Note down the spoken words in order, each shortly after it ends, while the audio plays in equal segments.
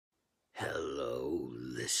Hello,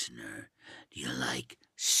 listener. Do you like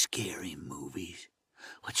scary movies?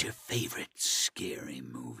 What's your favorite scary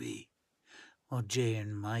movie? Well, Jay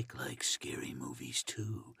and Mike like scary movies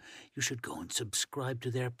too. You should go and subscribe to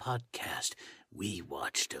their podcast, We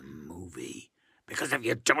Watched a Movie. Because if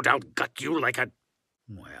you don't, I'll gut you like a...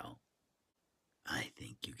 Well, I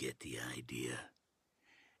think you get the idea.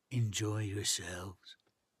 Enjoy yourselves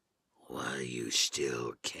while you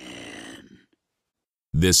still can.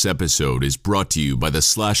 This episode is brought to you by the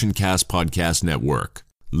Slash and Cast Podcast Network.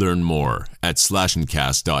 Learn more at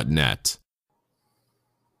slashandcast.net.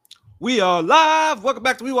 We are live. Welcome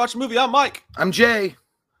back to We Watch a Movie. I'm Mike. I'm Jay.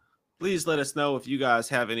 Please let us know if you guys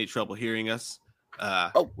have any trouble hearing us.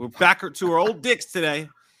 We're back to our old dicks today.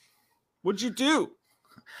 What'd you do?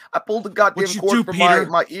 I pulled the goddamn cord from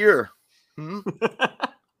my ear.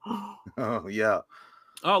 Oh, yeah.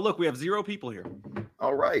 Oh, look, we have 0 people here.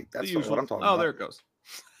 All right. That's what I'm talking about. Oh, there it goes.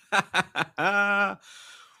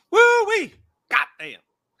 Woo-wee. God damn.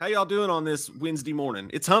 How y'all doing on this Wednesday morning?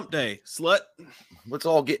 It's hump day, slut. Let's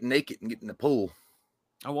all get naked and get in the pool.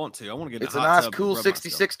 I want to get in It's a a hot nice, tub cool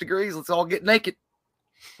 66 degrees. Let's all get naked.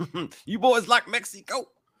 You boys like Mexico?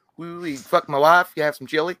 We fuck my wife. You have some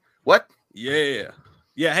chili? What? Yeah.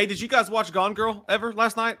 Yeah. Hey, did you guys watch Gone Girl ever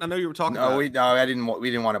last night? I know you were talking about it. We didn't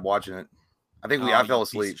want to watching it. I think I fell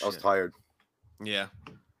asleep. I was tired. Yeah.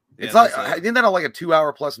 It's like, isn't that like a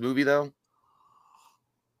 2-hour plus movie though?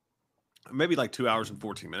 Maybe like 2 hours and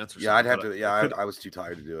 14 minutes or something. Yeah, I'd have to. Yeah, I was too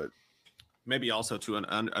tired to do it. Maybe also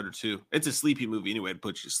under 2. It's a sleepy movie anyway to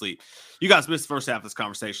put you to sleep. You guys missed the first half of this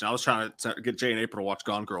conversation. I was trying to get Jay and April to watch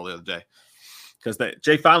Gone Girl the other day because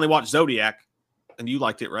Jay finally watched Zodiac, and you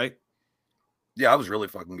liked it, right? Yeah, it was really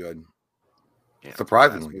fucking good. Yeah,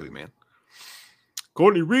 surprisingly movie, man.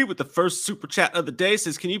 Courtney Reed with the first super chat of the day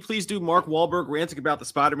says, "Can you please do Mark Wahlberg ranting about the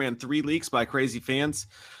Spider-Man 3 leaks by crazy fans?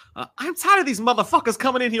 I'm tired of these motherfuckers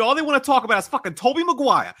coming in here. All they want to talk about is fucking Tobey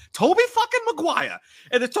Maguire. Tobey fucking Maguire.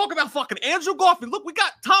 And they talk about fucking Andrew Garfield. Look, we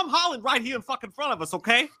got Tom Holland right here in fucking front of us,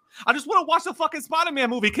 okay? I just want to watch the fucking Spider-Man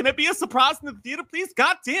movie. Can it be a surprise in the theater, please?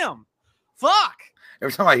 Goddamn. Fuck."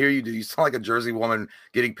 Every time I hear you, you sound like a Jersey woman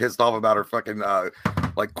getting pissed off about her fucking,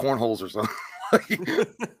 like, cornholes or something.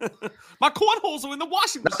 My cornholes are in the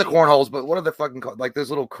washing machine. Not the cornholes, but what are the fucking called? Like those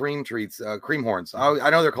little cream treats, cream horns. I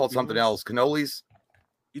know they're called something else. Cannolis.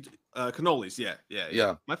 Cannolis,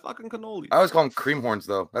 yeah. My fucking cannolis. I always call them cream horns,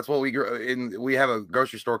 though. That's what we have a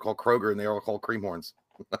grocery store called Kroger, and they're all called cream horns.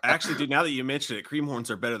 Actually, dude, now that you mention it, cream horns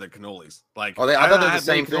are better than cannolis. Like, I thought they're the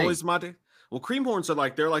same thing. Well, cream horns are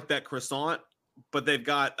like, they're like that croissant, but they've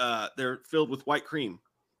got they're filled with white cream.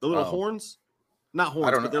 The little horns, not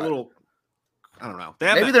horns, but they're little. I don't know.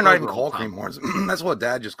 Maybe they're not even called cream horns. That's what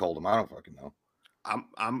Dad just called them. I don't fucking know.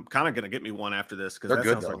 I'm kind of gonna get me one after this because that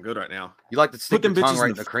sounds fucking good right now. You like to stick your tongue right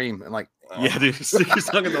in the cream and like, yeah, dude, stick your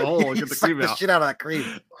tongue in the hole and get the cream out. The shit out of that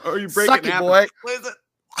cream. Or you break it, boy.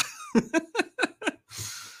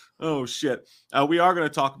 Oh shit. We are gonna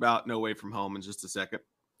talk about No Way From Home in just a second.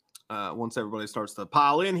 Once everybody starts to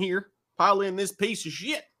pile in this piece of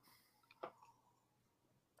shit,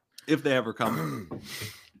 if they ever come,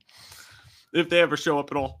 if they ever show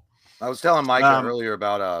up at all. I was telling Mike earlier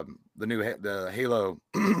about the Halo.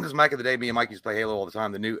 This is Mike of the day. Me and Mike used to play Halo all the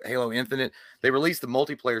time. The new Halo Infinite. They released the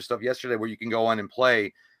multiplayer stuff yesterday where you can go on and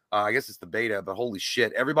play. I guess it's the beta, but holy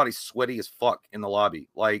shit, everybody's sweaty as fuck in the lobby.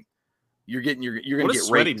 Like you're gonna get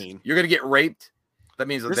raped. Mean? You're gonna get raped. That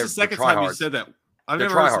means that this is the second time you said that. I've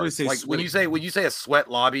never heard somebody say like sweaty. when you say a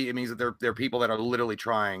sweat lobby, it means that they're people that are literally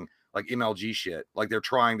trying like MLG shit. Like they're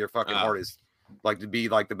trying their fucking hardest, like to be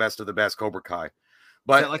like the best of the best Cobra Kai.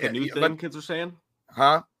 But is that like a new thing kids are saying?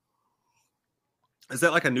 Huh? Is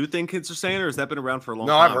that like a new thing kids are saying, or has that been around for a long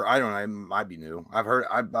time? No, I've heard. I don't know. It might be new. I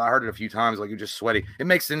heard it a few times. Like you're just sweaty. It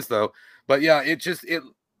makes sense though. But yeah,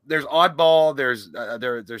 there's oddball.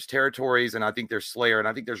 There's territories, and I think there's Slayer, and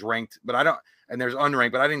I think there's ranked, but I don't. And there's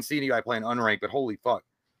unranked, but I didn't see any guy playing unranked. But holy fuck,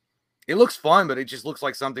 it looks fun, but it just looks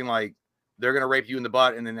like something like they're gonna rape you in the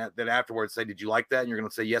butt, and then that afterwards say, "Did you like that?" And you're gonna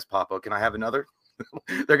say, "Yes, Papa. Can I have another?"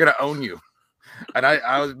 They're gonna own you.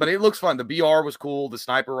 And but it looks fun. The BR was cool. The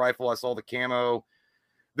sniper rifle, I saw the camo.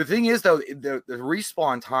 The thing is, though, the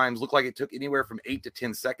respawn times look like it took anywhere from 8 to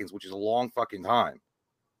 10 seconds, which is a long fucking time.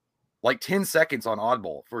 Like 10 seconds on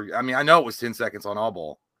oddball. I know it was 10 seconds on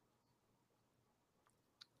oddball.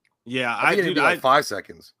 Yeah, I think it'd be like 5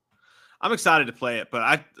 seconds. I'm excited to play it,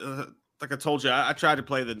 but like I told you, I tried to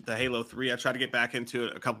play the Halo 3. I tried to get back into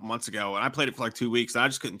it a couple months ago, and I played it for like 2 weeks, and I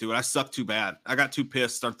just couldn't do it. I sucked too bad. I got too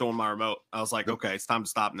pissed, started throwing my remote. I was like, okay, it's time to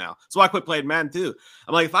stop now. So I quit playing Madden too.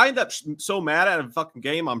 I'm like, if I end up so mad at a fucking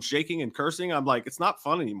game, I'm shaking and cursing, I'm like, it's not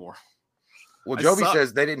fun anymore. Well, Joby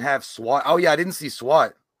says they didn't have SWAT. Oh yeah, I didn't see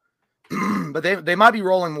SWAT. But they might be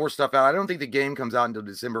rolling more stuff out. I don't think the game comes out until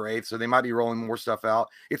December 8th, so they might be rolling more stuff out.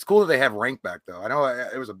 It's cool that they have rank back, though. I know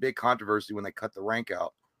it was a big controversy when they cut the rank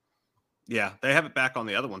out. Yeah, they have it back on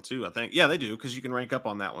the other one too, I think. Yeah, they do, because you can rank up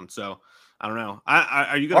on that one. So I don't know.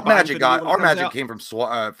 Are you going to Our Magic came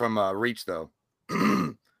from Reach, though.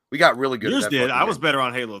 We got really good. Yours did. I was better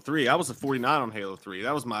on Halo 3. I was a 49 on Halo 3.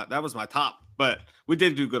 That was my top. But we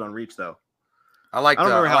did do good on Reach, though. I like the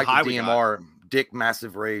DMR, Dick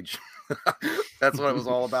Massive Rage. That's what it was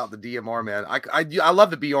all about. The DMR, man. I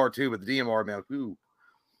love the BR too, but the DMR, man. Ooh.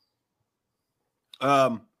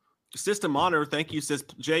 System Honor, thank you. Says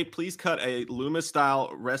Jay, please cut a Loomis style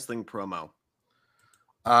wrestling promo.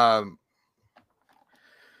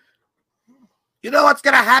 You know what's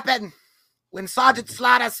gonna happen when Sergeant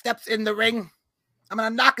Slaughter steps in the ring? I'm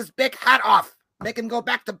gonna knock his big hat off, make him go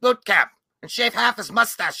back to boot camp, and shave half his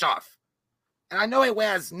mustache off. And I know he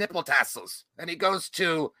wears nipple tassels, and he goes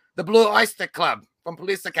to the Blue Oyster Club from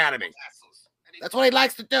Police Academy. That's what he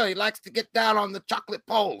likes to do. He likes to get down on the chocolate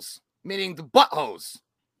poles, meaning the buttholes.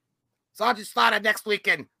 Sergeant Slaughter next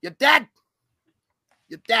weekend. You're dead.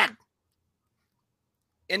 You're dead.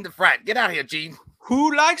 In the front. Get out of here, Gene.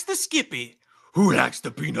 Who likes the Skippy? Who likes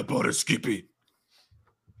the peanut butter Skippy?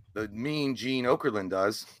 The mean Gene Okerlund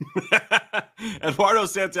does. Eduardo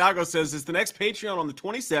Santiago says, is the next Patreon on the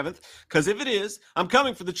 27th? Because if it is, I'm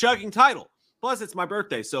coming for the chugging title. Plus, it's my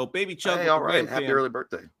birthday, so Baby Chug. Hey, all right. Happy early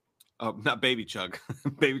birthday. Oh, not Baby Chug.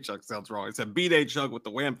 Baby Chug sounds wrong. It's a B-Day Chug with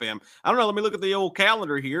the Wham Fam. I don't know. Let me look at the old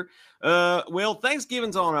calendar here. Well,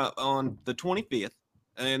 Thanksgiving's on the 25th.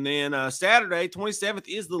 And then Saturday, 27th,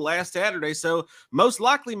 is the last Saturday. So most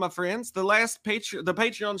likely, my friends, the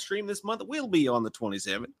Patreon stream this month will be on the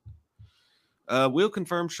 27th. We'll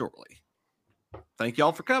confirm shortly. Thank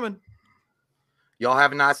y'all for coming. Y'all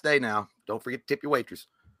have a nice day now. Don't forget to tip your waitress.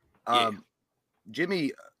 Yeah.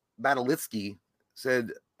 Jimmy Badalitsky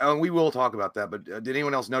said, and we will talk about that, but did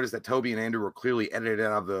anyone else notice that Toby and Andrew were clearly edited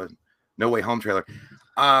out of the No Way Home trailer?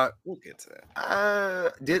 We'll get to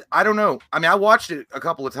that. I don't know. I mean, I watched it a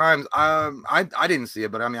couple of times. I didn't see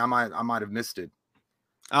it, but I mean, I might have missed it.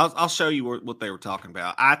 I'll show you what they were talking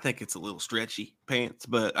about. I think it's a little stretchy pants,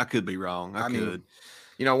 but I could be wrong. I could. Mean,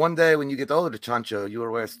 you know, one day when you get older, Chancho, you will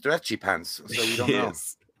wear stretchy pants. So we don't know.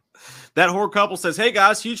 That whore couple says, hey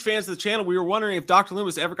guys, huge fans of the channel. We were wondering if Dr.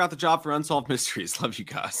 Loomis ever got the job for Unsolved Mysteries. Love you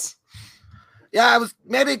guys. Yeah, I was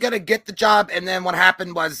maybe gonna get the job, and then what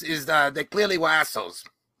happened is they clearly were assholes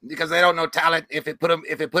because they don't know talent. If it put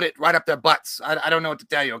it right up their butts, I don't know what to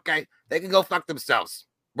tell you. Okay, they can go fuck themselves.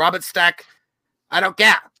 Robert Stack, I don't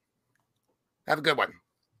care. Have a good one.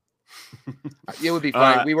 It would be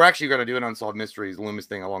fun. We were actually going to do an Unsolved Mysteries Loomis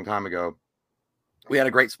thing a long time ago. We had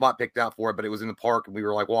a great spot picked out for it, but it was in the park, and we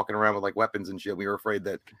were like walking around with like weapons and shit. We were afraid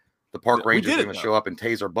that the park rangers were going to show up and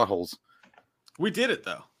tase our buttholes. We did it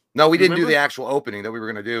though. No, we didn't do the actual opening that we were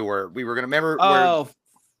going to do, where we were going to remember.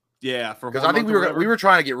 Yeah, because I think we were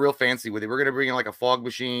trying to get real fancy with it. We're going to bring in like a fog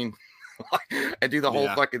machine and do the whole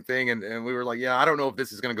fucking thing, and we were like, yeah, I don't know if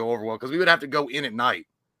this is going to go over well because we would have to go in at night.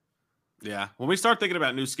 Yeah, when we start thinking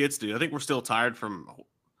about new skits, dude, I think we're still tired from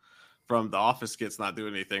the Office skits not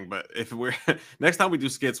doing anything. But if we're next time we do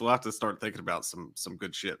skits, we'll have to start thinking about some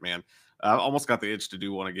good shit, man. I almost got the itch to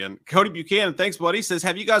do one again. Cody Buchanan, thanks, buddy. Says,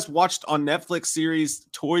 have you guys watched on Netflix series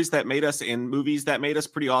Toys That Made Us and Movies That Made Us?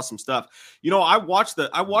 Pretty awesome stuff. You know, I watched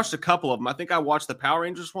a couple of them. I think I watched the Power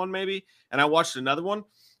Rangers one maybe, and I watched another one.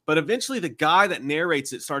 But eventually, the guy that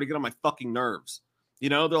narrates it started to get on my fucking nerves. You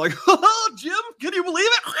know, they're like, oh, Jim, can you believe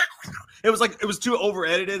it? It was too over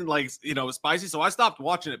edited and like, you know, spicy. So I stopped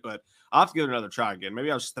watching it, but I'll have to give it another try again.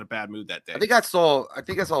 Maybe I was just in a bad mood that day. I think I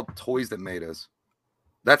saw Toys That Made Us.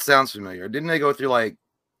 That sounds familiar. Didn't they go through like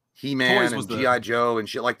He-Man and G.I. Joe and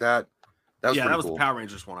shit like that? That was cool. The Power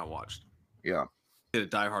Rangers one I watched. Yeah. A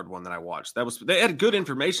Die Hard one that I watched. They had good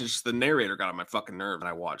information. It's just the narrator got on my fucking nerves. And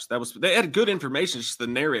I watched. They had good information. It's just the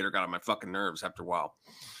narrator got on my fucking nerves after a while.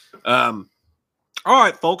 All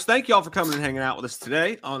right, folks. Thank y'all for coming and hanging out with us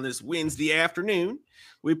today on this Wednesday afternoon.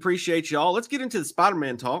 We appreciate y'all. Let's get into the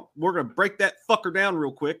Spider-Man talk. We're gonna break that fucker down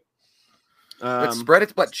real quick. Let's spread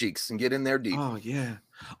its butt cheeks and get in there deep. Oh yeah.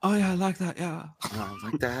 Oh yeah, I like that. Yeah. Oh,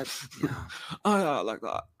 like that. Yeah. Oh yeah, I like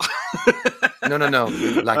that. No.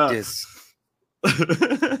 Like this.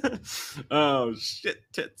 Oh shit,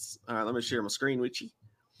 tits. All right, let me share my screen with you.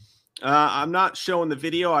 I'm not showing the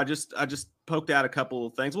video. I just poked out a couple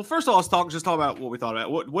of things. Well, first of all, let's talk about what we thought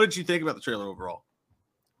about. What did you think about the trailer overall?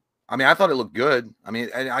 I mean, I thought it looked good. I mean,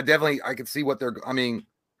 I could see what they're. I mean,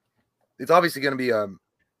 it's obviously going to be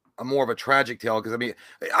more of a tragic tale, because I mean,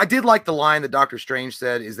 I did like the line that Doctor Strange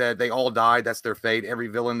said, is that they all died. That's their fate. Every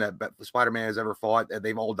villain that Spider-Man has ever fought,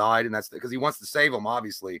 they've all died, and that's because he wants to save them,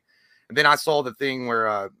 obviously. And then I saw the thing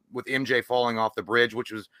where with MJ falling off the bridge,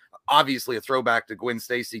 which was obviously a throwback to Gwen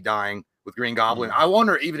Stacy dying with Green Goblin. I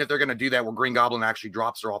wonder even if they're going to do that where Green Goblin actually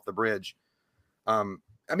drops her off the bridge.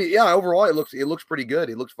 I mean, yeah, overall it looks pretty good.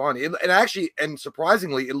 It looks fun. And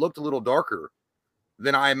surprisingly, it looked a little darker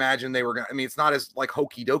than I imagined they were going to. I mean, it's not as like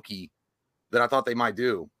hokey dokey that I thought they might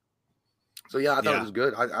do. So yeah, I thought it was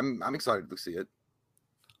good. I'm excited to see it.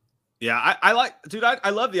 Yeah, I like, dude, I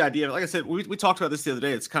love the idea. Like I said, we talked about this the other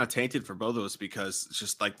day. It's kind of tainted for both of us because it's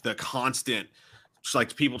just like the constant, just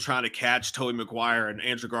like people trying to catch Tobey Maguire and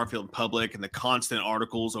Andrew Garfield in public and the constant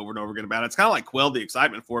articles over and over again about it. It's kind of like quelled the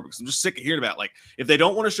excitement for it because I'm just sick of hearing about it. Like if they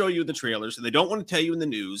don't want to show you in the trailers and they don't want to tell you in the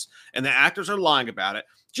news and the actors are lying about it,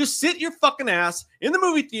 just sit your fucking ass in the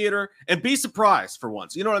movie theater and be surprised for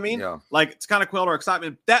once. You know what I mean? Yeah. Like it's kind of quelled our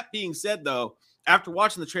excitement. That being said, though, after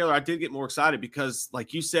watching the trailer, I did get more excited because,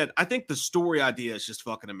 like you said, I think the story idea is just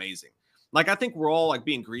fucking amazing. Like, I think we're all like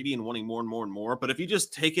being greedy and wanting more and more and more. But if you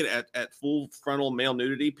just take it at full frontal male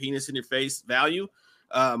nudity, penis in your face value,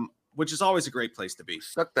 which is always a great place to be.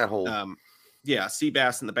 Suck that hole. Yeah, sea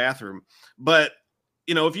bass in the bathroom. But,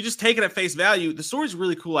 you know, if you just take it at face value, the story's a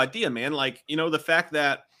really cool idea, man. Like, you know, the fact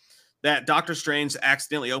that Doctor Strange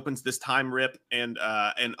accidentally opens this time rip and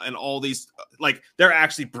all these, like, they're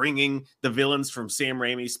actually bringing the villains from Sam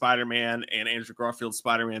Raimi's Spider-Man and Andrew Garfield's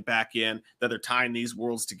Spider-Man back in, that they're tying these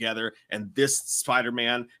worlds together, and this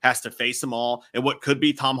Spider-Man has to face them all and what could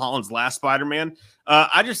be Tom Holland's last Spider-Man.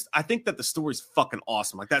 I think that the story's fucking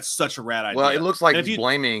awesome. Like, that's such a rad idea. Well, it looks like he's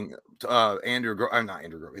blaming not Andrew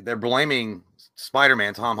Garfield. They're blaming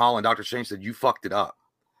Spider-Man, Tom Holland. Dr. Strange said, "You fucked it up."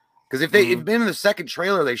 Because if they've been in the second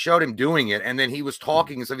trailer, they showed him doing it, and then he was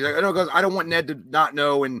talking and stuff. He's like, "I don't want Ned to not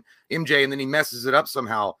know," and MJ, and then he messes it up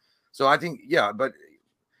somehow. So I think, but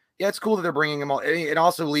it's cool that they're bringing him all. It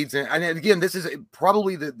also leads in, and again, this is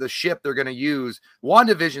probably the ship they're going to use.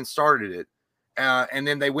 WandaVision started it, and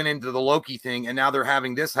then they went into the Loki thing, and now they're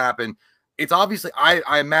having this happen. It's obviously,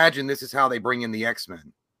 I imagine this is how they bring in the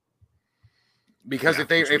X-Men. Because if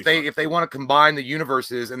they want to combine the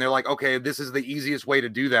universes and they're like, okay, this is the easiest way to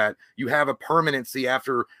do that. You have a permanency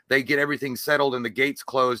after they get everything settled and the gates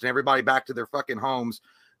closed and everybody back to their fucking homes.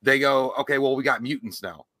 They go, okay, well, we got mutants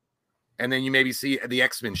now. And then you maybe see the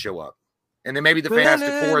X-Men show up. And then maybe the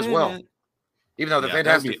Fantastic Four as well. Even though the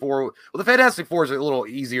Fantastic Four is a little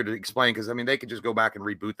easier to explain because, I mean, they could just go back and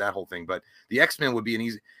reboot that whole thing. But the X-Men would be an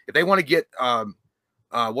easy, if they want to get,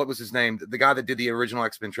 what was his name? The guy that did the original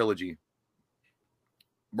X-Men trilogy.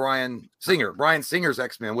 Brian Singer's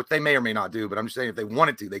X-Men, which they may or may not do, but I'm just saying if they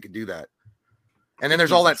wanted to, they could do that. And then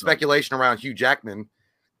there's all that speculation around Hugh Jackman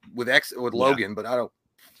with Logan, but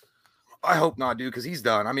I hope not, dude, because he's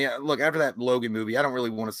done. I mean, look, after that Logan movie, I don't really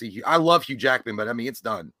want to see Hugh. I love Hugh Jackman, but I mean, it's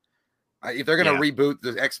done. If they're going to reboot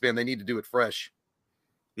the X-Men, they need to do it fresh.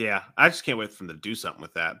 Yeah, I just can't wait for them to do something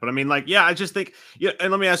with that. But I mean, like, yeah, I just think,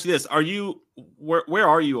 and let me ask you this. Where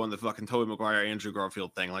are you on the fucking Tobey Maguire, Andrew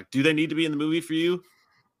Garfield thing? Like, do they need to be in the movie for you?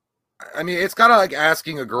 I mean, it's kind of like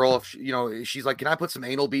asking a girl if she's like, "Can I put some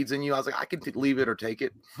anal beads in you?" I was like, "I can leave it or take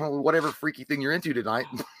it, whatever freaky thing you're into tonight."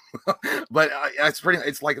 But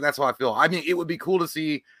it's like that's how I feel. I mean, it would be cool to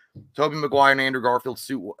see Tobey Maguire and Andrew Garfield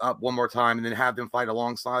suit up one more time and then have them fight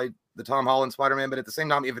alongside the Tom Holland Spider-Man. But at the same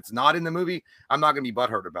time, if it's not in the movie, I'm not going to be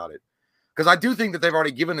butthurt about it because I do think that they've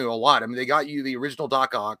already given you a lot. I mean, they got you the original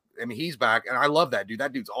Doc Ock. I mean, he's back, and I love that dude.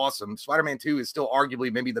 That dude's awesome. Spider-Man 2 is still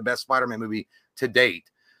arguably maybe the best Spider-Man movie to date.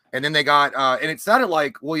 And then they got, and it sounded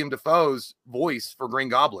like William Dafoe's voice for Green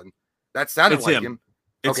Goblin. That sounded like him.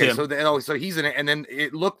 Okay, him. So he's in it, and then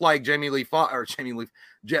it looked like Jamie Foxx's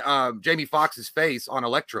face on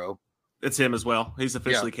Electro. It's him as well. He's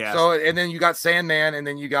officially cast. So, and then you got Sandman, and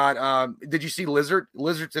then you got, did you see Lizard?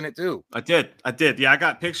 Lizard's in it too. I did. Yeah, I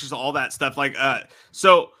got pictures of all that stuff. Like,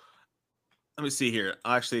 so let me see here.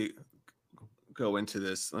 I'll actually go into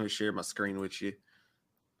this. Let me share my screen with you.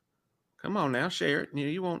 Come on now, share it.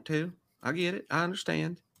 You want to. I get it. I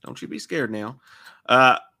understand. Don't you be scared now.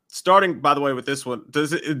 Starting, by the way, with this one,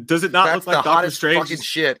 does it not look like Doctor Strange? Fucking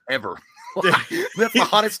shit ever. That's the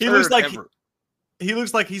hottest turd ever. He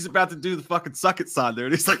looks like he's about to do the fucking suck it sign there.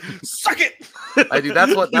 And he's like, suck it. I do.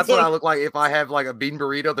 That's what I look like if I have like a bean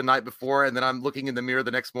burrito the night before and then I'm looking in the mirror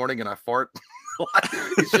the next morning and I fart.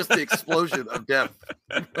 It's just the explosion of death.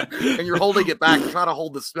 And you're holding it back, trying to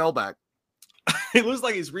hold the smell back. It looks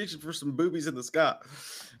like he's reaching for some boobies in the sky.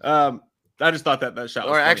 I just thought that shot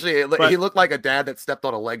was funny. Actually, he looked like a dad that stepped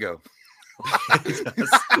on a Lego.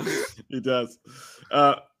 He does.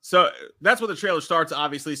 So that's where the trailer starts,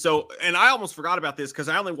 obviously. So, and I almost forgot about this because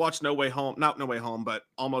I only watched No Way Home, not No Way Home, but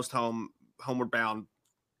Almost Home, Homeward Bound,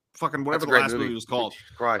 fucking whatever the last movie was called.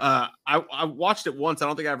 I watched it once. I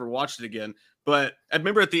don't think I ever watched it again. But I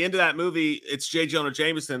remember at the end of that movie, it's J. Jonah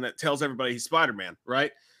Jameson that tells everybody he's Spider-Man,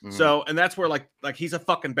 right? Mm-hmm. So, and that's where like he's a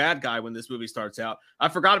fucking bad guy when this movie starts out. I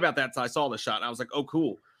forgot about that until I saw the shot, and I was like, oh,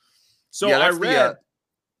 cool. So yeah, I read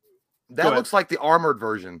that looks like the armored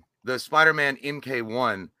version, the Spider-Man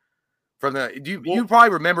MK1 from the. You probably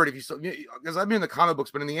remember it if you saw, because I've been in the comic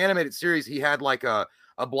books, but in the animated series, he had like a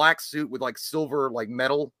black suit with like silver like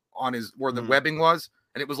metal on his where the webbing was,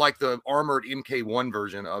 and it was like the armored MK1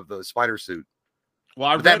 version of the spider suit.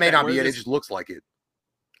 Well, that may not be it. It just looks like it.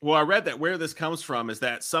 Well, I read that where this comes from is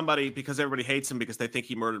that somebody, because everybody hates him because they think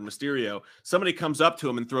he murdered Mysterio, somebody comes up to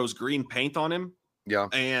him and throws green paint on him. Yeah.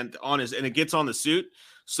 And it gets on the suit.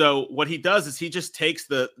 So what he does is he just takes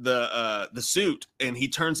the suit and he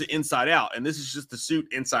turns it inside out. And this is just the suit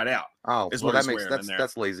inside out. Oh, well, that makes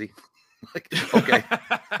that's lazy. Like, okay.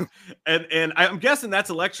 and I'm guessing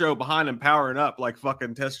that's Electro behind him powering up like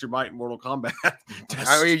fucking Test Your Might in Mortal Kombat.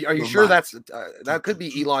 Are you sure that's that could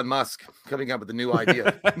be Elon Musk coming up with a new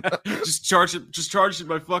idea? just charge it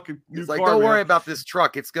my fucking new car. Don't worry about this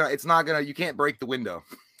truck. It's not gonna. You can't break the window.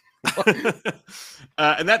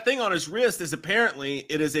 And that thing on his wrist is apparently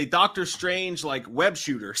it is a Doctor Strange like web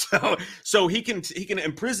shooter. So he can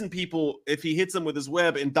imprison people if he hits them with his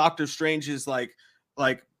web in Doctor Strange's like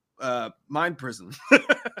mind prison.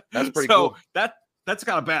 That's pretty cool. That's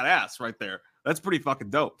kind of badass right there. That's pretty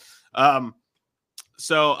fucking dope.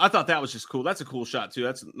 So I thought that was just cool. That's a cool shot too.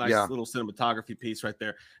 That's a nice little cinematography piece right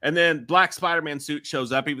there. And then Black Spider-Man suit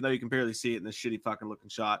shows up, even though you can barely see it in this shitty fucking looking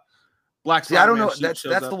shot. Black Spider-Man. I don't know.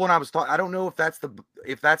 That's the one I was talking. I don't know if that's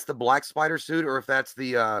the Black Spider suit or if that's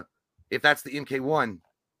the MK1.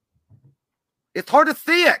 It's hard to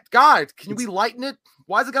see it, guys. Can we lighten it?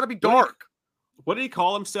 Why has it got to be dark? What did he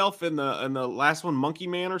call himself in the last one? Monkey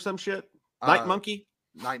Man or some shit? Night Monkey?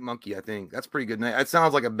 Night Monkey, I think. That's pretty good name. It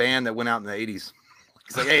sounds like a band that went out in the 80s.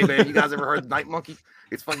 It's like, hey, man, you guys ever heard Night Monkey?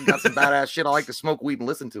 It's fucking got some badass shit. I like to smoke weed and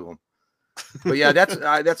listen to them. But yeah, that's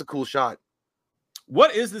a cool shot.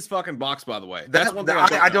 What is this fucking box, by the way? That's one thing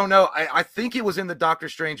I don't know. I think it was in the Doctor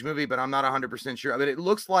Strange movie, but I'm not 100% sure. I mean, it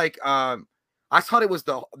looks like I thought it was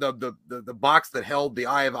the box that held the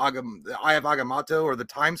Eye of Agamotto or the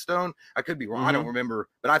Time Stone. I could be wrong. Mm-hmm. I don't remember,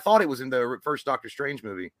 but I thought it was in the first Doctor Strange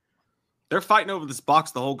movie. They're fighting over this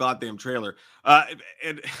box the whole goddamn trailer.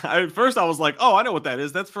 And at first I was like, oh, I know what that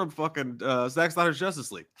is. That's from fucking Zack Snyder's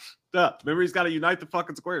Justice League. Remember, he's got to unite the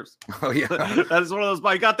fucking squares. Oh, yeah. That is one of those.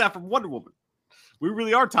 I got that from Wonder Woman. We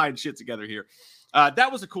really are tying shit together here. That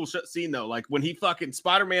was a cool scene, though. Like when he fucking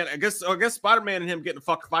Spider-Man, I guess Spider-Man and him getting a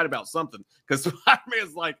fucking fight about something. Because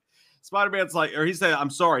Spider-Man's like, or he said, I'm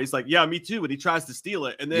sorry. He's like, yeah, me too. And he tries to steal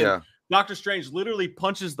it. And then Doctor Strange literally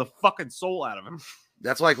punches the fucking soul out of him.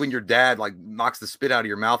 That's like when your dad like knocks the spit out of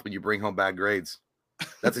your mouth when you bring home bad grades.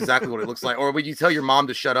 That's exactly what it looks like. Or when you tell your mom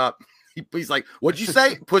to shut up. He's like, what'd you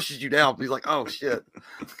say? Pushes you down. He's like, oh shit.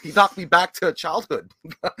 He knocked me back to childhood.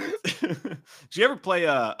 Did you ever play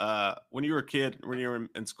when you were a kid, when you were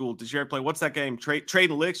in school, did you ever play what's that game?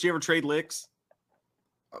 Trading licks? Did you ever trade licks?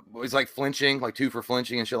 It's like flinching, like 2 for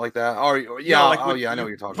flinching and shit like that. Oh yeah, I know what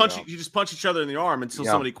you're talking about. You just punch each other in the arm until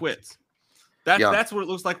somebody quits. That's what it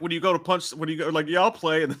looks like when you go to punch. When you go like, yeah, I'll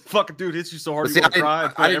play, and the fucking dude hits you so hard.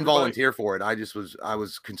 I didn't volunteer for it. I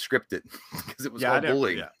was conscripted because it was called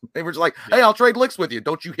bullying. Yeah. They were just like, hey, I'll trade licks with you.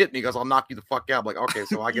 Don't you hit me because I'll knock you the fuck out. I'm like, okay,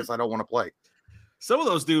 so I guess I don't want to play. Some of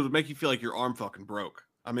those dudes would make you feel like your arm fucking broke.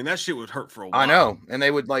 I mean, that shit would hurt for a while. I know, and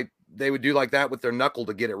they would do like that with their knuckle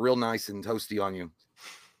to get it real nice and toasty on you.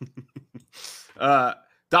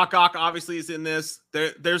 Doc Ock obviously is in this.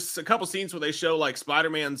 There's a couple scenes where they show like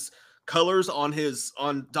Spider-Man's colors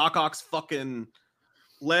on Doc Ock's fucking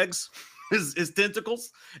legs, his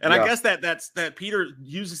tentacles, and I guess that Peter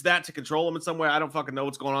uses that to control him in some way. I don't fucking know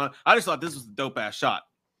what's going on. I just thought this was a dope ass shot.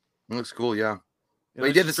 It looks cool, yeah. But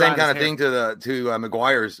he did the same kind of thing to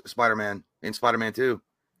Maguire's Spider-Man in Spider-Man 2.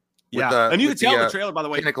 Yeah, and you can tell in the trailer, by the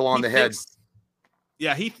way, pinnacle on the head.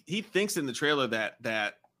 Yeah, he thinks in the trailer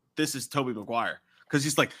that this is Tobey Maguire. Because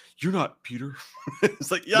he's like, you're not Peter.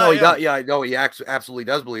 It's like, he absolutely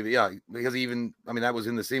does believe it. Yeah, because that was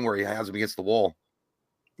in the scene where he has him against the wall.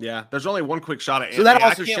 Yeah, there's only one quick shot at so that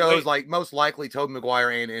also shows like most likely Tobey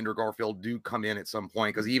Maguire and Andrew Garfield do come in at some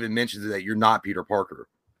point because he even mentions that you're not Peter Parker.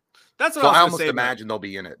 That's what I almost imagine they'll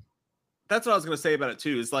be in it. That's what I was going to say about it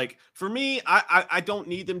too. Is like for me, I don't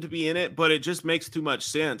need them to be in it, but it just makes too much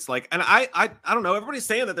sense. Like, and I don't know. Everybody's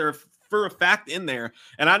saying that they're for a fact in there,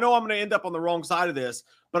 and I know I'm going to end up on the wrong side of this,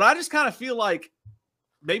 but I just kind of feel like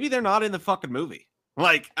maybe they're not in the fucking movie.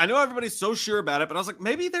 Like, I know everybody's so sure about it, but I was like,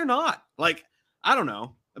 maybe they're not. Like, I don't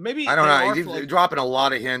know. Maybe I don't they know. are He's for, like, dropping a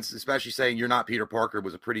lot of hints, especially saying you're not Peter Parker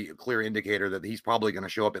was a pretty clear indicator that he's probably going to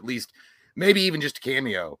show up at least, maybe even just a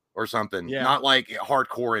cameo or something. Yeah. Not like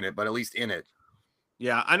hardcore in it, but at least in it.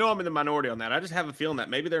 Yeah, I know I'm in the minority on that. I just have a feeling that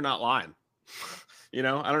maybe they're not lying. You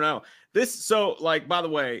know, I don't know. So, like, by the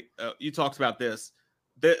way, you talked about this.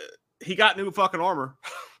 He got new fucking armor.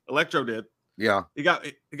 Electro did. Yeah. He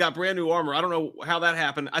got brand new armor. I don't know how that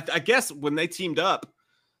happened. I guess when they teamed up,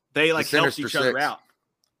 they like helped each other out.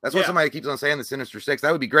 That's what somebody keeps on saying, the Sinister Six.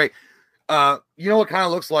 That would be great. You know what kind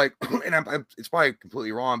of looks like, and it's probably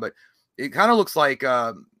completely wrong, but it kind of looks like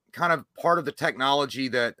kind of part of the technology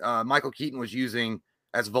that Michael Keaton was using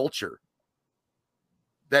as Vulture.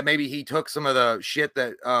 That maybe he took some of the shit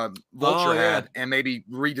that Vulture had and maybe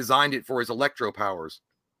redesigned it for his Electro powers.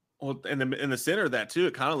 Well, in the center of that too,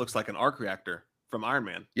 it kind of looks like an arc reactor from Iron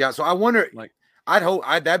Man. Yeah, so I wonder, like,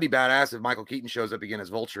 that'd be badass if Michael Keaton shows up again as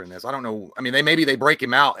Vulture in this. I don't know. I mean, maybe they break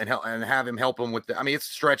him out and have him help him with I mean, it's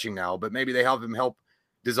stretching now, but maybe they have him help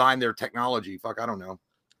design their technology. Fuck, I don't know.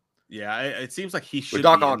 Yeah, it seems like he should.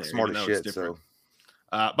 But Doc be Ock's smart as shit. So,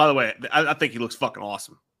 by the way, I think he looks fucking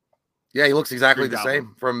awesome. Yeah, he looks exactly the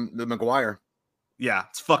same from the Maguire. Yeah,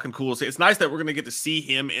 it's fucking cool. It's nice that we're gonna get to see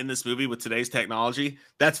him in this movie with today's technology.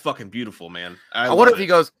 That's fucking beautiful, man. I wonder if he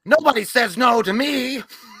goes, "Nobody says no to me."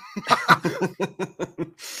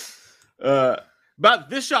 But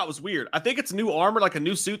this shot was weird. I think it's new armor, like a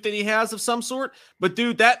new suit that he has of some sort. But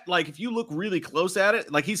dude, that, like, if you look really close at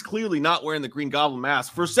it, like, he's clearly not wearing the Green Goblin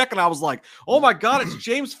mask. For a second, I was like, "Oh my god, it's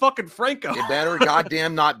James fucking Franco." It better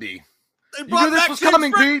goddamn not be. They You brought knew this back was James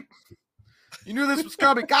coming, Franco. Pete. You knew this was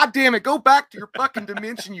coming. God damn it! Go back to your fucking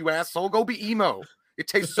dimension, you asshole. Go be emo. It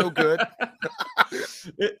tastes so good.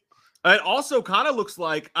 It also kind of looks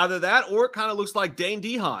like either that or it kind of looks like Dane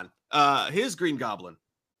DeHaan, his Green Goblin,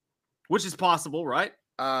 which is possible, right?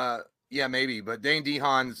 Yeah, maybe. But Dane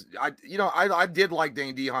DeHaan's, I did like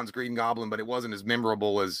Dane DeHaan's Green Goblin, but it wasn't as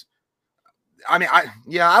memorable as. I mean,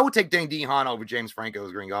 I would take Dane DeHaan over James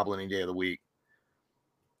Franco's Green Goblin any day of the week.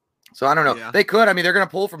 So I don't know. Yeah. They could. I mean, they're going to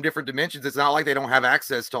pull from different dimensions. It's not like they don't have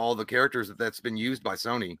access to all the characters that's been used by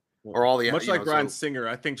Sony or all the. Much like Bryan Singer,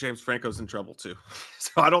 I think James Franco's in trouble too.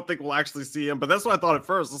 So I don't think we'll actually see him. But that's what I thought at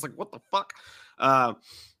first. I was like, "What the fuck?"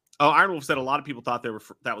 Iron Wolf said a lot of people thought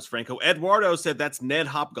that was Franco. Eduardo said that's Ned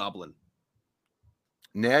Hobgoblin.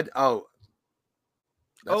 Ned. Oh.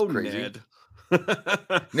 That's crazy. Ned.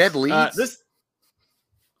 Ned Leeds.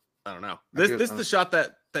 I don't know. This is the shot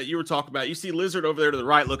that you were talking about. You see Lizard over there to the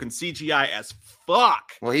right looking CGI as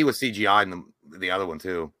fuck. Well, he was CGI in the other one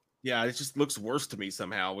too. Yeah, it just looks worse to me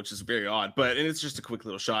somehow, which is very odd. But it's just a quick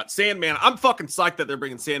little shot. Sandman. I'm fucking psyched that they're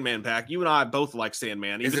bringing Sandman back. You and I both like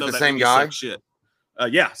Sandman. Is even it though the that same guy? Shit.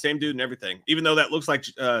 Yeah, same dude and everything. Even though that looks like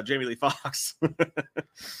Jamie Lee Fox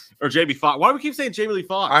or Jamie Foxx. Why do we keep saying Jamie Lee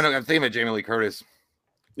Fox? I know. I'm thinking of Jamie Lee Curtis.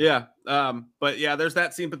 Yeah. But yeah, there's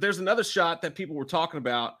that scene. But there's another shot that people were talking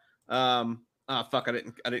about. Fuck,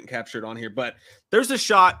 I didn't capture it on here. But there's a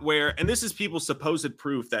shot where, and this is people's supposed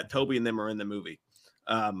proof that Toby and them are in the movie.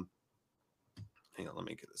 Hang on, let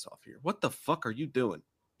me get this off here. What the fuck are you doing?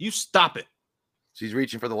 You stop it. She's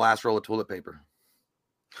reaching for the last roll of toilet paper.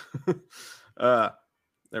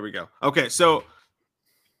 There we go. Okay, so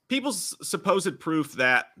people's supposed proof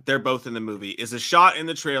that they're both in the movie is a shot in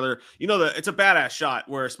the trailer. You know, it's a badass shot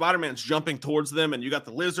where Spider-Man's jumping towards them, and you got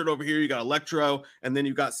the Lizard over here, you got Electro, and then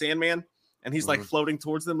you got Sandman, and he's like floating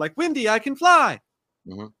towards them, like, "Wendy, I can fly."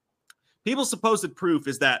 People's supposed proof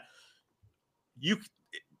is that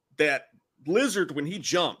that Lizard, when he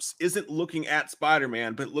jumps, isn't looking at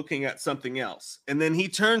Spider-Man, but looking at something else, and then he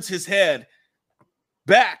turns his head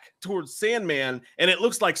back towards Sandman, and it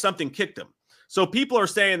looks like something kicked him. So people are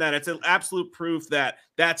saying that it's an absolute proof that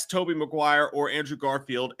that's Tobey Maguire or Andrew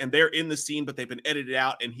Garfield, and they're in the scene, but they've been edited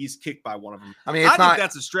out, and he's kicked by one of them. I mean, I think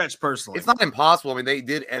that's a stretch, personally. It's not impossible. I mean, they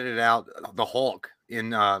did edit out the Hulk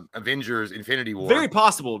in Avengers: Infinity War. Very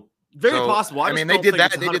possible. Very possible. I mean, they did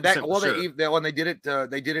that. They did that. Well, they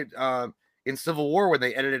did it in Civil War when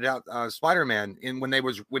they edited out Spider-Man when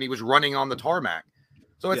he was running on the tarmac.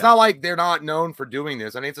 So it's not like they're not known for doing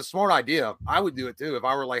this. I mean, it's a smart idea. I would do it too if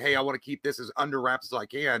I were like, "Hey, I want to keep this as under wraps as I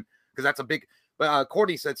can," because that's a big. But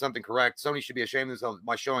Courtney said something correct. Sony should be ashamed of themselves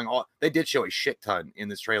by showing all. They did show a shit ton in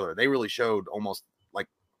this trailer. They really showed almost like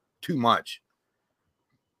too much.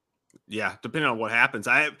 Yeah, depending on what happens.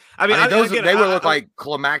 I mean, they would look like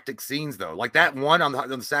climactic scenes though. Like that one on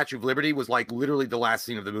the Statue of Liberty was like literally the last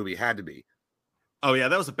scene of the movie. Had to be. Oh yeah,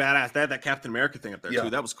 that was a badass. They had that Captain America thing up there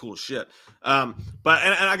too. That was cool as shit. But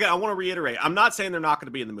I want to reiterate, I'm not saying they're not going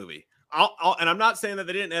to be in the movie. and I'm not saying that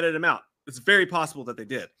they didn't edit him out. It's very possible that they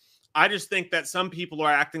did. I just think that some people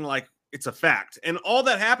are acting like it's a fact. And all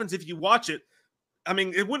that happens if you watch it, I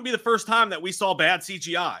mean, it wouldn't be the first time that we saw bad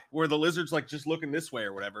CGI where the lizard's like just looking this way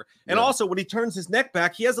or whatever. And also when he turns his neck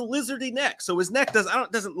back, he has a lizardy neck. So his neck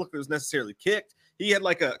doesn't look as necessarily kicked. He had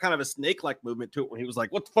like a kind of a snake-like movement to it when he was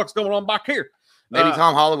like, what the fuck's going on back here? Maybe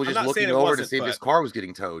Tom Holland was I'm just not saying looking it over to wasn't, see if his car was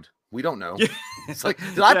getting towed. We don't know. Yeah. It's like,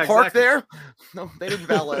 did I park exactly. there? No, they didn't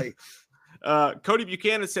valet. Cody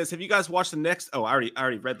Buchanan says, have you guys watched the next? Oh, I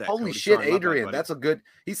already read that. Holy Cody. shit, Sorry about Adrian. that, That's a good.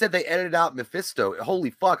 He said they edited out Mephisto. Holy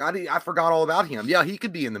fuck. I forgot all about him. Yeah, he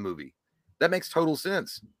could be in the movie. That makes total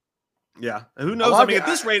sense. yeah. Who knows? I mean, at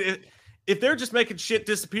this rate, if they're just making shit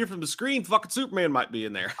disappear from the screen, fucking Superman might be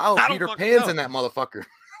in there. Oh, I don't Peter fucking Pan's know. in that motherfucker.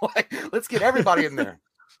 Like, let's get everybody in there.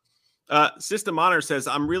 System Honor says,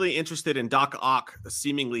 I'm really interested in Doc Ock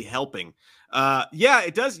seemingly helping. Yeah,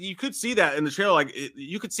 it does. You could see that in the trailer. Like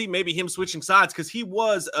you could see maybe him switching sides because he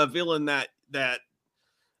was a villain that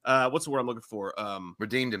what's the word I'm looking for?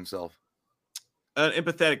 Redeemed himself. An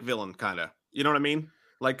empathetic villain, kind of. You know what I mean?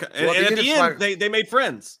 Like, Well, and at the the end end, they made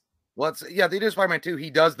friends. Well, they do Spider-Man 2. He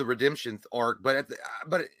does the redemption arc,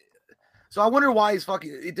 so I wonder why he's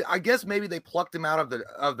fucking. I guess maybe they plucked him out of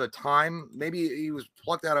the time. Maybe he was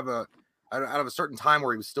plucked out of a certain time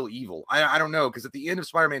where he was still evil. I don't know, because at the end of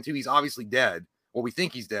Spider-Man 2, he's obviously dead. Well, we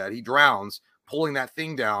think he's dead. He drowns pulling that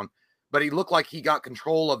thing down, but he looked like he got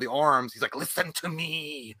control of the arms. He's like, listen to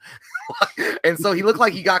me. And so he looked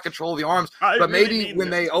like he got control of the arms. But maybe when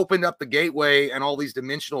they opened up the gateway and all these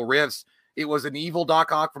dimensional rifts, it was an evil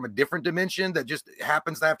Doc Ock from a different dimension that just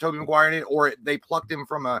happens to have Tobey Maguire in it, or they plucked him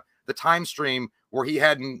from the time stream where he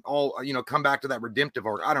hadn't come back to that redemptive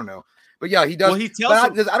arc. I don't know. But yeah, he does. Well, he tells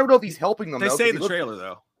I don't know if he's helping them. They though, say in the trailer,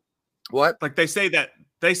 though. What? Like they say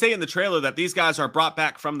in the trailer that these guys are brought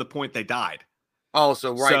back from the point they died. Oh,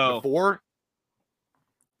 so before?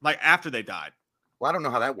 Like after they died. Well, I don't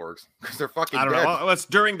know how that works because they're fucking I don't dead. know. Well, it's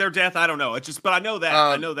during their death. I don't know. It's just, but I know that.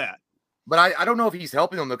 I know that. But I don't know if he's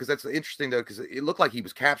helping them though, because that's interesting though, because it looked like he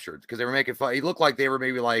was captured because they were making fun. He looked like they were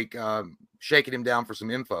maybe like shaking him down for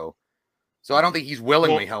some info. So I don't think he's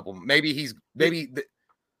willingly helping. Maybe his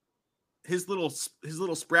little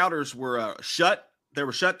sprouters were shut. They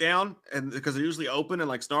were shut down, and because they're usually open and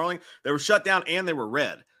like snarling, they were shut down and they were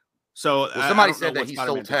red. So somebody said that he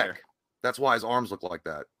stole tech. That's why his arms look like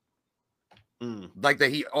that. Like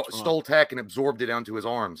that he stole tech and absorbed it onto his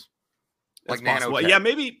arms. That's like possible. nanotech. Yeah,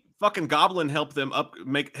 maybe fucking Goblin helped them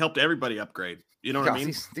helped everybody upgrade. You know what I mean?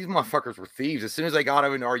 These motherfuckers were thieves. As soon as they got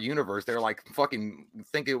into our universe, they're like fucking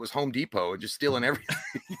thinking it was Home Depot and just stealing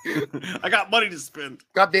everything. I got money to spend.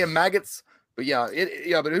 Goddamn maggots. But yeah,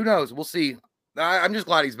 but who knows? We'll see. I'm just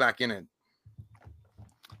glad he's back in it.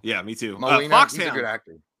 Yeah, me too. Molina, he's a good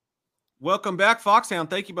actor. Welcome back,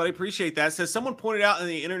 Foxhound. Thank you, buddy. Appreciate that. Says someone pointed out in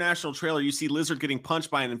the international trailer, you see Lizard getting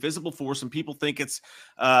punched by an invisible force, and people think it's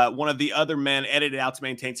one of the other men edited out to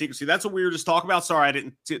maintain secrecy. That's what we were just talking about. Sorry, I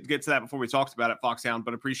didn't get to that before we talked about it, Foxhound,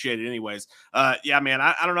 but appreciate it anyways. Yeah, man,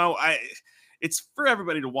 I don't know. It's for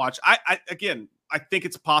everybody to watch. I think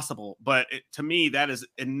it's possible, but to me, that is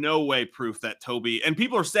in no way proof that Toby, and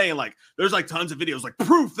people are saying like, there's like tons of videos, like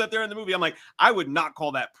proof that they're in the movie. I'm like, I would not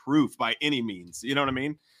call that proof by any means. You know what I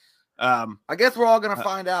mean? I guess we're all going to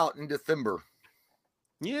find out in December.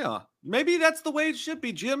 Yeah, maybe that's the way it should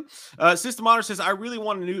be, Jim. System Honor says, I really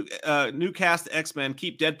want a new cast X-Men.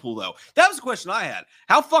 Keep Deadpool, though. That was a question I had.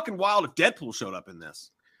 How fucking wild if Deadpool showed up in this?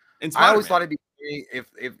 I always thought it'd be if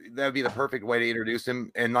that would be the perfect way to introduce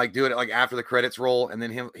him and like do it like after the credits roll, and then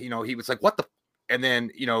him, he was like, what the, and then,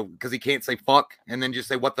 because he can't say fuck, and then just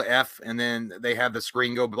say what the F, and then they have the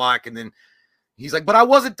screen go black, and then he's like, but I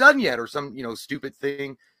wasn't done yet, or some, stupid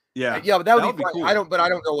thing. Yeah, but that would be cool. I don't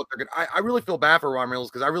know what they're gonna. I really feel bad for Ryan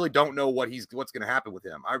Reynolds because I really don't know what's gonna happen with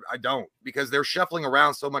him. I don't, because they're shuffling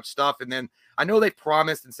around so much stuff, and then I know they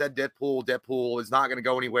promised and said Deadpool is not gonna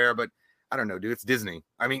go anywhere, but I don't know, dude. It's Disney.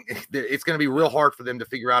 I mean, it's gonna be real hard for them to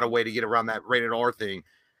figure out a way to get around that rated R thing.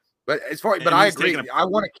 But I agree. I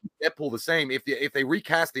want to keep Deadpool the same. If they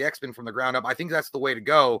recast the X-Men from the ground up, I think that's the way to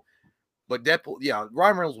go. But Deadpool, yeah,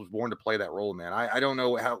 Ryan Reynolds was born to play that role, man. I don't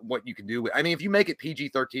know what you can do. I mean, if you make it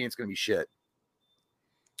PG-13, it's going to be shit.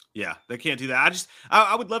 Yeah, they can't do that.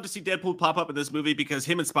 I would love to see Deadpool pop up in this movie because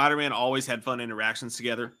him and Spider-Man always had fun interactions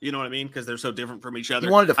together. You know what I mean? Because they're so different from each other.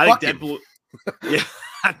 You wanted to fuck Deadpool. Yeah,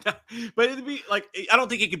 but it'd be like, I don't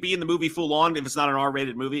think it could be in the movie full on if it's not an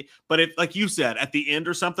R-rated movie. But if, like you said, at the end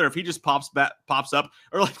or something, or if he just pops up,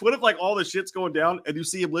 or like, what if like all the shit's going down and you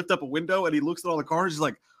see him lift up a window and he looks at all the cars, he's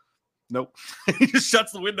like, nope. He just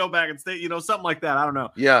shuts the window back and something like that. I don't know.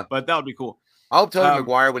 Yeah. But that would be cool. I hope Tobey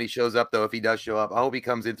Maguire, when he shows up, though, if he does show up, I hope he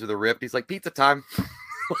comes into the rift. He's like, pizza time.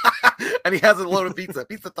 And he has a load of pizza.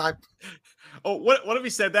 Pizza time. Oh, what if he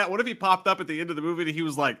said that? What if he popped up at the end of the movie and he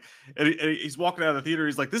was like, and he's walking out of the theater.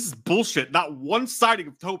 He's like, this is bullshit. Not one sighting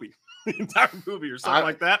of Toby the entire movie or something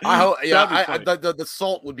like that. I hope, yeah, the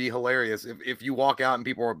salt would be hilarious if you walk out and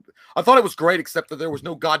people are. I thought it was great, except that there was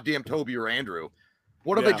no goddamn Toby or Andrew.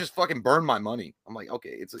 What if they just fucking burn my money? I'm like, okay,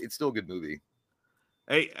 it's still a good movie.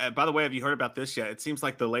 Hey, by the way, have you heard about this yet? It seems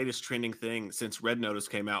like the latest trending thing since Red Notice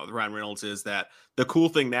came out with Ryan Reynolds is that the cool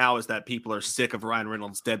thing now is that people are sick of Ryan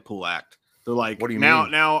Reynolds' Deadpool act. They're like, what do you mean?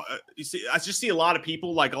 Now, you see, I just see a lot of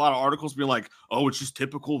people, like a lot of articles being like, oh, it's just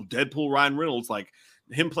typical Deadpool Ryan Reynolds. Like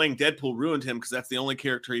him playing Deadpool ruined him because that's the only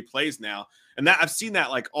character he plays now. And that I've seen that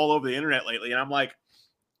like all over the internet lately. And I'm like,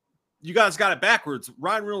 you guys got it backwards.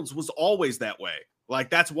 Ryan Reynolds was always that way. Like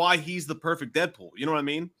that's why he's the perfect Deadpool. You know what I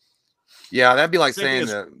mean? Yeah, that'd be like saying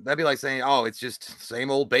oh, it's just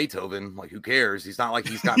same old Beethoven. Like, who cares? He's not like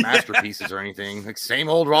he's got masterpieces or anything. Like same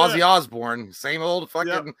old Ozzy Osbourne, same old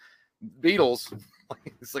fucking Beatles.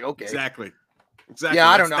 It's like, okay, exactly. Yeah,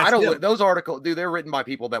 I don't know. I don't. Those articles, dude, they're written by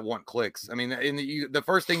people that want clicks. I mean, the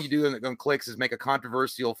first thing you do in clicks is make a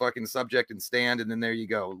controversial fucking subject and stand, and then there you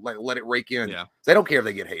go. Let it rake in. Yeah, they don't care if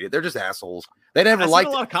they get hated. They're just assholes. They never liked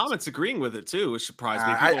a lot of comments agreeing with it too, which surprised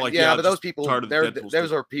me. People but those people,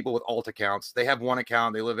 those are people with alt accounts. They have one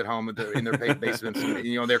account. They live at home in their basements,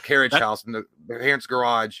 their carriage house in their parents'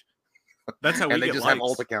 garage. That's how we and they get just likes. have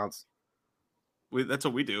alt accounts. That's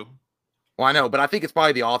what we do. Well, I know, but I think it's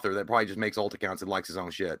probably the author that probably just makes alt accounts and likes his own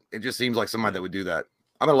shit. It just seems like somebody that would do that.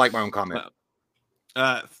 I'm gonna like my own comment.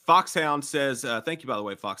 Foxhound says, thank you, by the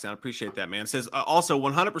way, Foxhound. Appreciate that, man. Says, also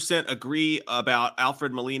 100% agree about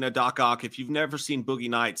Alfred Molina, Doc Ock. If you've never seen Boogie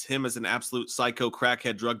Nights, him as an absolute psycho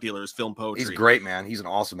crackhead drug dealer is film poetry. He's great, man. He's an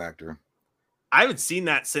awesome actor. I haven't seen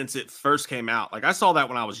that since it first came out. Like, I saw that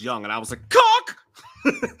when I was young, and I was like, cock!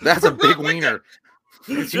 That's a big wiener.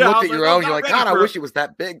 You looked at your own, you're like, God, I wish it was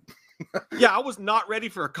that big. Yeah, I was not ready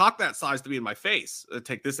for a cock that size to be in my face.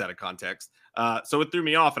 Take this out of context. So it threw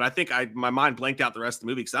me off, and I think my mind blanked out the rest of the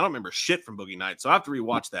movie because I don't remember shit from Boogie Nights. So I have to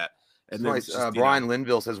rewatch that. And then Brian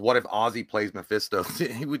Linville says, "What if Ozzy plays Mephisto?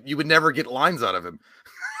 You would never get lines out of him.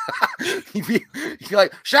 he'd be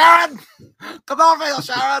like, Sharon, come over here,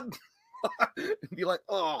 Sharon." He'd be like,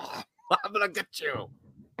 "Oh, I'm gonna get you."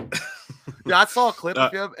 Yeah, I saw a clip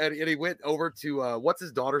of him, and he went over to what's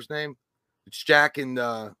his daughter's name? It's Jack and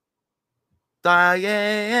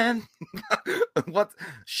Diane. What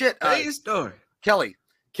shit? Story.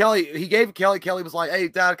 Kelly, he gave Kelly was like, "Hey,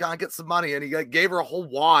 Dad, can I get some money?" And he get her a whole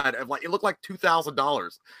wad of like, it looked like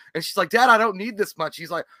 $2,000. And she's like, "Dad, I don't need this much."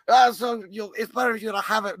 He's like, "So it's better if you don't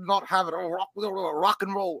have it, not have it. Oh, rock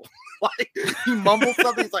and roll." Like he mumbled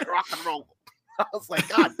something. He's like, "Rock and roll." I was like,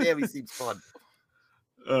 God damn, he seems fun.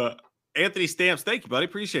 Anthony Stamps, thank you, buddy.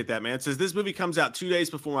 Appreciate that, man. Says this movie comes out 2 days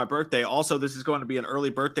before my birthday. Also, this is going to be an early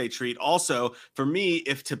birthday treat. Also, for me,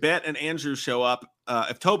 if Tibet and Andrew show up,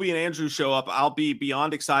 if Toby and Andrew show up, I'll be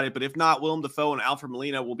beyond excited. But if not, Willem Dafoe and Alfred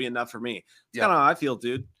Molina will be enough for me. It's kind of how I feel,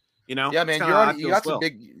 dude. You know? Yeah, man. You got some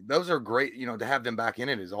big. Those are great. To have them back in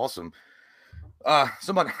it is awesome. Who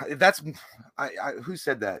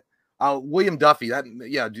said that? William Duffy.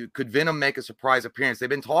 Could Venom make a surprise appearance? They've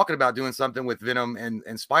been talking about doing something with Venom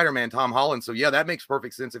and Spider-Man, Tom Holland. So yeah, that makes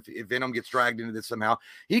perfect sense. If Venom gets dragged into this somehow,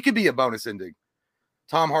 he could be a bonus ending.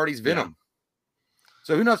 Tom Hardy's Venom. Yeah.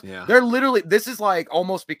 So who knows? Yeah. They're literally, this is like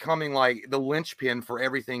almost becoming like the linchpin for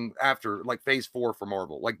everything after like phase 4 for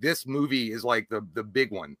Marvel. Like this movie is like the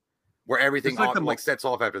big one where everything like sets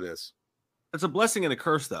off after this. It's a blessing and a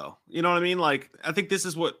curse though. You know what I mean? Like, I think this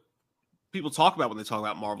is what people talk about when they talk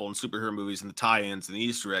about Marvel and superhero movies and the tie-ins and the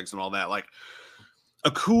Easter eggs and all that. Like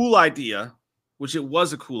a cool idea, which it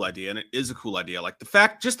was a cool idea and it is a cool idea. Like the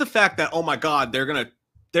fact that, oh my God,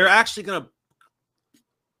 they're actually gonna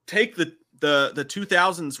take the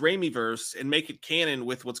 2000s Raimi verse and make it canon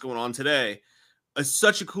with what's going on today. It's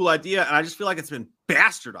such a cool idea, and I just feel like it's been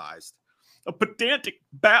bastardized. A pedantic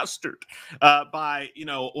bastard by,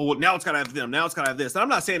 well, now it's got to have them. Now it's got to have this. And I'm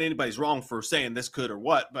not saying anybody's wrong for saying this could or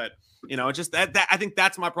what, but, it's just that I think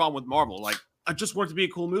that's my problem with Marvel. Like, I just want it to be a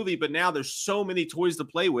cool movie, but now there's so many toys to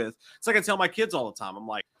play with. It's like I tell my kids all the time. I'm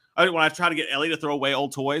like, when I try to get Ellie to throw away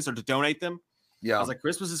old toys or to donate them, I was like,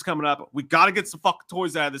 Christmas is coming up. We got to get some fucking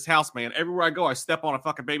toys out of this house, man. Everywhere I go, I step on a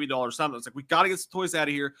fucking baby doll or something. It's like, we got to get some toys out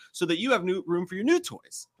of here so that you have new room for your new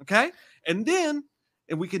toys. Okay. And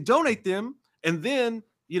we can donate them. And then,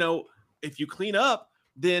 if you clean up,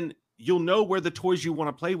 then you'll know where the toys you want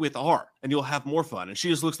to play with are, and you'll have more fun. And she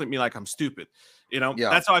just looks at me like I'm stupid.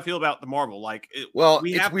 That's how I feel about the Marvel. Like,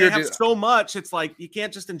 we have so much. It's like, you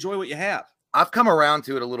can't just enjoy what you have. I've come around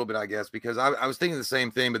to it a little bit, I guess, because I was thinking the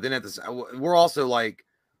same thing, but then we're also like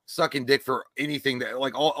sucking dick for anything that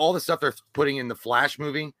like all the stuff they're putting in the Flash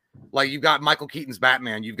movie. Like you've got Michael Keaton's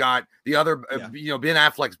Batman, you've got the other, Ben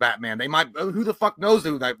Affleck's Batman. They might, who the fuck knows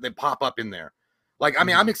who they pop up in there. Like, I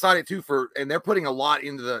mean, I'm excited too and they're putting a lot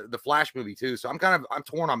into the Flash movie too. So I'm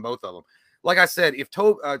torn on both of them. Like I said, if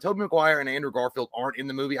Tobey Maguire and Andrew Garfield aren't in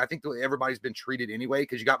the movie, I think everybody's been treated anyway,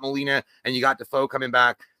 because you got Molina and you got Dafoe coming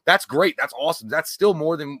back. That's great. That's awesome. That's still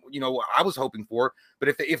more than, I was hoping for. But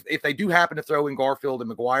if they do happen to throw in Garfield and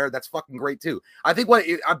Maguire, that's fucking great too. I think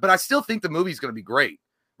but I still think the movie's going to be great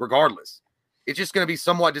regardless. It's just going to be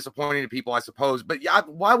somewhat disappointing to people, I suppose. But yeah,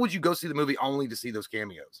 why would you go see the movie only to see those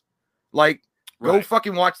cameos? Like, go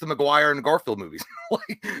fucking watch the Maguire and Garfield movies.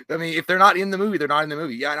 Like, I mean, if they're not in the movie, they're not in the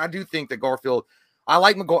movie. Yeah, and I do think that Garfield, I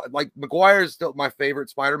like Maguire is still my favorite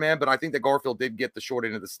Spider-Man, but I think that Garfield did get the short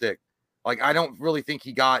end of the stick. Like, I don't really think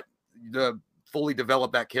he got the fully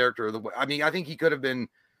develop that character. I mean, I think he could have been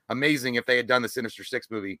amazing if they had done the Sinister Six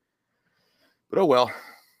movie. But oh well.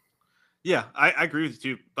 Yeah, I agree with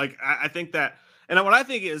you. Like, I think that, and what I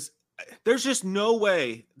think is, there's just no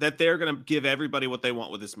way that they're going to give everybody what they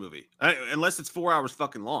want with this movie, unless it's 4 hours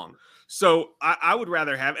fucking long. So I would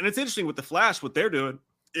rather have, and it's interesting with the Flash, what they're doing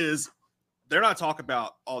is they're not talking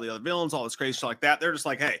about all the other villains, all this crazy shit like that. They're just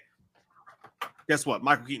like, hey, guess what?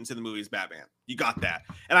 Michael Keaton's in the movie as Batman. You got that.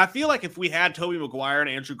 And I feel like if we had Tobey Maguire and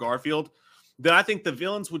Andrew Garfield, then I think the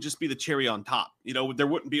villains would just be the cherry on top. There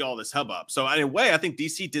wouldn't be all this hubbub. So in a way, I think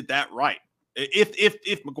DC did that right.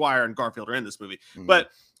 If Maguire and Garfield are in this movie, but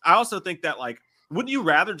I also think that, like, wouldn't you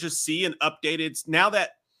rather just see an updated, now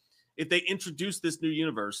that if they introduce this new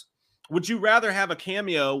universe, would you rather have a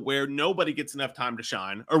cameo where nobody gets enough time to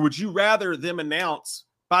shine? Or would you rather them announce,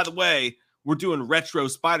 by the way, we're doing retro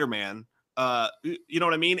Spider-Man, you know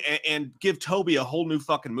what I mean? And give Toby a whole new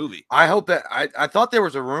fucking movie. I hope that, I thought there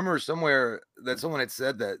was a rumor somewhere that someone had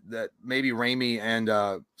said that maybe Raimi and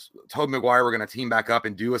Tobey Maguire were going to team back up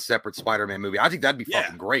and do a separate Spider-Man movie. I think that'd be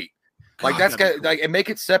fucking great. Like, that's cool. Like, and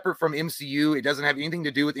make it separate from MCU. It doesn't have anything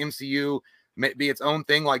to do with MCU. Be its own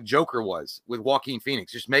thing, like Joker was with Joaquin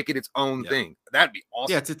Phoenix. Just make it its own thing. That'd be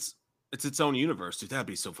awesome. Yeah, it's its own universe, dude. That'd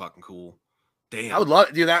be so fucking cool. Damn, I would love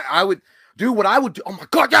to do that. I would do what I would do. Oh my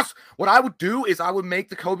god, yes! What I would do is I would make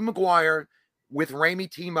the Tobey Maguire with Raimi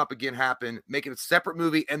team up again happen, make it a separate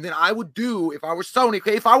movie, and then I would do, if I were Sony,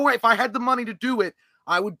 okay, if I had the money to do it,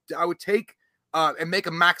 I would take and make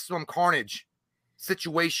a Maximum Carnage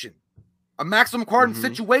situation. A Maximum Carnage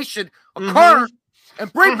situation occur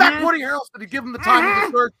and bring back Woody Harrelson to give him the time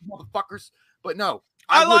to deserve, motherfuckers. But no,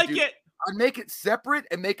 I like it. I'd make it separate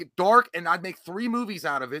and make it dark, and I'd make 3 movies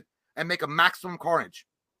out of it and make a Maximum Carnage.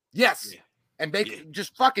 Yes. Yeah. And make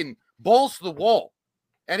just fucking balls to the wall.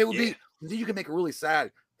 And it would be, then you can make it really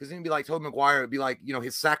sad, because then it'd be like Tobey Maguire, it'd be like,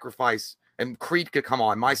 his sacrifice, and Creed could come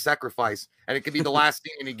on, My Sacrifice, and it could be the last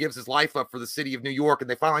scene, and he gives his life up for the city of New York, and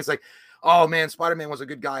they finally say, oh man, Spider-Man was a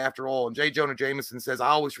good guy after all. And J. Jonah Jameson says, I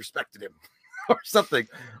always respected him, or something.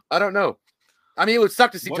 I don't know. I mean, it would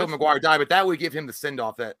suck to see Tobey Maguire die, but that would give him the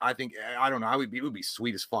send-off that I think, I don't know, it would be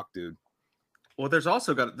sweet as fuck, dude. Well, there's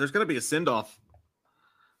going to be a send-off.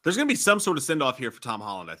 There's going to be some sort of send-off here for Tom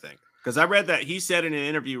Holland, I think. Because I read that he said in an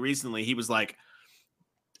interview recently, he was like,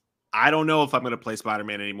 I don't know if I'm going to play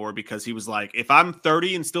Spider-Man anymore, because he was like, if I'm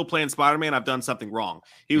 30 and still playing Spider-Man, I've done something wrong.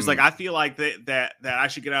 He was like, I feel like that I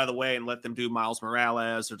should get out of the way and let them do Miles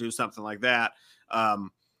Morales or do something like that.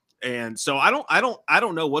 And so I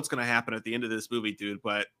don't know what's going to happen at the end of this movie, dude,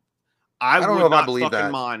 but I don't know if I believe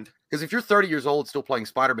that. Because if you're 30 years old still playing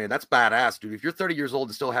Spider-Man, that's badass, dude. If you're 30 years old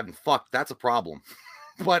and still having fucked, that's a problem.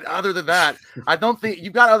 But other than that, I don't think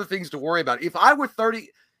you've got other things to worry about. If I were 30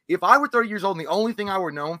 years old and the only thing I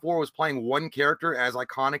were known for was playing one character as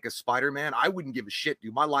iconic as Spider-Man, I wouldn't give a shit,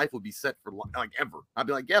 dude. My life would be set for like ever. I'd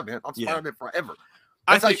be like, yeah, man, I'm Spider-Man forever.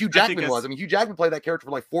 That's how Hugh Jackman was. I mean, Hugh Jackman played that character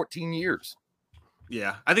for like 14 years.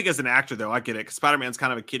 Yeah, I think as an actor, though, I get it. Because Spider-Man's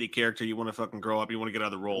kind of a kiddie character. You want to fucking grow up. You want to get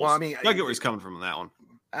other roles. Well, I mean, I get where he's coming from on that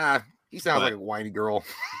one. He sounds like a whiny girl.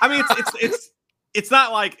 I mean, it's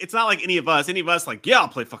not like any of us. Any of us, like, yeah, I'll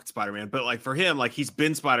play fucking Spider-Man. But like for him, like he's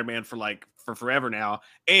been Spider-Man for forever now,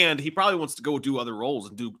 and he probably wants to go do other roles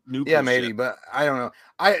and do new. Yeah, maybe, shit. But I don't know.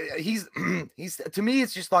 He's to me,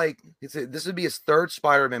 it's just like this would be his 3rd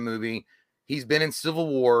Spider-Man movie. He's been in Civil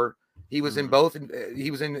War. He was in both.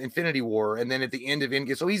 He was in Infinity War, and then at the end of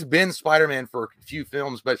Endgame. So he's been Spider-Man for a few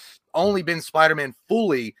films, but only been Spider-Man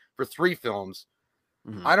fully for 3 films.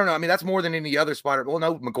 I don't know. I mean, that's more than any other Spider. Well,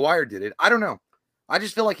 no, Maguire did it. I don't know. I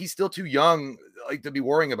just feel like he's still too young, like, to be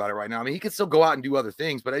worrying about it right now. I mean, he could still go out and do other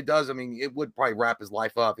things, but it would probably wrap his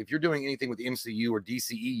life up. If you're doing anything with MCU or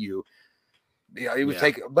DCEU, Yeah, it would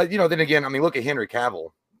take. But then again, I mean, look at Henry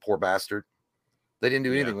Cavill, poor bastard. They didn't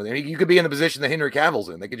do anything with him. You could be in the position that Henry Cavill's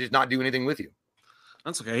in. They could just not do anything with you.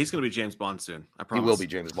 That's okay. He's going to be James Bond soon. I promise. He will be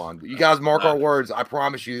James Bond. You guys mark our words. I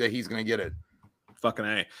promise you that he's going to get it. Fucking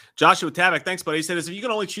A. Joshua Tabak, thanks, buddy. He said, if you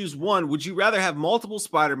can only choose one, would you rather have multiple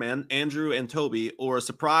Spider-Man, Andrew and Toby, or a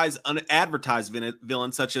surprise unadvertised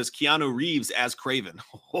villain such as Keanu Reeves as Kraven?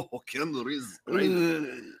 Oh, Keanu Reeves.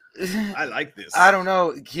 I like this. I don't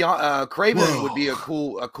know. Kraven would be a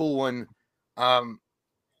cool one.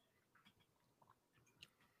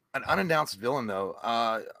 An unannounced villain, though.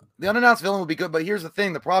 The unannounced villain would be good, but here's the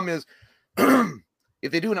thing. The problem is,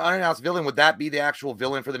 if they do an unannounced villain, would that be the actual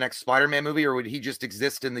villain for the next Spider-Man movie, or would he just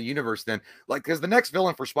exist in the universe then? Like, because the next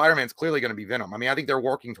villain for Spider-Man is clearly going to be Venom. I mean, I think they're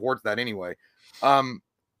working towards that anyway. Honestly,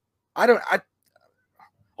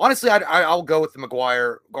 I'll go with the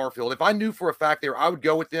Maguire Garfield. If I knew for a fact I would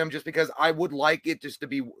go with them just because I would like it just to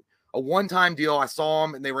be a one-time deal. I saw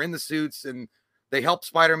them and they were in the suits and they helped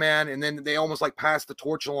Spider-Man, and then they almost like passed the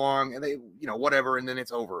torch along, and they, whatever, and then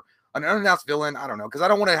it's over. An unannounced villain, I don't know, because I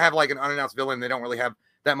don't want to have like an unannounced villain. They don't really have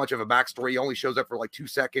that much of a backstory. He only shows up for like 2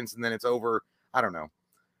 seconds, and then it's over. I don't know.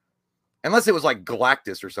 Unless it was like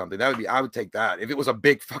Galactus or something, I would take that. If it was a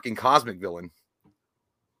big fucking cosmic villain.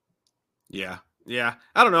 Yeah.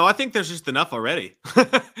 I don't know. I think there's just enough already.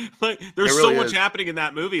 Like, there's really so much is. happening in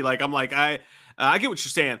that movie. Like, I'm like, I get what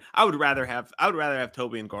you're saying. I would rather have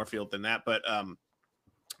Toby and Garfield than that. But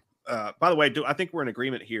by the way, I think we're in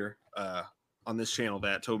agreement here on this channel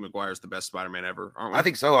that Tobey Maguire is the best Spider-Man ever, aren't we? I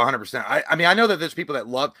think so, 100%. I mean, I know that there's people that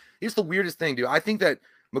love. Here's the weirdest thing, dude. I think that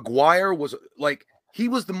Maguire was like, he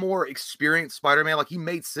was the more experienced Spider-Man. Like, he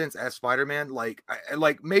made sense as Spider-Man. Like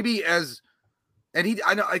maybe as, and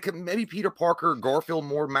maybe Peter Parker, Garfield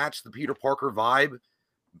more matched the Peter Parker vibe,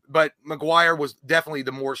 but Maguire was definitely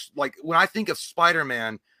the more, like, when I think of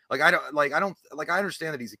Spider-Man, I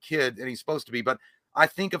understand that he's a kid and he's supposed to be, but I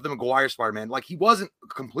think of the Maguire Spider-Man. Like, he wasn't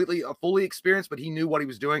completely fully experienced, but he knew what he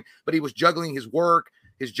was doing, but he was juggling his work,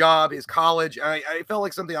 his job, his college. I felt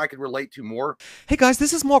like something I could relate to more. Hey guys,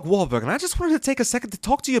 this is Mark Wahlberg, and I just wanted to take a second to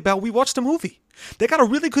talk to you about We Watched the Movie. They got a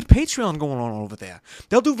really good Patreon going on over there.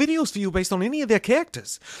 They'll do videos for you based on any of their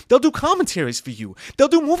characters. They'll do commentaries for you. They'll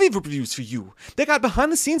do movie reviews for you. They got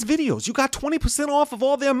behind-the-scenes videos. You got 20% off of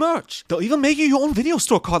all their merch. They'll even make you your own video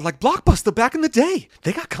store card like Blockbuster back in the day.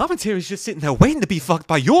 They got commentaries just sitting there waiting to be fucked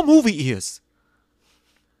by your movie ears.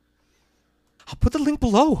 I'll put the link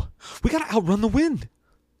below. We gotta outrun the wind.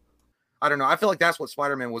 I don't know. I feel like that's what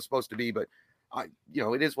Spider-Man was supposed to be, but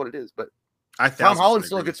it is what it is. But Tom Tom Holland's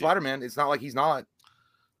still a good Spider-Man. It's not like he's not.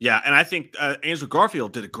 Yeah, and I think Andrew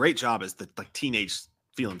Garfield did a great job as the teenage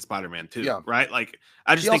feeling Spider-Man too. Yeah. Right. Like,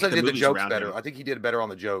 I just He think also did the jokes around better. him. I think he did better on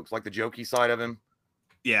the jokes, like the jokey side of him.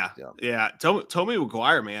 Yeah. Tobey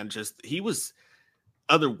Maguire, man, he was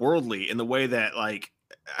otherworldly in the way that, like,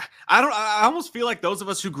 I almost feel like those of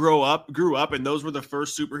us who grew up and those were the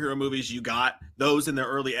first superhero movies you got, those in the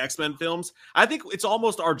early X-Men films. I think it's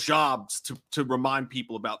almost our jobs to remind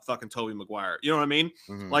people about fucking Tobey Maguire. You know what I mean?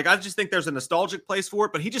 Mm-hmm. Like, I just think there's a nostalgic place for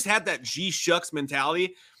it, but he just had that G-shucks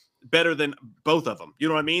mentality better than both of them. You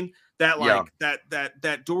know what I mean? That, like,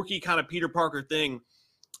 that dorky kind of Peter Parker thing.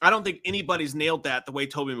 I don't think anybody's nailed that the way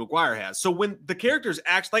Tobey Maguire has. So when the characters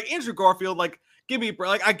act like Andrew Garfield, like, give me a break.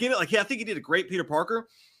 Like, I get it. Like, yeah, I think he did a great Peter Parker,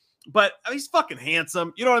 but he's fucking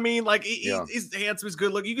handsome. You know what I mean? Like, he's handsome, he's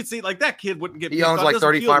good looking. You can see, like, that kid wouldn't get. He owns like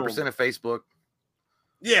 35% of Facebook.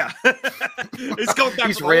 Yeah, it's going back.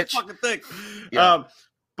 He's to rich. The whole fucking thing. Yeah.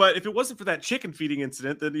 But if it wasn't for that chicken feeding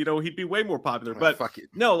incident, then he'd be way more popular. But fuck it.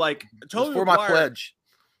 No, like, Tobey for Maguire, my pledge.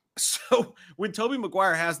 So when Tobey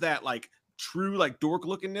Maguire has that, like, true, like, dork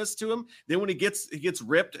lookingness to him, then when he gets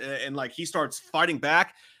ripped and like he starts fighting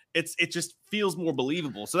back, it just feels more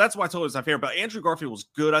believable. So that's why I told you it's not fair. But Andrew Garfield was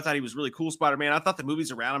good. I thought he was really cool Spider-Man. I thought the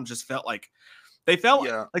movies around him just felt like like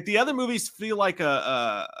the other movies feel like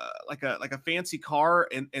a fancy car,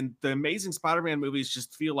 and the Amazing Spider-Man movies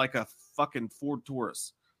just feel like a fucking Ford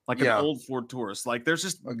Taurus. Like an old Ford Taurus. Like, there's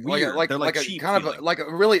just weird. They're like cheap. Kind of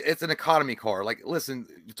really, it's an economy car. Like, listen,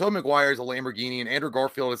 Tobey Maguire is a Lamborghini and Andrew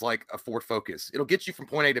Garfield is like a Ford Focus. It'll get you from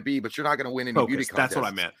point A to B, but you're not going to win any beauty contests. That's what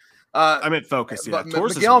I meant. I meant Focus. Yeah,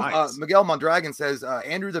 Miguel Mondragon says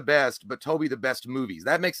Andrew the best, but Tobey the best movies.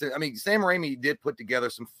 That makes it. I mean, Sam Raimi did put together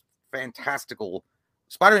some fantastical.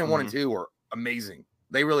 Spider-Man 1 and 2 are amazing.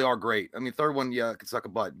 They really are great. I mean, third one, could suck a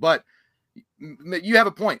butt, but you have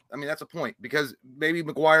a point. I mean, that's a point, because maybe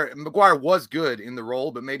Maguire was good in the role,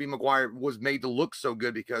 but maybe Maguire was made to look so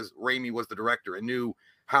good because Raimi was the director and knew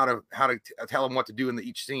how to tell him what to do in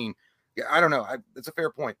each scene. Yeah, I don't know. It's a fair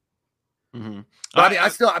point. Mm-hmm. But I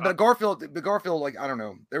mean, but Garfield, like, I don't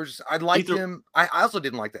know. There was just, I liked him. I also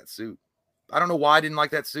didn't like that suit. I don't know why I didn't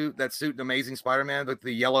like that suit. That suit in Amazing Spider-Man, like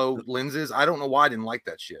the yellow lenses. I don't know why I didn't like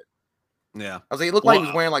that shit. Yeah. I was like, it looked like he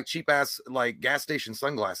was wearing like cheap ass, like gas station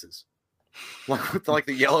sunglasses. Like with like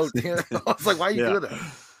the yellow. I was like, why are you doing that?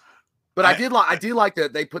 But I did like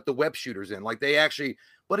that they put the web shooters in. Like they actually,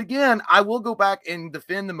 but again, I will go back and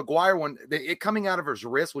defend the Maguire one. It coming out of his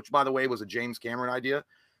wrist, which by the way was a James Cameron idea.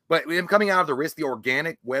 But him coming out of the wrist, the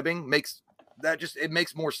organic webbing makes it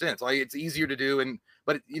makes more sense. Like it's easier to do.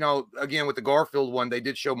 But you know, again, with the Garfield one, they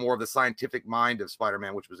did show more of the scientific mind of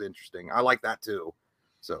Spider-Man, which was interesting. I like that too.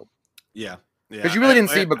 So yeah. Because you really didn't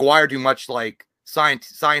see Maguire do much like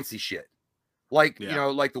sciencey shit. Like, you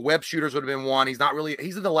know, like the web shooters would have been one. He's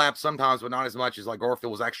in the lab sometimes, but not as much as like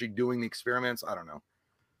Garfield was actually doing the experiments. I don't know.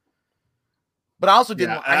 But I also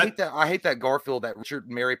didn't. I hate that Garfield, that Richard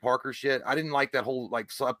and Mary Parker shit. I didn't like that whole like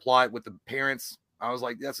subplot with the parents. I was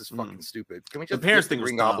like, that's just fucking stupid. Can we just the parents thing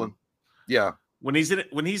Green Goblin? Yeah. When he's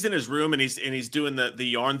in his room and he's doing the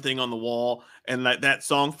yarn thing on the wall and that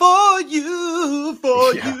song for you.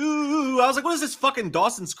 I was like, what is this fucking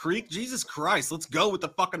Dawson's Creek? Jesus Christ, let's go with the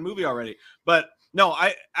fucking movie already. But no,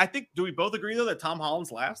 I think, do we both agree though that Tom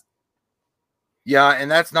Holland's last? Yeah, and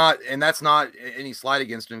that's not any slight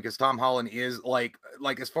against him, because Tom Holland is like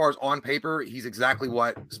as far as on paper, he's exactly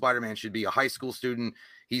what Spider-Man should be, a high school student.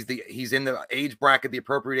 He's in the age bracket, the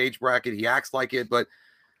appropriate age bracket. He acts like it, but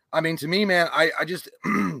I mean, to me, man, I just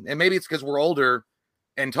and maybe it's because we're older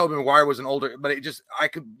and Tobey Maguire was an older, but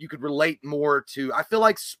you could relate more to, I feel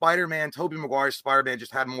like Tobey Maguire's Spider-Man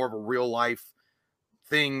just had more of a real life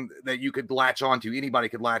thing that you could latch onto. Anybody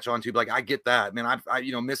could latch onto. But like, I get that, man. I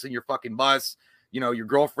missing your fucking bus. You know, your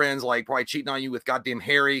girlfriend's like probably cheating on you with goddamn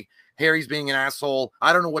Harry. Harry's being an asshole.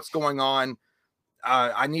 I don't know what's going on.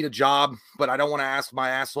 I need a job, but I don't want to ask my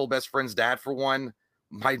asshole best friend's dad for one.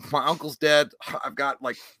 My uncle's dead. I've got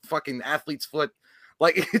like fucking athlete's foot.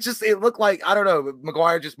 Like it looked like, I don't know,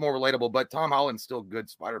 Maguire just more relatable, but Tom Holland's still good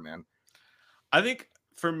Spider-Man. I think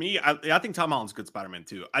for me, I think Tom Holland's good Spider-Man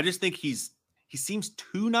too. I just think he seems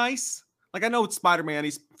too nice. Like, I know it's Spider-Man,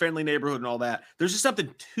 he's friendly neighborhood and all that. There's just something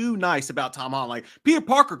too nice about Tom Holland. Like, Peter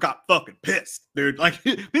Parker got fucking pissed, dude. Like,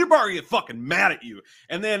 Peter Parker get fucking mad at you.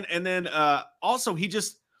 And then also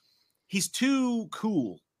he's too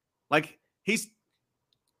cool. Like, you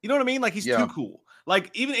know what I mean? Like, he's too cool. Like,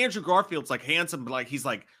 even Andrew Garfield's like handsome, but like he's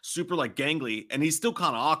like super like gangly, and he's still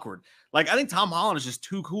kind of awkward. Like, I think Tom Holland is just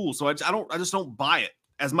too cool. So I just don't buy it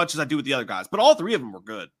as much as I do with the other guys. But all three of them were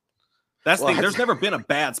good. That's the thing. There's never been a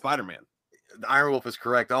bad Spider-Man. Iron Wolf is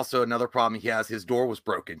correct. Also, another problem he has, his door was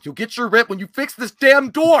broken. You'll get your rip when you fix this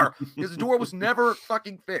damn door. His door was never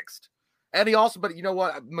fucking fixed. And he also, but you know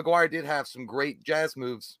what? Maguire did have some great jazz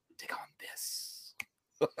moves. Take on this.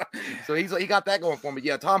 So he got that going for him. But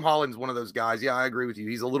yeah, Tom Holland's one of those guys. Yeah, I agree with you.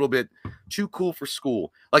 He's a little bit too cool for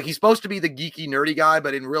school. Like, he's supposed to be the geeky, nerdy guy,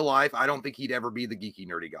 but in real life, I don't think he'd ever be the geeky,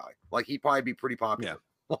 nerdy guy. Like, he'd probably be pretty popular.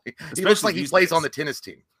 Yeah. Like, he looks like he plays on the tennis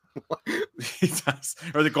team. He does.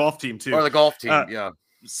 Or the golf team too. Or the golf team, yeah.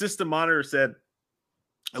 System Monitor said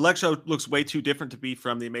Electro looks way too different to be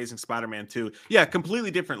from the Amazing Spider-Man 2. Yeah,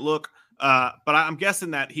 completely different look. But I'm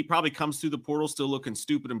guessing that he probably comes through the portal still looking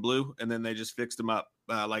stupid and blue, and then they just fixed him up.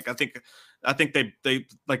 Like, I think they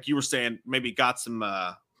like you were saying, maybe got some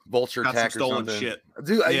vulture attack or stolen something. Shit.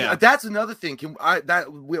 Dude, yeah. That's another thing.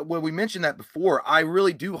 When we mentioned that before, I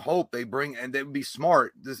really do hope they bring, and they would be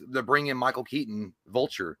smart to bring in Michael Keaton,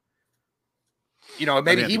 Vulture. You know,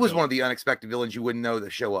 maybe he was one of the unexpected villains you wouldn't know to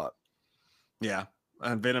show up. Yeah.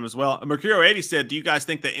 And Venom as well. Mercurio 80 said, do you guys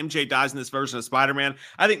think that MJ dies in this version of Spider-Man?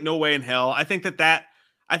 I think no way in hell. I think they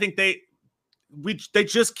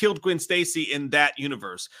just killed Gwen Stacy in that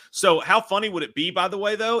universe. So how funny would it be, by the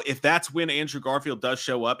way, though, if that's when Andrew Garfield does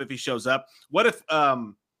show up, if he shows up? What if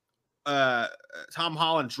Tom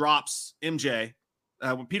Holland drops MJ,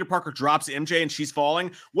 when Peter Parker drops MJ and she's falling?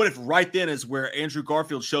 What if right then is where Andrew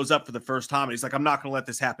Garfield shows up for the first time and he's like, I'm not going to let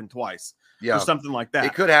this happen twice. Yeah. Or something like that.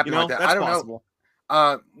 It could happen like that. That's I don't possible.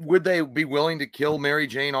 know. Would they be willing to kill Mary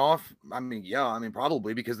Jane off? I mean, yeah, I mean,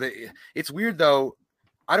 probably, because it's weird though.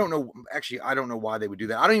 I don't know. Actually, I don't know why they would do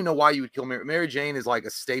that. I don't even know why you would kill Mary. Mary Jane is like a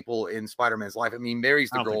staple in Spider-Man's life. I mean, Mary's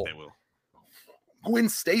the girl. Think they will. Gwen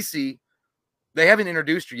Stacy, they haven't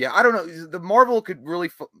introduced her yet. I don't know. The Marvel could really,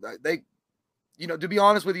 to be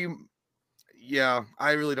honest with you, yeah,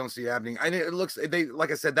 I really don't see it happening. It looks,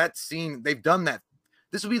 like I said, that scene, they've done that.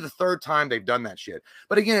 This will be the third time they've done that shit.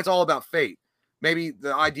 But again, it's all about fate. Maybe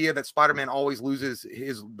the idea that Spider-Man always loses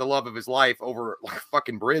the love of his life over like a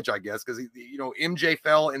fucking bridge, I guess, because MJ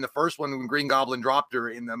fell in the first one when Green Goblin dropped her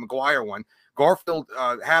in the Maguire one. Garfield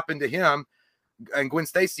happened to him and Gwen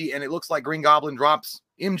Stacy, and it looks like Green Goblin drops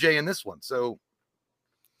MJ in this one. So,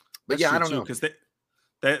 but That's yeah, true I don't too, know.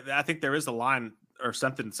 because I think there is a line or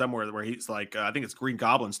something somewhere where he's like, I think it's Green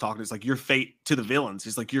Goblin's talking. It's like your fate to the villains.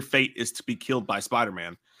 He's like, your fate is to be killed by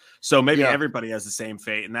Spider-Man. So maybe everybody has the same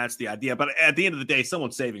fate, and that's the idea. But at the end of the day,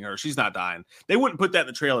 someone's saving her. She's not dying. They wouldn't put that in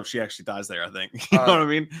the trailer if she actually dies there, I think. You know what I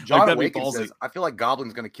mean? John like, that'd be Awaken ballsy. says, I feel like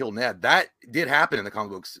Goblin's going to kill Ned. That did happen in the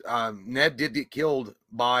comic books. Ned did get killed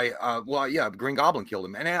by, Green Goblin killed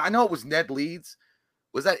him. And I know it was Ned Leeds.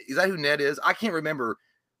 Is that who Ned is? I can't remember.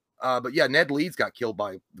 But yeah, Ned Leeds got killed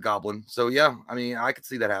by the Goblin. So yeah, I mean, I could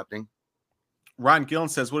see that happening. Ryan Gillen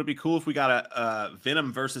says, would it be cool if we got a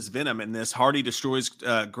Venom versus Venom in this? Hardy destroys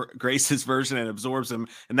Grace's version and absorbs him,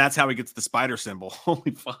 and that's how he gets the spider symbol. Holy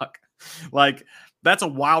fuck. Like, that's a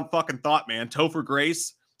wild fucking thought, man. Topher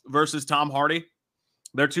Grace versus Tom Hardy.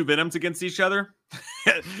 They're two Venoms against each other.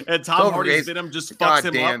 And Tom Topher Hardy's Grace, Venom just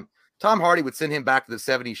fucks him up. Tom Hardy would send him back to the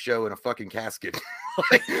 70s show in a fucking casket.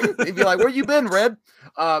 He'd be like, where you been, Red?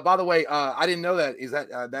 By the way, I didn't know that. Is that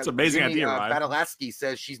It's an amazing idea, Ryan. Badalatsky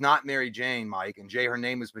says she's not Mary Jane, Mike, and Jay, her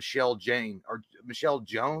name is Michelle Jane or Michelle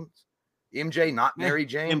Jones. MJ, not Mary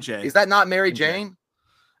Jane. MJ. Is that not Mary MJ. Jane?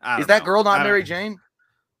 I don't Is that know. girl not I Mary don't- Jane?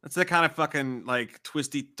 That's the kind of fucking like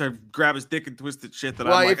twisty to grab his dick and twist it shit that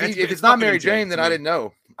Well, I'm like. if it's not fucking Mary MJ Jane, then to I me. didn't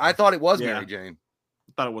know. I thought it was Yeah. Mary Jane.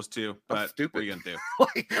 Thought it was too, but That's stupid. what are you gonna do?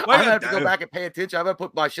 I'm Well, gonna have to yeah, go back and pay attention. I'm gonna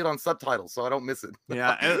put my shit on subtitles so I don't miss it.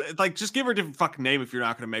 Yeah, and, like just give her a different fucking name if you're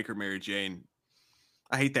not gonna make her Mary Jane.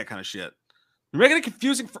 I hate that kind of shit. You're making it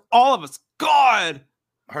confusing for all of us. God.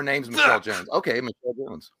 Her name's Michelle Jones. Okay, Michelle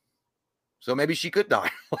Jones. So maybe she could die.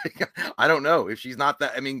 Like, I don't know if she's not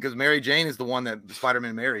that. I mean, because Mary Jane is the one that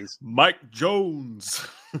Spider-Man marries. Mike Jones.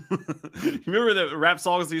 You remember the rap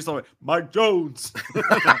songs that used to like Mike Jones?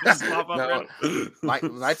 Just pop up, No. right? Mike,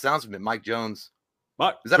 that sounds familiar. Mike Jones.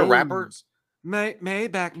 Mike Is that a rapper? Jones.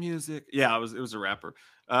 Maybach music. Yeah, it was a rapper.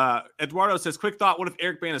 Eduardo says, quick thought, what if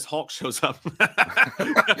Eric Bana's Hulk shows up?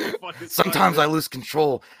 Sometimes I lose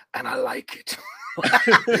control and I like it.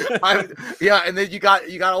 And then you got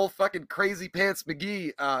old fucking crazy pants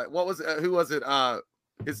McGee. What was it? Who was it?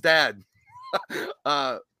 His dad.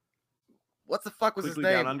 What the fuck was his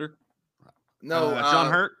Completely name? Down Under? No,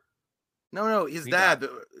 John Hurt. No, his He dad,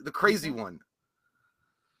 the crazy one.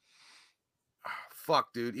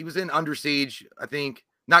 Fuck, dude. He was in Under Siege, I think.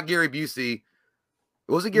 Not Gary Busey.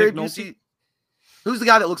 Was it Gary Nick Busey? Nolte? Who's the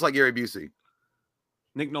guy that looks like Gary Busey?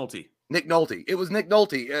 Nick Nolte. Nick Nolte. It was Nick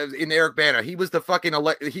Nolte in Eric Bana. He was the fucking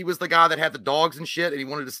he was the guy that had the dogs and shit, and he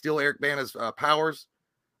wanted to steal Eric Bana's powers.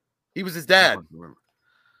 He was his dad.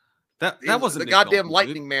 That He was wasn't the Nick goddamn Nolte,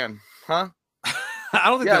 Lightning Man, huh? dude. I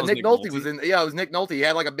don't think Yeah, that was Nick Nolte Nolte was in. Yeah, it was Nick Nolte. He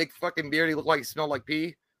had like a big fucking beard. He looked like he smelled like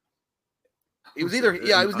pee. It was either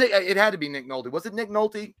it was Nick. It had to be Nick Nolte. Was it Nick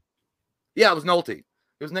Nolte? Yeah, it was Nolte. It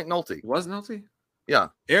was Nick Nolte. It was Nolte? Yeah,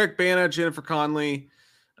 Eric Bana, Jennifer Connelly.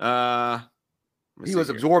 he was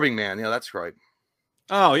Absorbing Man. Yeah, that's right.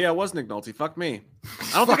 Oh yeah, it was Nick Nolte. Fuck me.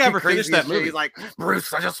 I don't think I ever finished that movie. He's like,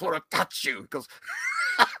 Bruce, I just want to touch you. He goes,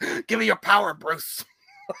 give me your power, Bruce.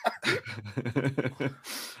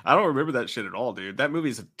 I don't remember that shit at all, dude. That movie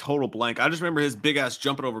is a total blank. I just remember his big ass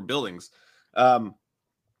jumping over buildings.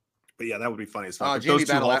 But yeah, that would be funny as fuck. If Jimmy those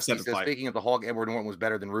two Hulks Badalatsky had to says, fight. speaking of the Hulk, Edward Norton was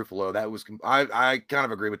better than Ruffalo. That was, I kind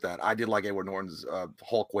of agree with that. I did like Edward Norton's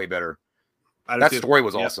Hulk way better. That story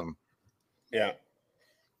was awesome. Yeah.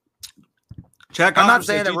 Chad I'm not Costner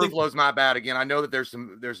saying says, that "Do you think-" Ruffalo's not bad. Again, I know that there's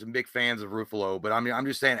some big fans of Ruffalo, but I mean, I'm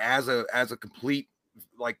just saying as a complete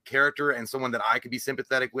like character and someone that I could be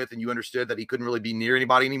sympathetic with, and you understood that he couldn't really be near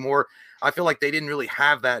anybody anymore. I feel like they didn't really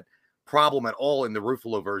have that problem at all in the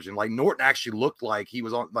Ruffalo version. Like Norton actually looked like he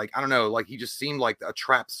was on, like, I don't know, like he just seemed like a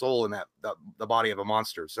trapped soul in the body of a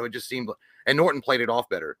monster. So it just seemed, and Norton played it off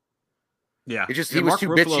better. Yeah. It just, Yeah, he was Mark too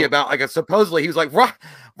Ruffalo- bitchy about, like, supposedly he was like,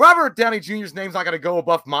 Robert Downey Jr.'s name's not going to go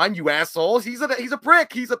above mine, you assholes. He's a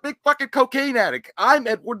prick. He's a big fucking cocaine addict. I'm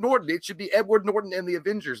Edward Norton. It should be Edward Norton and the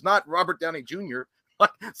Avengers, not Robert Downey Jr. Like,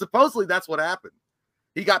 supposedly that's what happened.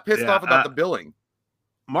 He got pissed off about the billing.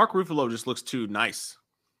 Mark Ruffalo just looks too nice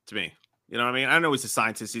to me. You know what I mean? I know he's a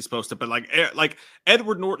scientist. He's supposed to, but like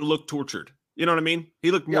Edward Norton looked tortured. You know what I mean? He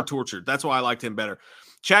looked more tortured. That's why I liked him better.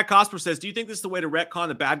 Chad Cosper says, do you think this is the way to retcon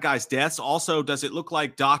the bad guy's deaths? Also, does it look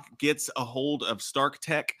like Doc gets a hold of Stark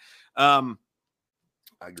Tech? I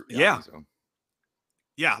agree. Yeah. I think so.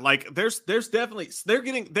 Yeah, like there's definitely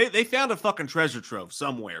they found a fucking treasure trove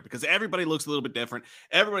somewhere because everybody looks a little bit different.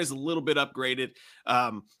 Everybody's a little bit upgraded.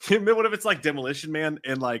 What if it's like Demolition Man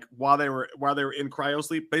and like while they were in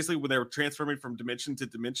cryosleep, basically when they were transforming from dimension to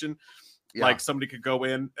dimension, Yeah. Like somebody could go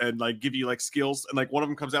in and like give you like skills, and like one of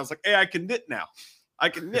them comes out, it's like, hey, I can knit now. I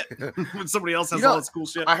can knit. When somebody else has all this cool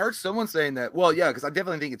shit. I heard someone saying that. Well, yeah, because I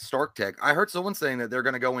definitely think it's Stark Tech. I heard someone saying that they're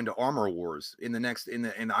going to go into Armor Wars in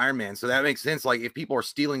the Iron Man. So that makes sense. Like if people are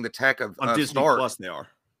stealing the tech of On Disney Stark, Plus, they are.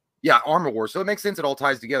 yeah, Armor Wars. So it makes sense. It all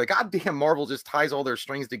ties together. God damn, Marvel just ties all their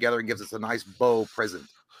strings together and gives us a nice bow present.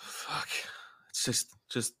 Fuck. It's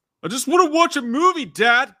just. I just want to watch a movie,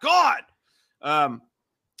 Dad. God.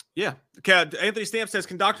 Yeah. Okay, Anthony Stamp says,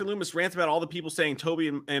 can Dr. Loomis rant about all the people saying Toby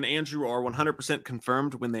and Andrew are 100%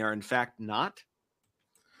 confirmed when they are in fact not?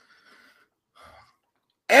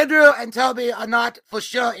 Andrew and Toby are not for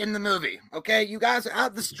sure in the movie, okay? You guys are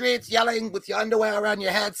out the streets yelling with your underwear around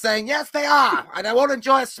your head saying, yes, they are, and I won't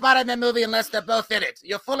enjoy a Spider-Man movie unless they're both in it.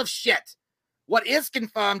 You're full of shit. What is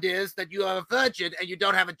confirmed is that you are a virgin and you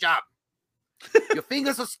don't have a job. Your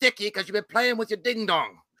fingers are sticky because you've been playing with your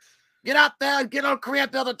ding-dong. Get out there and get on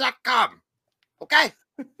careerbuilder.com, okay?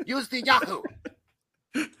 Use the Yahoo.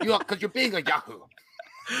 Because you're being a Yahoo.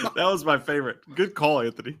 That was my favorite. Good call,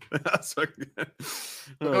 Anthony. That's fucking good.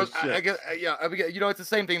 Because I get, you know, it's the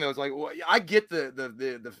same thing though. It's like, well, I get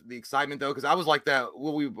the excitement though, because I was like that.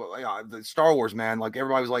 The Star Wars, man, like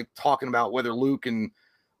everybody was like talking about whether Luke and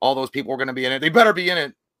all those people were going to be in it. They better be in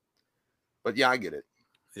it. But yeah, I get it.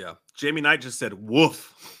 Yeah, Jamie Knight just said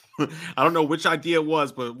woof. I don't know which idea it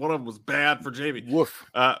was, but one of them was bad for Jamie. Woof.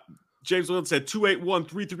 James Williams said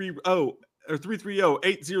 281-330 or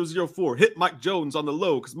 330-8004. Hit Mike Jones on the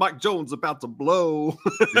low because Mike Jones about to blow.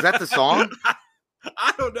 Is that the song?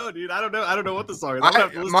 I don't know, dude. I don't know what the song is. I'll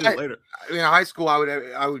have to listen to it later. In high school, I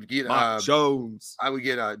would get Mike Jones. I would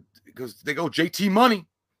get because they go JT Money.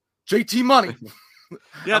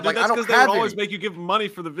 Yeah, dude, like, that's I don't because they would have always any. make you give them money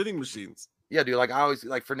for the vending machines. Yeah, dude. Like I always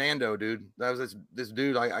like Fernando, dude. That was this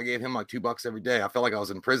dude. I gave him like $2 every day. I felt like I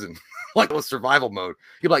was in prison, like it was survival mode.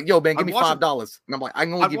 He'd be like, "Yo, man, give me $5," and I'm like, "I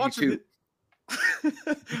can only give you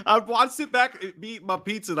 $2." I'd sit back and eat my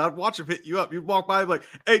pizza, and I'd watch him hit you up. You'd walk by, and be like,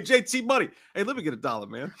 "Hey, JT Money, hey, let me get $1,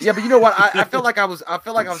 man." Yeah, but you know what? I felt like I was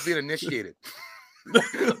being initiated.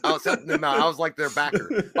 I was like their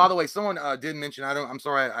backer. By the way, someone did mention. I'm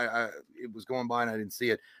sorry. I it was going by and I didn't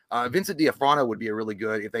see it. Vincent D'Onofrio would be a really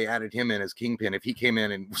good if they added him in as Kingpin. If he came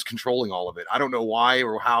in and was controlling all of it, I don't know why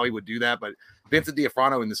or how he would do that, but Vincent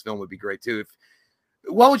D'Onofrio in this film would be great too.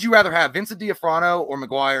 What would you rather have, Vincent D'Onofrio or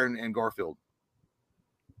Maguire and Garfield?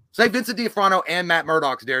 Say Vincent D'Onofrio and Matt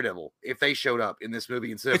Murdock's Daredevil if they showed up in this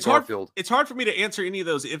movie instead of Garfield. It's hard for me to answer any of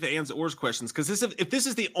those if, ands, ors questions because if this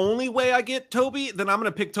is the only way I get Toby, then I'm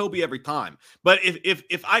going to pick Toby every time. But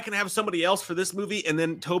if I can have somebody else for this movie and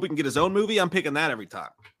then Toby can get his own movie, I'm picking that every time.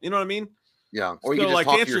 You know what I mean? Yeah. Or you can just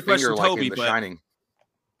talk to your finger like in The Shining.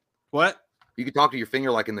 What? You could talk to your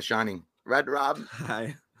finger like in The Shining. Red Rob.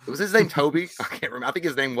 Hi. Was his name Toby? I can't remember. I think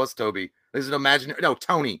his name was Toby. This is an imaginary. No,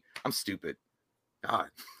 Tony. I'm stupid. God,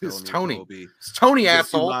 it's Tony. It's Tony,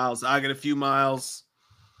 asshole. I got a few miles.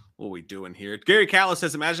 What are we doing here? Gary Callis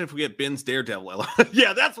says, imagine if we get Ben's Daredevil.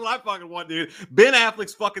 Yeah, that's what I fucking want, dude. Ben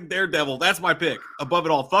Affleck's fucking Daredevil. That's my pick. Above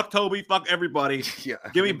it all. Fuck Toby. Fuck everybody. Yeah.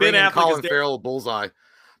 Give me Ben Affleck. Colin Farrell, Bullseye.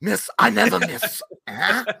 Miss, I never miss.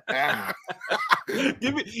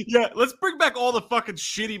 Let's bring back all the fucking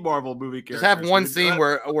shitty Marvel movie characters. Just have one scene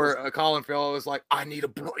where Colin Farrell is like, I need a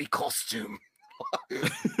bloody costume.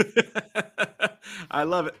 I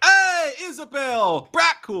love it. Hey, Isabel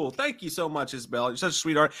Brat, cool. Thank you so much, Isabel. You're such a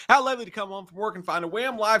sweetheart. How lovely to come home from work and find a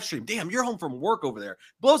Wham live stream. Damn, you're home from work over there.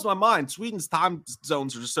 Blows my mind. Sweden's time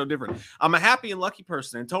zones are just so different. I'm a happy and lucky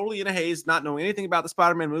person and totally in a haze, not knowing anything about the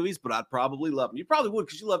Spider-Man movies, but I'd probably love them. You probably would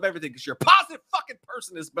because you love everything because you're a positive fucking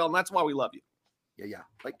person, Isabel, and that's why we love you. Yeah.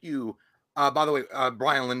 Like you. By the way,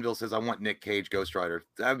 Brian Linville says, I want Nick Cage Ghost Rider.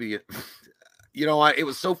 That'd be it. You know what? It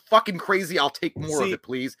was so fucking crazy. I'll take more of it,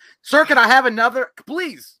 please. Sir, can I have another?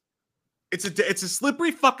 Please. It's a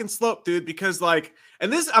slippery fucking slope, dude, because like,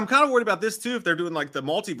 and this, I'm kind of worried about this too, if they're doing like the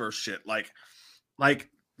multiverse shit, like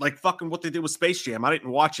fucking what they did with Space Jam. I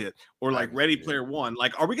didn't watch it, or like Ready Player One.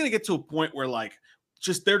 Like, are we going to get to a point where like,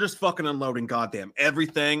 they're just fucking unloading goddamn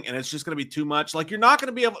everything, and it's just going to be too much? Like, you're not going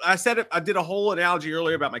to be able, I said it, I did a whole analogy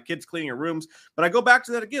earlier about my kids cleaning their rooms, but I go back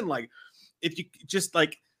to that again. Like, if you just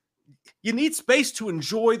like, you need space to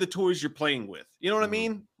enjoy the toys you're playing with. You know what I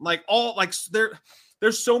mean? Like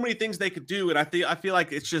there's so many things they could do, and I feel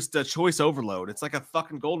like it's just a choice overload. It's like a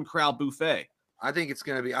fucking Golden Corral buffet. I think it's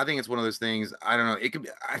one of those things. I don't know. It could be,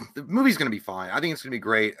 the movie's gonna be fine. I think it's gonna be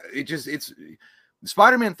great. It's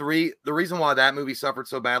Spider-Man 3. The reason why that movie suffered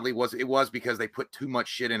so badly was because they put too much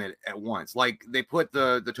shit in it at once. Like they put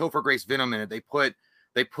the Topher Grace Venom in it. They put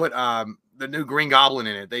the new Green Goblin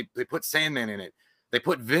in it. They put Sandman in it. They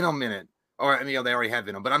put Venom in it. or I mean, they already have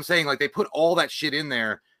Venom, but I'm saying like they put all that shit in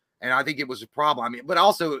there, and I think it was a problem. I mean, but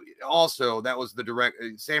also that was the direct.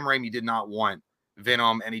 Sam Raimi did not want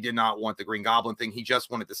Venom, and he did not want the Green Goblin thing. He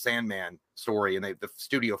just wanted the Sandman story, and the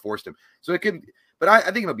studio forced him. So it could, but I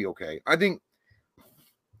think it'll be okay. I think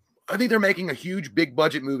they're making a huge, big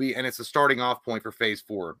budget movie, and it's a starting off point for Phase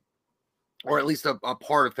 4, or at least a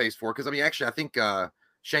part of Phase 4. Because I mean, actually, I think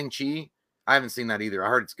Shang-Chi. I haven't seen that either. I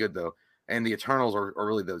heard it's good though, and the Eternals are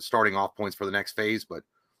really the starting off points for the next phase. But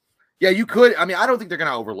yeah, you could. I mean, I don't think they're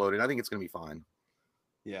going to overload it. I think it's going to be fine.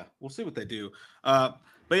 Yeah, we'll see what they do. But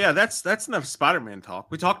yeah, that's enough Spider-Man talk.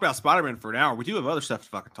 We talked about Spider-Man for an hour. We do have other stuff to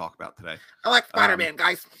fucking talk about today. I like Spider-Man,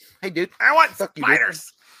 guys. Hey, dude. I want Fuck you,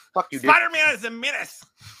 spiders. Fuck you, dude. Spider-Man is a menace.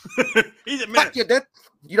 He's a menace. Fuck you, dude.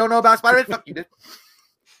 You don't know about Spider-Man? Fuck you, dude.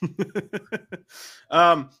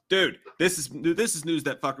 Dude, this is news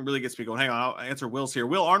that fucking really gets me going. Hang on, I'll answer Will's here.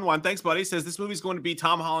 Will Arnwine, thanks, buddy. Says this movie's going to be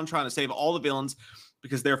Tom Holland trying to save all the villains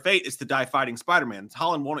because their fate is to die fighting Spider-Man.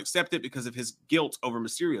 Holland won't accept it because of his guilt over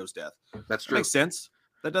Mysterio's death. That's That true. makes sense.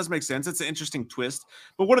 That does make sense. It's an interesting twist.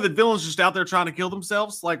 But what are the villains just out there trying to kill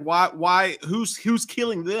themselves? Like, why? Who's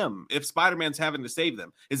killing them if Spider-Man's having to save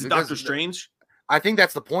them? Is it Because Doctor Strange? I think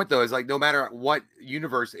that's the point, though, is like no matter what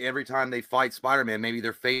universe, every time they fight Spider-Man, maybe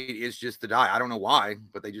their fate is just to die. I don't know why,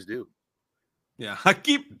 but they just do. Yeah, I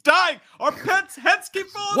keep dying. Our pets' heads keep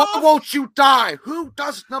falling Why off. won't you die? Who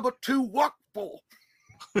does number 2 work for?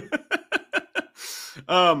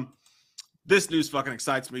 This news fucking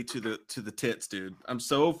excites me to the tits, dude. I'm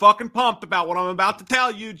so fucking pumped about what I'm about to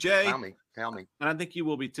tell you, Jay. Tell me. And I think you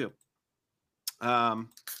will be too.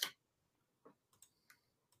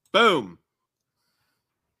 Boom.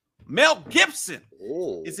 Mel Gibson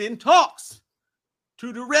Oh. is in talks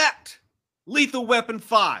to direct Lethal Weapon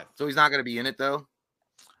 5. So he's not going to be in it, though?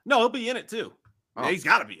 No, he'll be in it too. Oh. Yeah, he's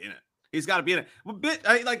got to be in it. He's got to be in it. Well,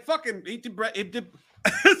 like fucking, he did. He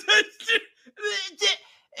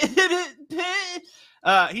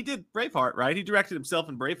did Braveheart, right? He directed himself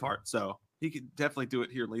in Braveheart, so he could definitely do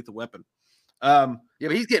it here in Lethal Weapon. Yeah,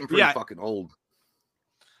 but he's getting pretty Yeah. fucking old.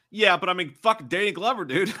 Yeah, but I mean, fucking Danny Glover,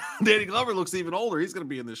 dude. Danny Glover looks even older. He's gonna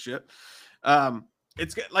be in this shit.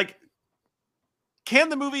 It's like, can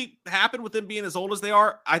the movie happen with them being as old as they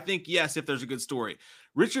are? I think yes, if there's a good story.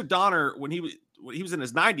 Richard Donner, when he was in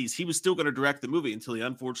his 90s, he was still going to direct the movie until he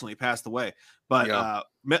unfortunately passed away. But Yeah.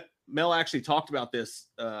 Mel actually talked about this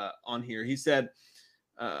on here. He said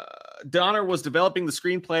Donner was developing the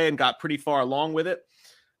screenplay and got pretty far along with it.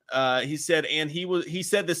 He said, and he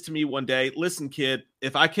said this to me one day, listen, kid,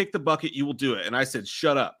 if I kick the bucket, you will do it. And I said,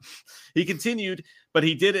 shut up. He continued, but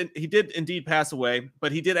he did indeed pass away,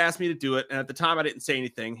 but he did ask me to do it. And at the time I didn't say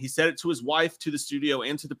anything. He said it to his wife, to the studio,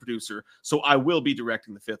 and to the producer. So I will be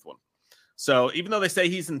directing the 5th one. So even though they say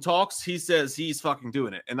he's in talks, he says he's fucking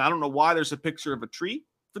doing it. And I don't know why there's a picture of a tree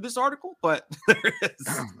for this article, but there is.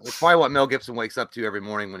 It's probably what Mel Gibson wakes up to every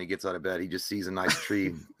morning when he gets out of bed. He just sees a nice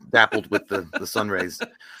tree dappled with the sun rays.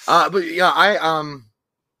 But yeah,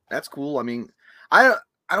 that's cool. I mean, I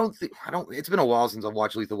don't it's been a while since I've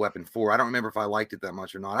watched Lethal Weapon 4. I don't remember if I liked it that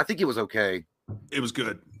much or not. I think it was okay. It was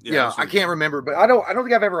good. Yeah, it was I really can't remember, but I don't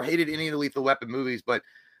think I've ever hated any of the Lethal Weapon movies, but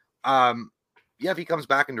yeah, if he comes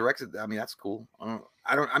back and directs it, I mean, that's cool. I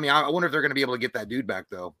wonder if they're going to be able to get that dude back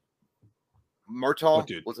though.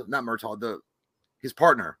 Murtaugh, was it not Murtaugh? His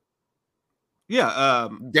partner. Yeah,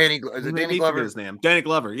 Danny. Is it Danny Glover? His name, Danny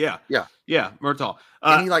Glover. Yeah, Murtaugh.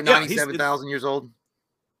 And he like yeah, 97,000 years old.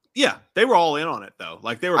 Yeah, they were all in on it though.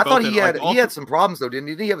 Like they were. I both thought he had some problems though, didn't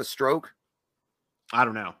he? Didn't he have a stroke? I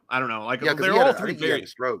don't know. Like Yeah, they're all three he had a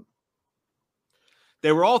stroke.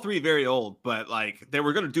 They were all three very old, but like they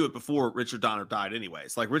were going to do it before Richard Donner died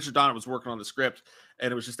anyways. Like Richard Donner was working on the script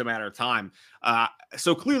and it was just a matter of time.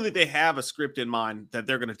 So clearly they have a script in mind that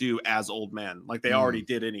they're going to do as old men, like they already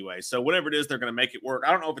did anyway. So whatever it is, they're going to make it work.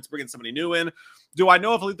 I don't know if it's bringing somebody new in. Do I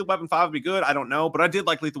know if Lethal Weapon 5 would be good? I don't know, but I did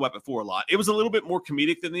like Lethal Weapon 4 a lot. It was a little bit more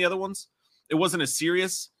comedic than the other ones. It wasn't as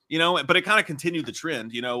serious, but it kind of continued the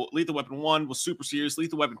trend. Lethal Weapon 1 was super serious.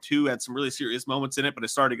 Lethal Weapon 2 had some really serious moments in it, but it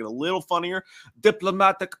started to get a little funnier.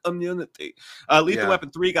 Diplomatic immunity. Lethal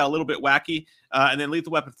Weapon 3 got a little bit wacky, and then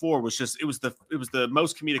Lethal Weapon 4 was just it was the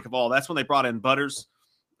most comedic of all. That's when they brought in Butters.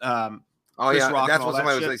 Chris Rock that's what that somebody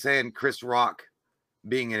was shit. like saying. Chris Rock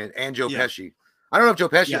being in it, and Joe Pesci. I don't know if Joe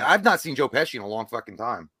Pesci. Yeah. I've not seen Joe Pesci in a long fucking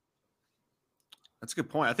time. That's a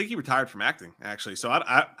good point. I think he retired from acting, actually. So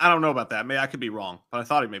I don't know about that. Maybe I could be wrong, but I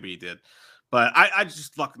thought maybe he did. But I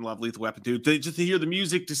just fucking love Lethal Weapon, dude. Just to hear the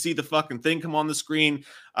music, to see the fucking thing come on the screen.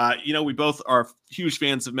 We both are huge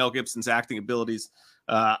fans of Mel Gibson's acting abilities.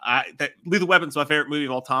 Lethal Weapon's my favorite movie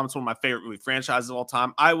of all time. It's one of my favorite movie franchises of all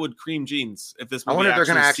time. I would cream jeans if this movie. I wonder if they're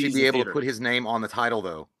going to actually sees be the able theater. to put his name on the title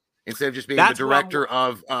though, instead of just being That's the director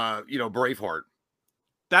of Braveheart.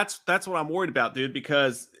 That's what I'm worried about, dude,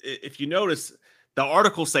 because if you notice, the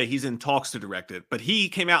articles say he's in talks to direct it, but he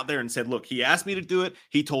came out there and said, look, he asked me to do it.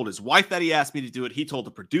 He told his wife that he asked me to do it. He told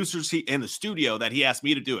the producers and the studio that he asked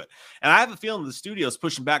me to do it. And I have a feeling the studio's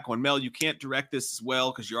pushing back going, Mel, you can't direct this as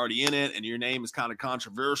well because you're already in it and your name is kind of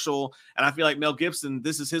controversial. And I feel like Mel Gibson,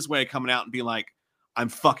 this is his way of coming out and being like, I'm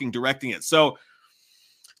fucking directing it. So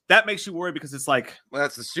that makes you worry because it's like, well,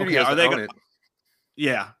 that's the studio. Okay, are they going to?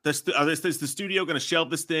 Yeah, is the studio going to shelve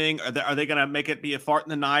this thing? Are they going to make it be a fart in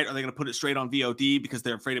the night? Are they going to put it straight on VOD because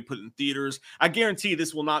they're afraid to put it in theaters? I guarantee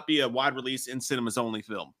this will not be a wide release in cinemas only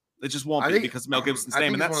film. It just won't be because Mel Gibson's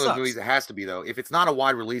name. And that's one of those movies that has to be though. If it's not a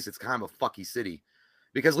wide release, it's kind of a fucky city.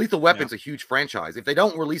 Because Lethal Weapon's a huge franchise. If they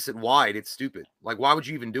don't release it wide, it's stupid. Like, why would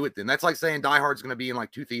you even do it then? That's like saying Die Hard's going to be in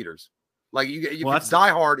like 2 theaters. Like, if it's Die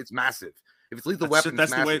Hard, it's massive. If it's Lethal Weapon,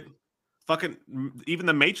 it's massive. The way. Fucking even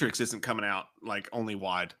the Matrix isn't coming out like only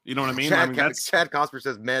wide. You know what I mean? Chad Cosper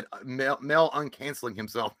says Mel uncanceling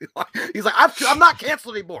himself. He's like, I'm not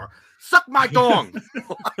canceled anymore. Suck my dong.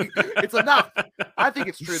 It's enough. I think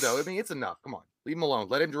it's true though. I mean, it's enough. Come on, leave him alone.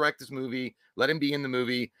 Let him direct this movie. Let him be in the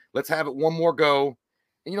movie. Let's have it one more go.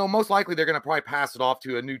 And, most likely they're gonna probably pass it off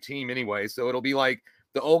to a new team anyway. So it'll be like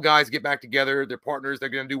the old guys get back together. They're partners. They're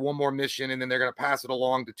gonna do one more mission, and then they're gonna pass it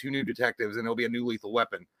along to 2 new detectives, and it'll be a new Lethal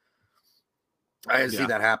Weapon. I see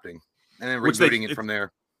that happening, and then rebooting it from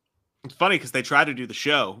there. It's funny because they tried to do the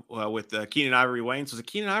show with Keenan Ivory Wayans. Was it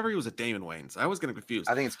Keenan Ivory or was it Damon Wayans? I was getting confused.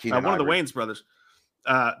 I think it's Keenan one of the Wayans brothers.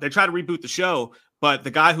 They tried to reboot the show, but the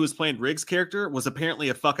guy who was playing Riggs' character was apparently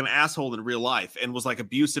a fucking asshole in real life and was like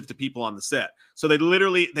abusive to people on the set. So they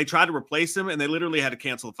tried to replace him, and they literally had to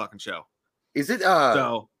cancel the fucking show. Is it?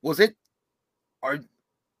 Wasn't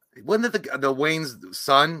it the Wayne's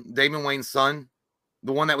son, Damon Wayne's son,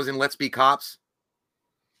 the one that was in Let's Be Cops?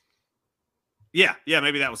 Yeah,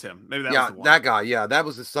 maybe that was him. Maybe that was the one. That guy. Yeah, that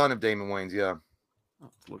was the son of Damon Wayans. Yeah. I'll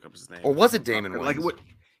look up his name. Or was it Damon Wayans? Like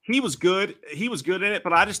he was good. He was good in it,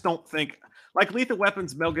 but I just don't think like Lethal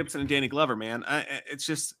Weapons, Mel Gibson and Danny Glover. Man, it's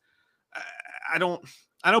just I don't.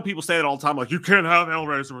 I know people say it all the time, like you can't have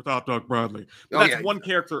Hellraiser without Doug Bradley. That's one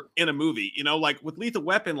character in a movie. Like with Lethal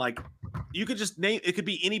Weapon, like you could just name it. Could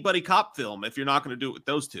be anybody cop film if you're not going to do it with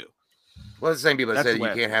those two. Well, it's the same people that said you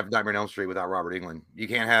can't have Nightmare on Elm Street without Robert Englund. You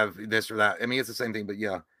can't have this or that. I mean, it's the same thing, but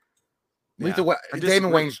yeah. Lethal Weapon,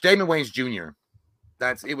 Damon Wayans Jr.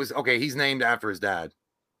 It was okay. He's named after his dad.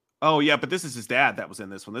 Oh yeah, but this is his dad that was in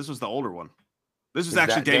this one. This was the older one. This was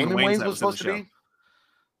actually Damon Wayans that was supposed to be.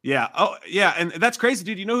 Yeah. Oh yeah, and that's crazy,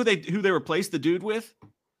 dude. You know who they replaced the dude with?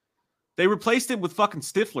 They replaced him with fucking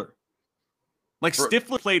Stifler. Like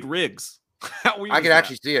Stifler played Riggs. I could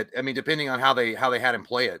actually see it. I mean, depending on how they had him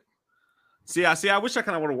play it. I wish I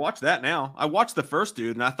kind of want to watch that now. I watched the first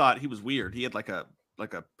dude and I thought he was weird. He had like a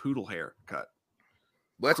poodle hair cut.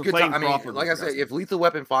 Well, that's good. I mean, like I said, if Lethal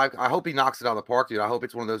Weapon 5, I hope he knocks it out of the park, dude. I hope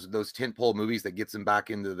it's one of those tentpole movies that gets him back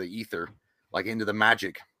into the ether, like into the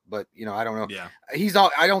magic. But I don't know. Yeah,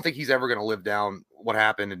 I don't think he's ever going to live down what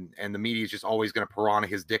happened, and the media is just always going to piranha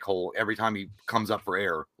his dick hole every time he comes up for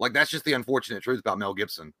air. Like that's just the unfortunate truth about Mel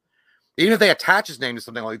Gibson. Even if they attach his name to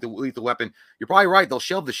something like the Lethal Weapon, you're probably right. They'll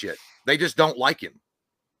shelve the shit. They just don't like him.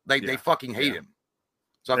 They fucking hate him.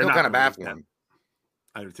 So I feel kind of bad for him.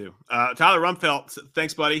 I do too. Tyler Rumfeld,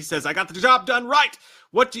 thanks, buddy. He says, "I got the job done right.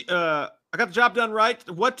 I got the job done right.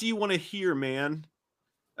 What do you want to hear, man?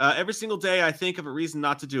 Every single day, I think of a reason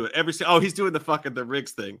not to do it. He's doing the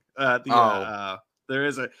Riggs thing. There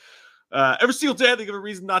is a." Every single day, I think of a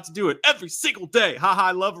reason not to do it. Every single day. Haha,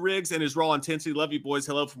 I love Riggs and his raw intensity. Love you, boys.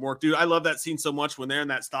 Hello from work. Dude, I love that scene so much when they're in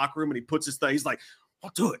that stock room and he puts his thing. He's like,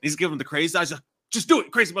 I'll do it. He's giving him the crazy eyes. Just do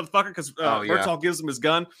it, crazy motherfucker. Because Murtaugh gives him his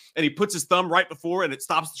gun and he puts his thumb right before and it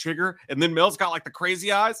stops the trigger. And then Mel's got like the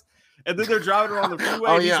crazy eyes. And then they're driving around the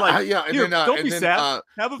freeway. And he's like, don't be sad.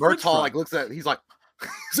 Have a Murtaugh like looks at it. He's like,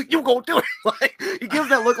 you were going to do it. Like, he gives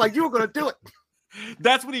that look like you were going to do it.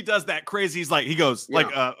 That's when he does that crazy. He's like,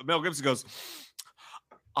 Mel Gibson goes,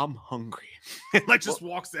 I'm hungry. And just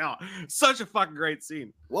walks out. Such a fucking great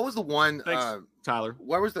scene. What was the one? Thanks, Tyler.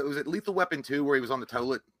 Where was it Lethal Weapon 2 where he was on the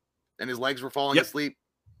toilet and his legs were falling asleep?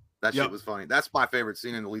 That shit was funny. That's my favorite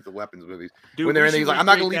scene in the Lethal Weapons movies. Dude, when they're in there, he's like, I'm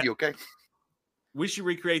not going to leave you, okay? We should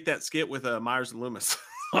recreate that skit with Myers and Loomis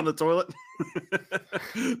on the toilet.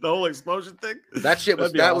 The whole explosion thing. That shit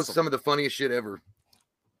was some of the funniest shit ever.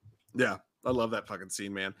 Yeah. I love that fucking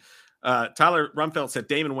scene, man. Tyler Rumfeld said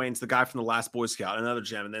Damon Wayans, the guy from The Last Boy Scout, another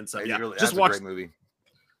gem, and then some. Yeah, really, just watch a great movie.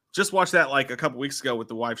 Just watched that like a couple weeks ago with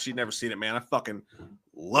the wife. She'd never seen it, man. I fucking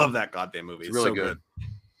love that goddamn movie. It's really so good.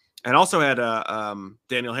 And also had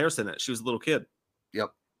Danielle Harris in it. She was a little kid.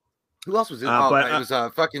 Yep. Who else was in? But, it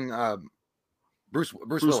was fucking Bruce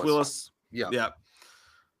Willis. Yeah. Yeah.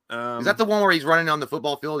 Is that the one where he's running on the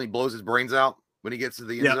football field and he blows his brains out when he gets to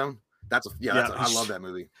the end zone? I love that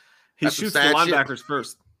movie. He shoots the linebackers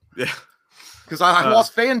first. Yeah. Because I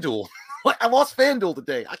lost FanDuel. I lost FanDuel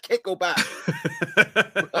today. I can't go back.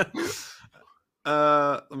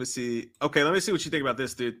 Let me see. Okay, let me see what you think about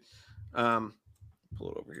this, dude.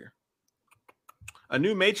 Pull it over here. A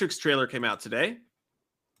new Matrix trailer came out today,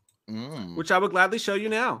 which I would gladly show you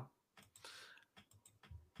now.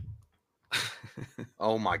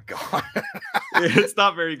 Oh my god. It's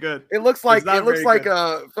not very good. It looks like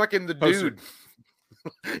good. Fucking the Poster. dude.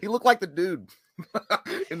 He looked like the dude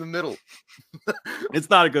in the middle. It's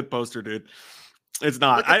not a good poster, dude. It's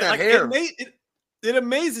not. Look at that hair. It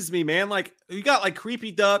amazes me, man. Like you got like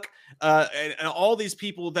Creepy Duck and all these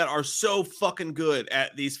people that are so fucking good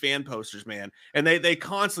at these fan posters, man. And they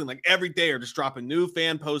constantly, like every day, are just dropping new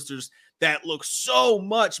fan posters that look so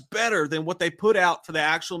much better than what they put out for the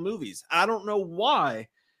actual movies. I don't know why.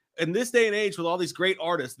 In this day and age, with all these great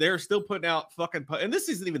artists, they're still putting out fucking. And this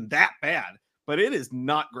isn't even that bad, but it is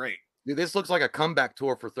not great. Dude, this looks like a comeback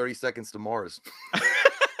tour for 30 Seconds to Mars.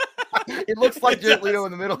 It looks like Jared Leto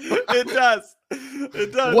in the middle. It does.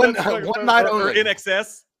 It does. One night only. In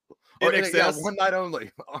excess. In excess. Yeah, one night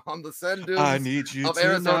only. On the sand dunes I need you of tonight.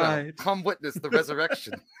 Arizona. Come witness the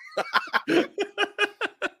resurrection.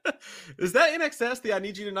 Is that In Excess, the I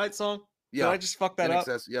Need You Tonight song? Yeah. Did I just fuck that In up?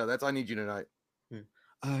 Excess. Yeah, that's I Need You Tonight.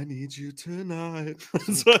 I need you tonight.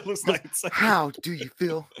 That's what it looks like. It's like How do you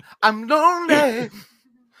feel? I'm lonely.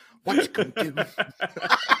 What you gonna do?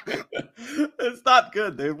 It's not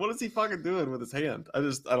good, dude. What is he fucking doing with his hand? I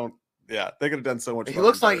don't. Yeah, they could have done so much. He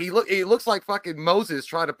looks like he looks like fucking Moses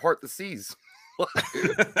trying to part the seas.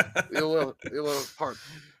 It will part.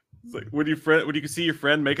 It's like when you see your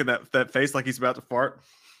friend making that face like he's about to fart.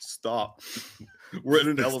 Stop. We're in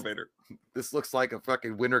an elevator. This looks like a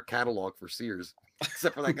fucking winter catalog for Sears.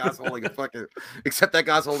 Except that guy's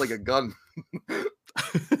holding a gun.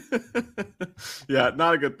 Yeah,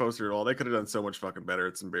 not a good poster at all. They could have done so much fucking better.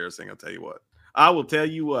 It's embarrassing. I'll tell you what. I will tell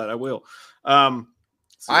you what. I will. I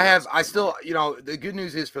still, the good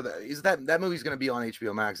news is that movie's going to be on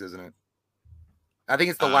HBO Max, isn't it? I think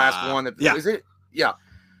it's the last one. Is it? Yeah.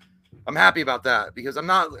 I'm happy about that because I'm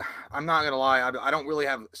not going to lie. I don't really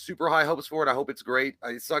have super high hopes for it. I hope it's great.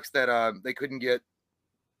 It sucks that they couldn't get,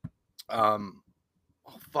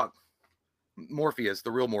 Morpheus,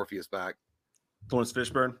 the real Morpheus back. Lawrence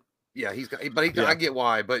Fishburne. Yeah, I get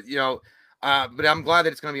why, but but I'm glad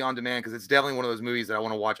that it's going to be on demand because it's definitely one of those movies that I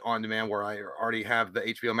want to watch on demand where I already have the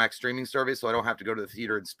HBO Max streaming service, so I don't have to go to the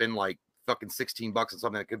theater and spend like fucking $16 on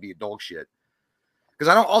something that could be a dog shit. Because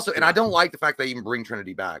I don't like the fact they even bring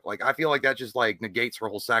Trinity back. Like I feel like that just like negates her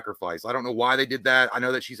whole sacrifice. I don't know why they did that. I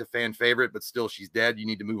know that she's a fan favorite, but still, she's dead. You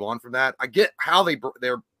need to move on from that. I get how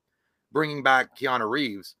they're bringing back Keanu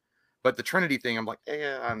Reeves, but the Trinity thing, I'm like,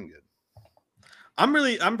 I'm good. I'm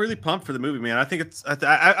really pumped for the movie, man. I think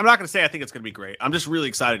I'm not going to say I think it's going to be great. I'm just really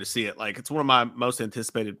excited to see it. Like it's one of my most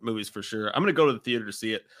anticipated movies for sure. I'm going to go to the theater to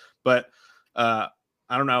see it, but I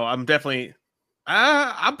don't know. I'm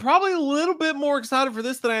probably a little bit more excited for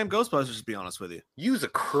this than I am Ghostbusters, to be honest with you. You's a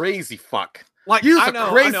crazy fuck. Like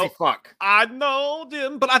crazy fuck. I know,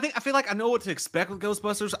 Jim, but I feel like I know what to expect with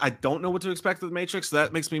Ghostbusters. I don't know what to expect with Matrix, so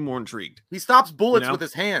that makes me more intrigued. He stops bullets with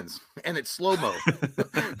his hands, and it's slow-mo.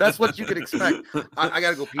 That's what you can expect. I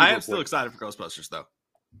gotta go pee. I am still excited for Ghostbusters, though.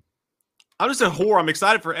 I'm just a whore. I'm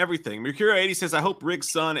excited for everything. Mercurio80 says, I hope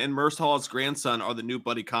Rick's son and Merce Hall's grandson are the new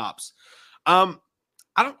buddy cops. I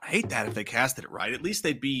don't hate that if they casted it right. At least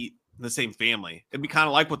they'd be the same family. It'd be kind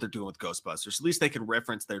of like what they're doing with Ghostbusters. At least they can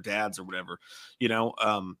reference their dads or whatever,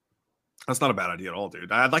 that's not a bad idea at all,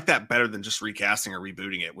 dude. I'd like that better than just recasting or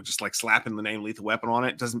rebooting it with just like slapping the name Lethal Weapon on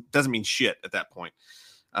it. Doesn't mean shit at that point.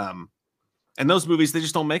 And those movies, they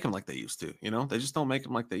just don't make them like they used to, they just don't make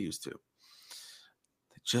them like they used to.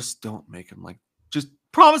 They just don't make them like, just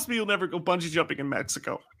promise me you'll never go bungee jumping in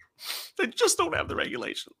Mexico. They just don't have the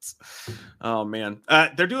regulations. Oh man.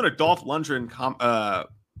 They're doing a Dolph Lundgren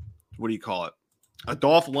what do you call it? A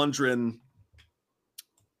Dolph Lundgren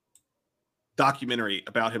documentary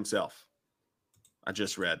about himself. I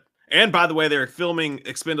just read. And by the way, they're filming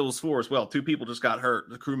Expendables 4 as well. 2 people just got hurt.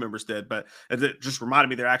 The crew members did, but it just reminded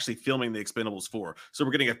me they're actually filming the Expendables 4. So we're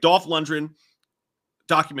getting a Dolph Lundgren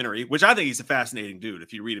documentary, which I think he's a fascinating dude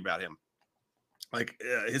if you read about him. like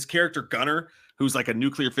his character Gunner, who's like a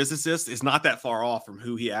nuclear physicist, is not that far off from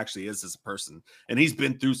who he actually is as a person. And he's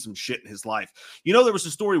been through some shit in his life. You know, there was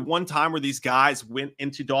a story one time where these guys went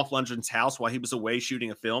into Dolph Lundgren's house while he was away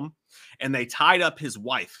shooting a film, and they tied up his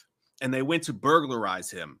wife, and they went to burglarize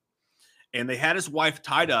him. And they had his wife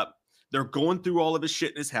tied up. They're going through all of his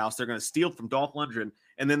shit in his house. They're going to steal from Dolph Lundgren.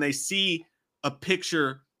 And then they see a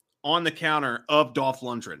picture on the counter of Dolph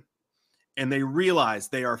Lundgren. And they realize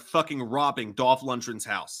they are fucking robbing Dolph Lundgren's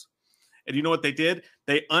house. And you know what they did?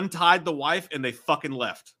 They untied the wife and they fucking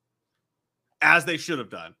left. As they should have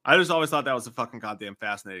done. I just always thought that was a fucking goddamn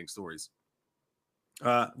fascinating stories.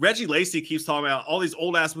 Reggie Lacey keeps talking about all these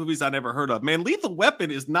old ass movies I never heard of. Man, Lethal Weapon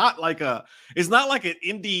is not like an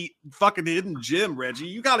indie fucking hidden gem, Reggie.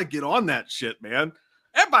 You got to get on that shit, man.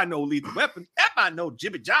 Everybody know Lethal Weapon. Everybody know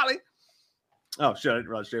Jimmy Jolly. Oh shit, I didn't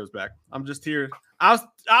realize Jay was back. I'm just here. I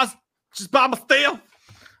was just by myself.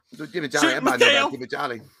 Jimmy Jolly, everybody know about Jimmy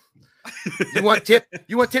Jolly. You want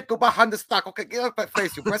tip? Go behind the stock. Okay, get off my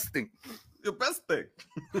face. You're resting. Your best thing.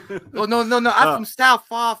 Oh, no. I'm from south,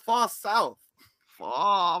 far south.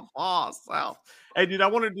 Far south. Hey, dude, I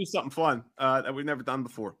want to do something fun that we've never done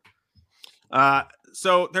before.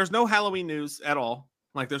 So there's no Halloween news at all.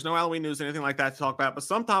 Like, there's no Halloween news, anything like that to talk about. But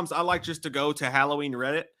sometimes I like just to go to Halloween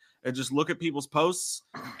Reddit and just look at people's posts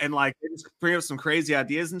and like just bring up some crazy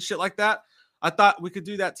ideas and shit like that. I thought we could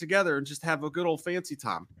do that together and just have a good old fancy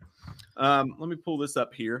time. Let me pull this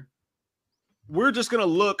up here. We're just going to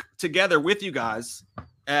look together with you guys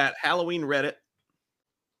at Halloween Reddit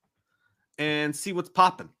and see what's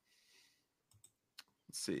popping.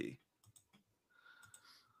 Let's see.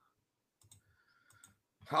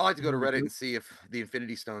 I like to go to Reddit and see if the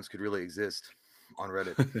Infinity Stones could really exist on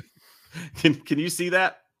Reddit. Can you see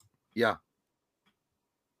that? Yeah.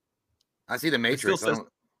 I see the Matrix.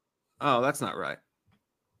 Oh, that's not right.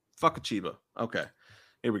 Fuck a Chiba. Okay.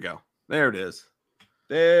 Here we go. There it is.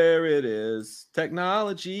 There it is.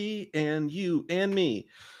 Technology and you and me.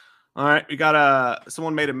 All right. We got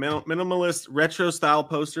someone made a minimalist retro style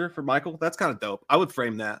poster for Michael. That's kind of dope. I would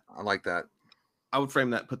frame that. I like that. I would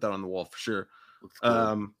frame that, put that on the wall for sure.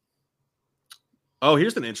 Cool. Oh,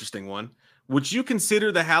 here's an interesting one. Would you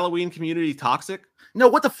consider the Halloween community toxic? No,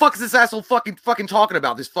 what the fuck is this asshole fucking talking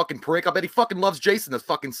about? This fucking prick. I bet he fucking loves Jason. This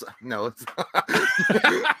fucking no. It's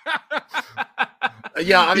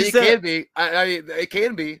yeah, I mean, it can be. I mean, it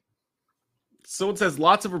can be. Someone says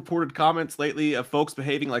lots of reported comments lately of folks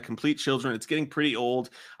behaving like complete children. It's getting pretty old.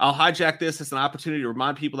 I'll hijack this as an opportunity to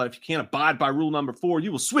remind people that if you can't abide by rule number 4,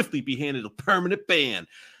 you will swiftly be handed a permanent ban.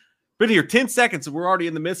 Been here 10 seconds and we're already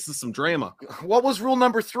in the midst of some drama. What was rule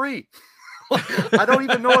number 3? I don't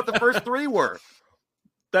even know what the first 3 were.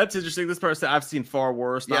 That's interesting. This person, I've seen far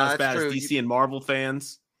worse. Not as bad as DC and Marvel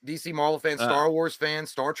fans. DC, Marvel fans, Star Wars fans,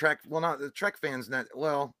 Star Trek. Well, not the Trek fans. Not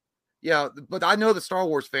well. Yeah, but I know the Star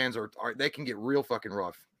Wars fans are they can get real fucking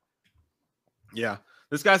rough. Yeah.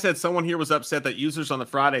 This guy said someone here was upset that users on the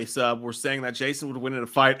Friday sub were saying that Jason would win in a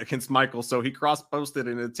fight against Michael, so he cross-posted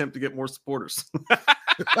in an attempt to get more supporters.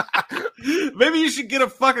 Maybe you should get a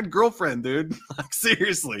fucking girlfriend, dude. Like,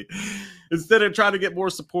 seriously. Instead of trying to get more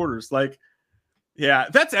supporters. Like, yeah,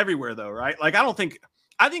 that's everywhere, though, right? Like, I think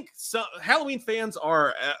Halloween fans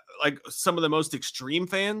are like some of the most extreme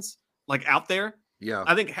fans, like, out there. Yeah.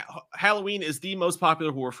 I think Halloween is the most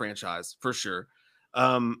popular horror franchise, for sure.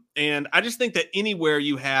 And I just think that anywhere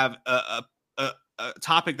you have a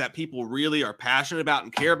topic that people really are passionate about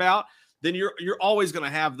and care about, then you're always going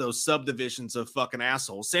to have those subdivisions of fucking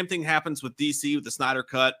assholes. Same thing happens with DC with the Snyder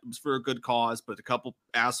Cut. It was for a good cause, but a couple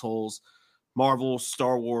assholes. Marvel,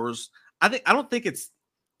 Star Wars. I don't think it's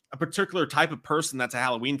a particular type of person that's a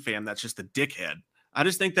Halloween fan that's just a dickhead. I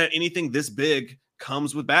just think that anything this big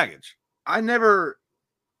comes with baggage. I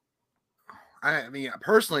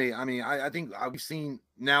personally, I think I've seen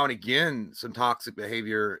now and again some toxic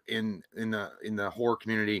behavior in the horror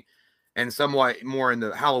community and somewhat more in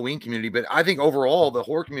the Halloween community. But I think overall the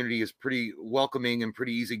horror community is pretty welcoming and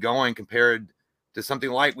pretty easygoing compared to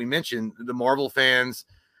something like we mentioned, the Marvel fans,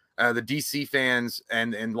 the DC fans,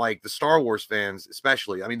 and like the Star Wars fans,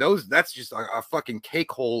 especially. I mean, that's just a fucking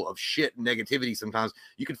cake hole of shit and negativity. Sometimes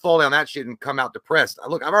you can fall down that shit and come out depressed.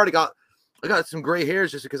 Look, I got some gray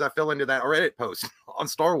hairs just because I fell into that Reddit post on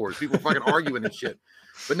Star Wars. People fucking arguing and shit.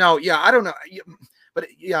 But no, yeah, I don't know. But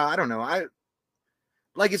yeah, I don't know.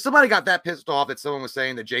 Like if somebody got that pissed off that someone was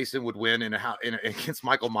saying that Jason would win against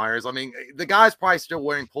Michael Myers, I mean, the guy's probably still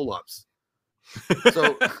wearing pull-ups.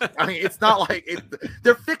 So I mean, it's not like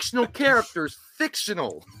they're fictional characters.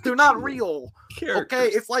 Fictional. They're not real. Okay,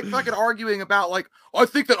 it's like fucking arguing about like I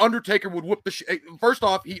think that Undertaker would whoop the shit. First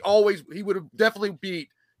off, he would have definitely beat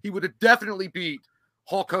he would have definitely beat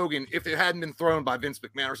Hulk Hogan if it hadn't been thrown by Vince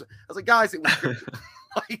McMahon. I was like, guys, it was scripted.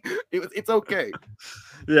 Like, it's okay.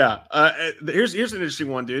 Yeah. Here's an interesting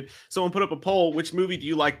one, dude. Someone put up a poll. Which movie do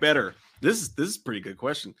you like better? This is a pretty good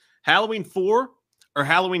question. Halloween 4 or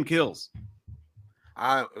Halloween Kills?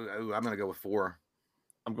 I'm gonna go with 4.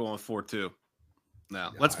 I'm going with 4 too.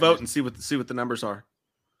 Now Yeah, let's vote and see what the numbers are.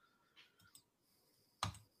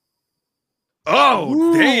 Oh,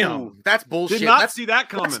 Ooh, damn. that's bullshit. Did not that's, see that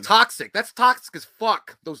coming. That's toxic. That's toxic as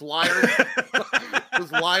fuck. Those liars.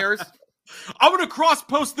 Those liars. I'm going to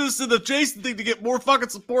cross-post this to the Jason thing to get more fucking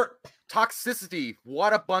support. Toxicity.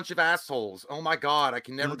 What a bunch of assholes. Oh my God. I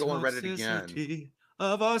can never go on Reddit again.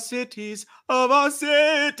 Of our cities. No! Put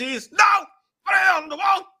it on the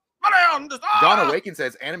wall! Put it on the Don Awaken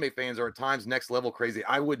says anime fans are at times next level crazy.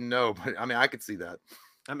 I wouldn't know, but I mean, I could see that.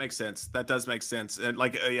 That makes sense. That does make sense. And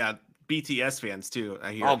like, yeah, BTS fans too.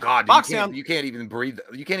 I hear. Oh God, Foxhound. you can't even breathe.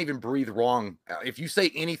 You can't even breathe wrong. If you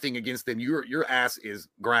say anything against them, your ass is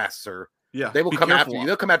grass, sir. Yeah, they will come after you.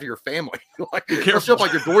 They'll come after your family. Like, they'll show up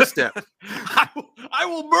like your doorstep. I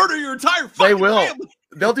will murder your entire fucking They will. family.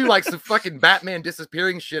 They'll do like some fucking Batman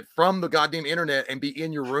disappearing shit from the goddamn internet and be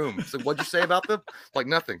in your room. So what'd you say about them? Like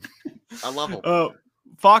nothing. I love them.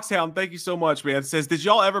 Foxhound, thank you so much, man. It says, did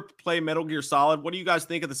y'all ever play Metal Gear Solid? What do you guys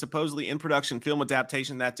think of the supposedly in production film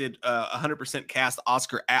adaptation that did 100% cast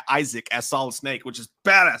Oscar Isaac as Solid Snake, which is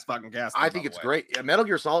badass fucking cast? I think it's great. Yeah, Metal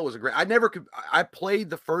Gear Solid was a great. I played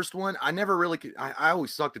the first one. I never really could. I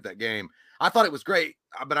always sucked at that game. I thought it was great,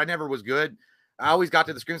 but I never was good. I always got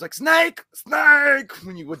to the screams like Snake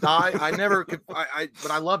when you would die. I never could.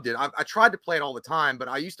 But I loved it. I tried to play it all the time, but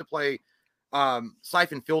I used to play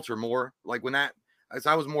Siphon Filter more. Like when that. As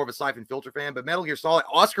I was more of a Siphon Filter fan, but Metal Gear Solid,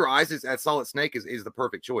 Oscar Isaac as Solid Snake is the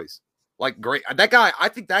perfect choice. Like, great. That guy, I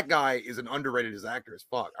think that guy is an underrated as actor as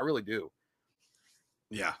fuck. I really do.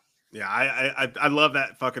 Yeah. Yeah. I love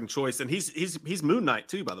that fucking choice. And he's Moon Knight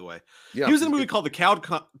too, by the way. Yeah. He was in a movie called The Card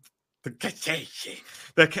Counter. The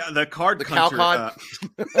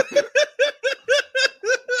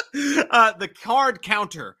Card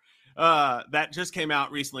Counter. That just came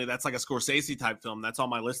out recently. That's like a Scorsese type film. That's on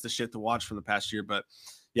my list of shit to watch from the past year. But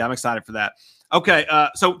yeah, I'm excited for that. Okay,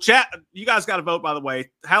 so chat, you guys got to vote, by the way.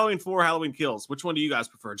 Halloween 4, Halloween Kills. Which one do you guys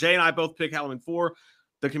prefer? Jay and I both pick Halloween 4.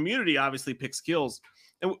 The community obviously picks Kills.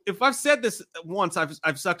 And if I've said this once,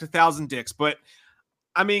 I've sucked 1,000 dicks. But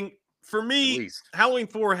I mean, for me, Halloween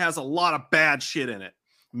 4 has a lot of bad shit in it.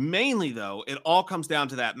 Mainly, though, it all comes down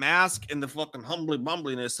to that mask and the fucking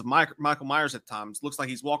bumbliness of Michael Myers at times. Looks like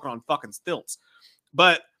he's walking on fucking stilts.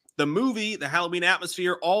 But the movie, the Halloween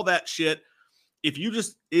atmosphere, all that shit, if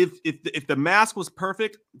the mask was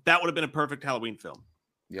perfect, that would have been a perfect Halloween film.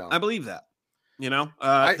 Yeah. I believe that. You know?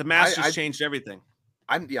 The mask just changed everything.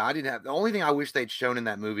 I didn't have. The only thing I wish they'd shown in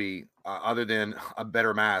that movie, other than a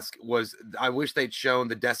better mask, was I wish they'd shown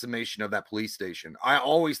the decimation of that police station. I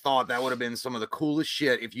always thought that would have been some of the coolest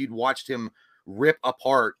shit if you'd watched him rip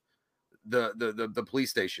apart the police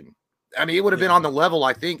station. I mean, it would have been on the level,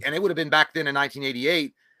 I think, and it would have been back then in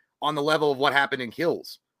 1988 on the level of what happened in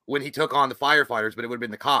Kills when he took on the firefighters, but it would have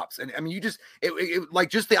been the cops. And I mean, like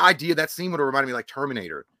just the idea, that scene would have reminded me like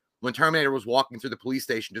Terminator, when Terminator was walking through the police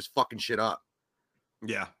station, just fucking shit up.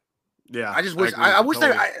 Yeah. Yeah. I just wish I wish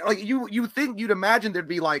totally. You think you'd imagine there'd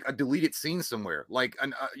be like a deleted scene somewhere, like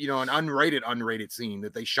an unrated scene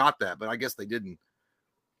that they shot that, but I guess they didn't.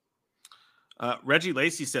 Reggie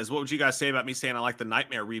Lacey says, what would you guys say about me saying I like the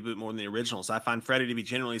Nightmare reboot more than the originals? I find Freddy to be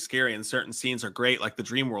genuinely scary and certain scenes are great, like the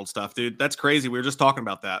Dream World stuff, dude. That's crazy. We were just talking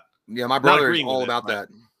about that. Yeah, my brother is all about that.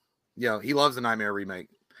 Yeah, he loves the Nightmare remake.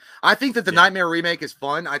 I think that the Nightmare remake is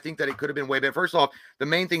fun. I think that it could have been way better. First off, the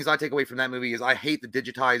main things I take away from that movie is I hate the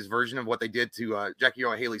digitized version of what they did to Jackie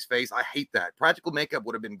Earle Haley's face. I hate that. Practical makeup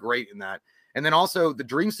would have been great in that. And then also the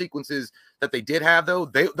dream sequences that they did have, though,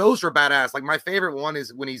 those are badass. Like my favorite one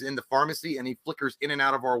is when he's in the pharmacy and he flickers in and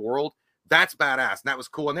out of our world. That's badass. And that was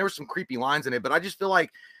cool. And there were some creepy lines in it, but I just feel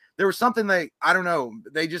like there was something I don't know.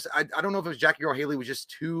 I don't know if it was Jackie Earle Haley was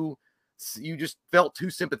just too, you just felt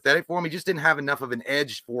too sympathetic for him. He just didn't have enough of an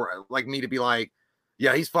edge for like me to be like,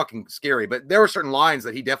 yeah, he's fucking scary. But there were certain lines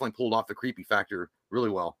that he definitely pulled off the creepy factor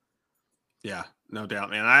really well. Yeah, no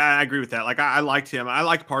doubt, man. I agree with that. Like I liked him. I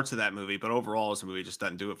liked parts of that movie, but overall as a movie, it just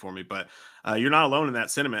doesn't do it for me. But you're not alone in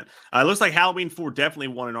that sentiment. It looks like Halloween 4 definitely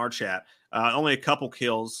won in our chat. Only a couple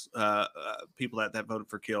kills, people that voted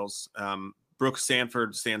for kills. Brooks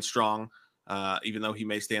Sanford stands strong. Even though he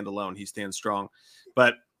may stand alone, he stands strong.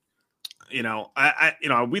 But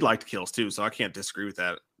we liked kills too, so I can't disagree with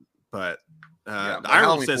that. But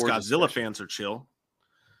Ireland says Godzilla fans are chill.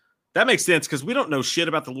 That makes sense because we don't know shit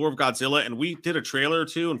about the lore of Godzilla, and we did a trailer or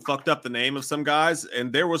two and fucked up the name of some guys,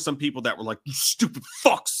 and there was some people that were like, "You stupid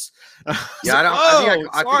fucks." Yeah, I don't.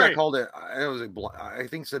 I think I called it. I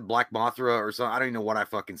think it said Black Mothra or something. I don't even know what I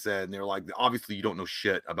fucking said. And they were like, "Obviously, you don't know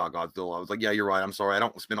shit about Godzilla." I was like, "Yeah, you're right. I'm sorry. I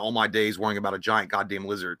don't spend all my days worrying about a giant goddamn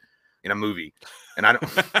lizard in a movie." And I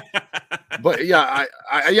don't. But yeah,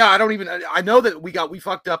 I don't even. I know that we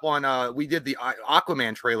fucked up on. We did the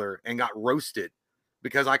Aquaman trailer and got roasted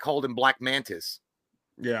because I called him Black Mantis.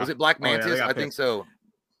 Yeah, was it Black Mantis? I think so.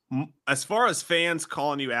 As far as fans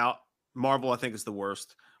calling you out, Marvel, I think, is the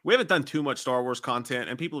worst. We haven't done too much Star Wars content,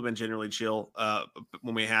 and people have been generally chill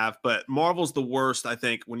when we have. But Marvel's the worst, I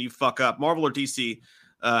think, when you fuck up Marvel or DC,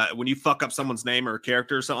 when you fuck up someone's name or a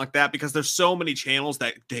character or something like that, because there's so many channels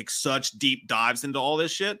that take such deep dives into all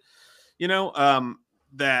this shit,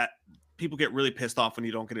 that people get really pissed off when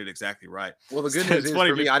you don't get it exactly right. Well, the good news is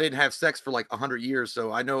for me, I didn't have sex for like 100 years,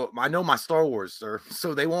 so I know my Star Wars, sir.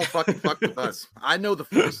 So they won't fucking fuck with us. I know the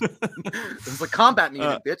Force. It's like combat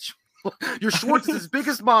meeting, bitch. Your Schwartz is as big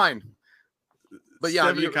as mine. But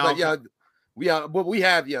yeah, what we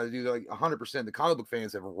have, dude, like 100%. The comic book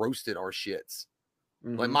fans have roasted our shits.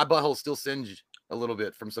 Mm-hmm. Like my butthole still singe a little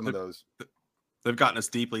bit from some of those. They've gotten us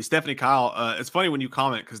deeply. Stephanie Kyle, it's funny when you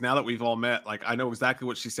comment because now that we've all met, like I know exactly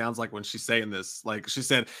what she sounds like when she's saying this. Like she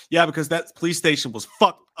said, yeah, because that police station was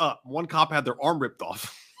fucked up. One cop had their arm ripped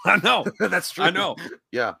off. I know. That's true. I know.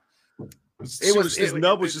 Yeah. His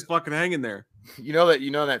nub was just fucking hanging there. You know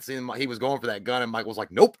that scene, he was going for that gun and Mike was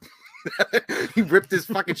like, nope. He ripped his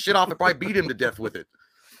fucking shit off and probably beat him to death with it.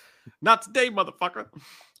 Not today, motherfucker.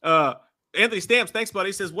 Anthony Stamps, thanks,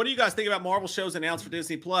 buddy. Says, what do you guys think about Marvel shows announced for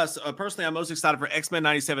Disney Plus? Personally, I'm most excited for X-Men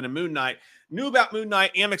 97 and Moon Knight. Knew about Moon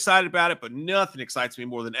Knight, am excited about it, but nothing excites me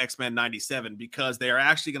more than X-Men 97 because they are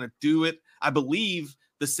actually going to do it, I believe,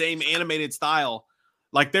 the same animated style.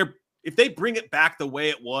 Like if they bring it back the way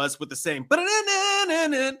it was with the same,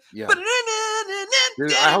 yeah.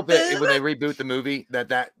 Dude, I hope that when they reboot the movie,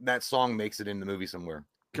 that song makes it in the movie somewhere.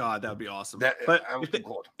 God, that would be awesome. But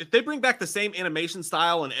if they bring back the same animation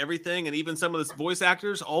style and everything, and even some of the voice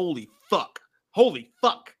actors, holy fuck,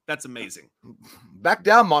 that's amazing. Back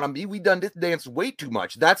down, mon ami. We done this dance way too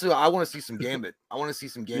much. That's I want to see some Gambit.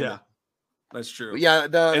 Yeah, that's true. But yeah,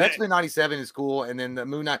 the X-Men 97 is cool, and then the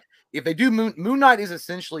Moon Knight. If they do Moon Knight is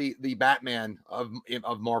essentially the Batman of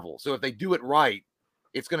Marvel. So if they do it right,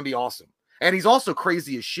 it's going to be awesome. And he's also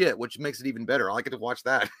crazy as shit, which makes it even better. I like to watch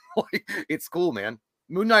that. It's cool, man.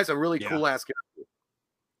 Moon Knight's a really cool ass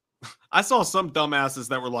character. I saw some dumbasses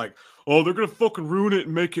that were like, oh, they're going to fucking ruin it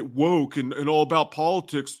and make it woke and all about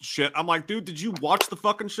politics and shit. I'm like, dude, did you watch the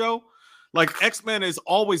fucking show? Like X-Men has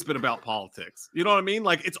always been about politics. You know what I mean?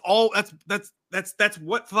 Like it's all that's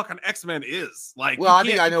what fucking X-Men is. Like, well, I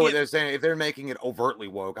think I know what they're saying. If they're making it overtly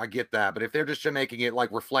woke, I get that. But if they're just making it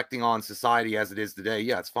like reflecting on society as it is today,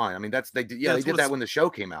 yeah, it's fine. I mean, they did that when the show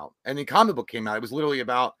came out and the comic book came out. It was literally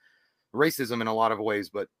about racism in a lot of ways.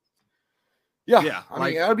 But yeah, I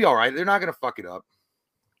mean, it'll be all right. They're not gonna fuck it up.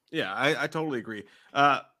 Yeah, I totally agree.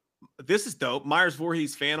 This is dope. Myers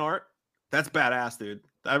Voorhees fan art. That's badass, dude.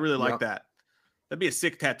 I really like that. That'd be a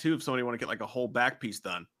sick tattoo if somebody want to get like a whole back piece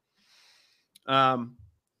done.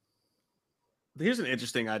 Here's an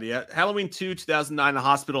interesting idea. Halloween 2, 2009, the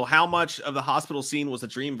hospital. How much of the hospital scene was a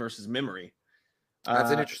dream versus memory?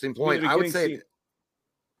 That's an interesting point. I would say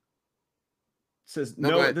says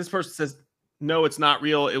no. This person says no, it's not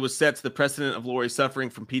real. It was set to the precedent of Laurie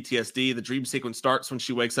suffering from PTSD. The dream sequence starts when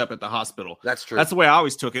she wakes up at the hospital. That's true. That's the way I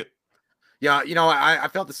always took it. Yeah, I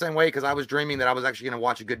felt the same way because I was dreaming that I was actually going to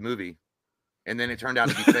watch a good movie, and then it turned out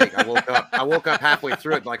to be fake. I woke up halfway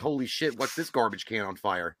through it, like, holy shit, what's this garbage can on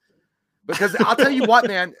fire? Because I'll tell you what,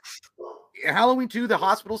 man, Halloween 2, the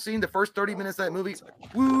hospital scene, the first 30 minutes of that movie,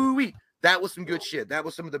 woo-wee, that was some good shit. That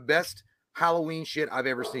was some of the best Halloween shit I've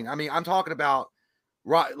ever seen. I mean, I'm talking about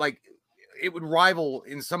like it would rival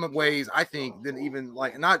in some ways, I think, than even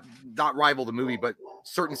like not rival the movie, but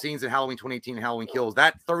certain scenes in Halloween 2018 and Halloween Kills.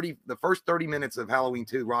 The first 30 minutes of Halloween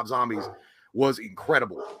 2, Rob Zombies, was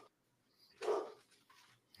incredible.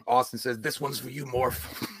 Austin says, "This one's for you,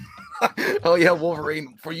 Morph." Oh yeah,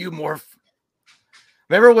 Wolverine, for you, Morph.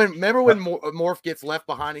 Remember when Morph gets left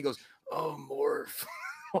behind? He goes, "Oh, Morph."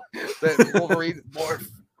 That Wolverine, Morph.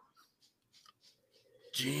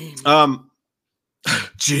 Gene.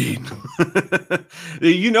 Gene.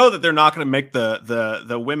 You know that they're not going to make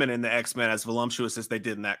the women in the X-Men as voluptuous as they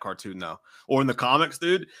did in that cartoon, though, or in the comics,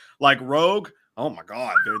 dude. Like Rogue. Oh my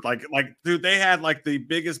god, dude! Like, dude, they had like the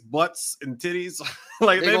biggest butts and titties.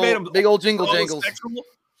 Like they made them big old jingles.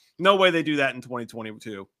 No way they do that in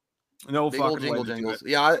 2022. No Big fucking old jingle way to do jingles. it.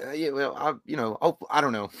 Yeah, I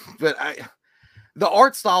don't know, but the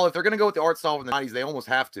art style. If they're gonna go with the art style from the 90s, they almost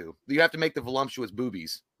have to. You have to make the voluptuous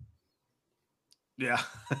boobies, Yeah.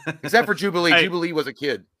 except for Jubilee. Hey. Jubilee was a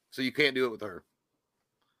kid, so you can't do it with her.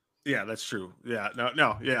 Yeah, that's true. Yeah, no,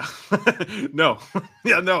 yeah, no,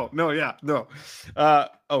 yeah, no, yeah, no.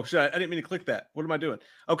 Oh shit, I didn't mean to click that. What am I doing?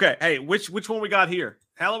 Okay, hey, which one we got here?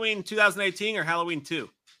 Halloween 2018 or Halloween 2?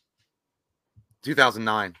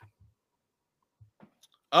 2009.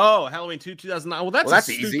 Oh, Halloween 2, 2009. Well, that's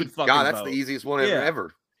a easy. stupid fucking God, that's vote. the easiest one Yeah.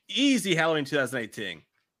 ever. Easy Halloween 2018.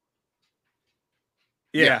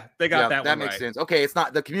 Yeah, they got that one That makes right. sense. Okay, it's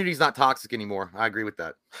not the community's not toxic anymore. I agree with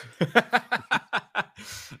that.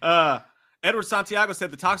 Edward Santiago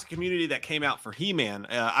said the toxic community that came out for He-Man,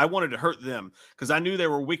 I wanted to hurt them because I knew they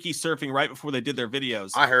were wiki surfing right before they did their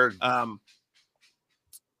videos. I heard.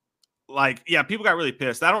 Yeah, people got really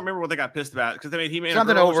pissed. I don't remember what they got pissed about because they made He-Man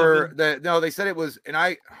something a girl or over something. no, they said it was,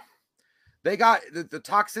 and they got the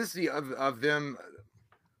toxicity of them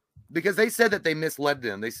because they said that they misled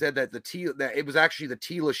them. They said that that it was actually the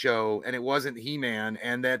Tila show and it wasn't He-Man,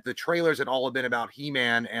 and that the trailers had all been about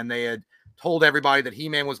He-Man, and they had told everybody that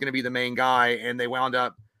He-Man was going to be the main guy, and they wound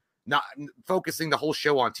up not focusing the whole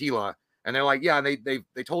show on Tila. And they're like, yeah, they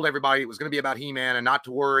told everybody it was going to be about He-Man and not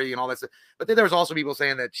to worry and all that stuff. But then there was also people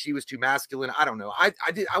saying that she was too masculine. I don't know. I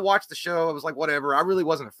watched the show. I was like, whatever. I really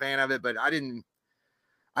wasn't a fan of it, but I don't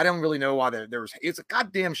really know why there was. It's a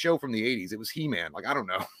goddamn show from the 80s. It was He-Man. Like, I don't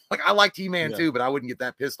know. Like, I liked He-Man too, but I wouldn't get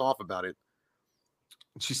that pissed off about it.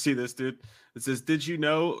 Did you see this, dude? It says, did you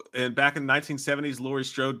know back in the 1970s, Laurie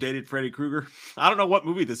Strode dated Freddy Krueger? I don't know what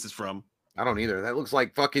movie this is from. I don't either. That looks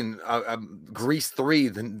like fucking Grease 3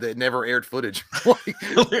 that never aired footage.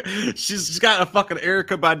 She's got a fucking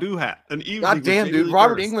Erykah Badu hat. God damn, dude.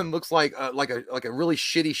 Robert Englund looks like a really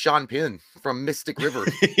shitty Sean Penn from Mystic River.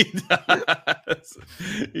 He does.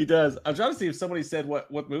 He does. I'm trying to see if somebody said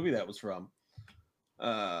what movie that was from.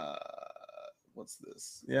 What's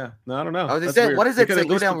this? Yeah, no, I don't know. Oh, what is it?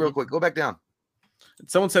 Go down real quick. Go back down.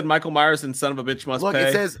 Someone said Michael Myers and Son of a Bitch Must Look, Pay.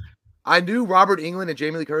 it says, I knew Robert Englund and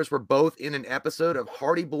Jamie Lee Curtis were both in an episode of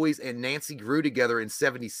Hardy Boys and Nancy Drew together in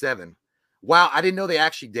 77. Wow, I didn't know they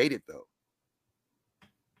actually dated, though.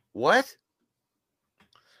 What?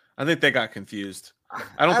 I think they got confused.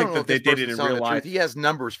 I don't think that they dated in real life. He has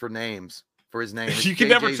numbers for names, for his name. You can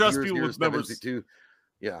never trust people with numbers.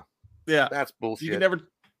 Yeah. Yeah. That's bullshit. You can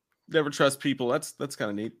never trust people. That's kind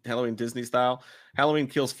of neat. Halloween Disney style. Halloween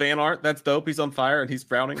Kills fan art. That's dope. He's on fire and he's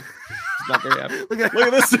frowning. He's not very happy. Look at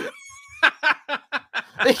this.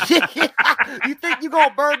 You think you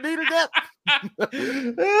gonna burn me to death?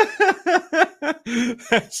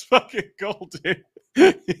 That's fucking gold, dude.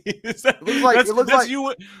 It looks like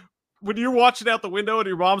you when you're watching out the window and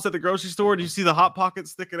your mom's at the grocery store and you see the hot pocket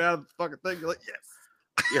sticking out of the fucking thing. You're like, yes.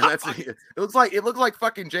 Yeah, that's it. It looks like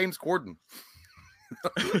fucking James Corden.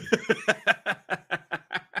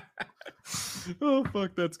 Oh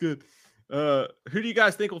fuck, that's good. Who do you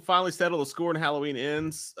guys think will finally settle the score in Halloween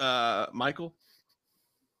Ends? Michael?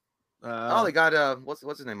 They got what's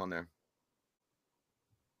his name on there?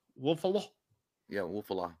 Wolfala. Yeah,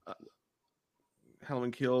 Wolfala.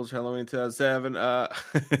 Halloween Kills, Halloween 2007.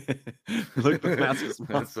 Look at the mask.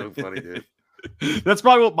 That's so funny, dude. That's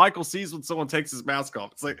probably what Michael sees when someone takes his mask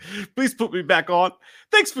off. It's like, please put me back on.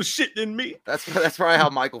 Thanks for shitting in me. That's probably how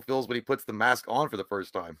Michael feels when he puts the mask on for the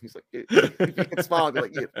first time. He's like, if you can smile, I'll be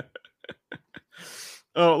like, yeah.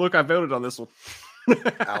 Oh, look, I voted on this one.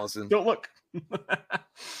 Allison. Don't look.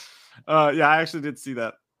 Yeah, I actually did see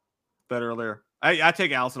that earlier. I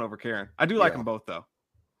take Allison over Karen. I do like them both though.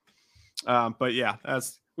 But yeah,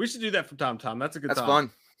 we should do that from time to time. That's a good time.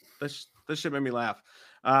 Fun. This shit made me laugh.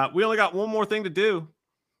 We only got one more thing to do,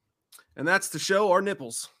 and that's to show our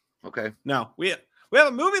nipples. Okay. No, we have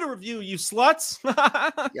a movie to review, you sluts.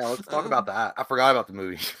 Yeah, let's talk about that. I forgot about the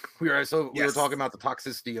movie. We were talking about the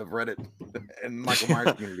toxicity of Reddit and Michael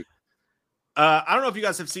Myers community. I don't know if you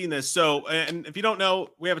guys have seen this. So, and if you don't know,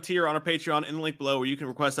 we have a tier on our Patreon in the link below where you can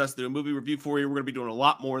request us to do a movie review for you. We're going to be doing a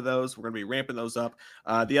lot more of those. We're going to be ramping those up.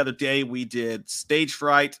 The other day we did Stage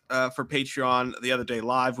Fright for Patreon. The other day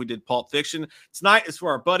live we did Pulp Fiction. Tonight is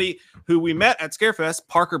for our buddy who we met at Scarefest,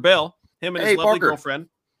 Parker Bell. Him and his lovely girlfriend,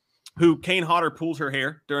 who Kane Hodder pulled her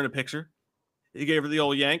hair during a picture. He gave her the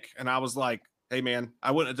old yank, and I was like, "Hey man,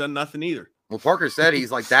 I wouldn't have done nothing either." Well, Parker said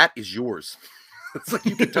he's like, "That is yours." It's like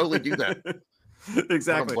you can totally do that.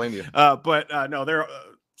 Exactly. I don't blame you. But no, they're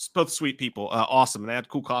both sweet people. Awesome. And they had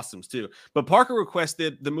cool costumes too. But Parker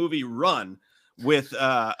requested the movie Run with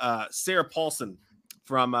Sarah Paulson.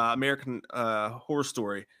 from American Horror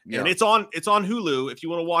Story, Yeah. and it's on Hulu. If you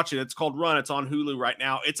want to watch it, it's called Run. It's on Hulu right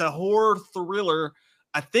now. It's a horror thriller.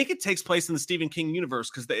 I think it takes place in the Stephen King universe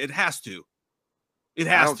because it has to. It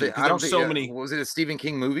has to. I don't There's think so many. Was it a Stephen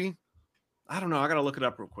King movie? I don't know. I gotta look it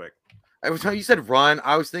up real quick. Every time you said run,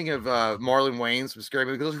 I was thinking of Marlon Wayans from Scary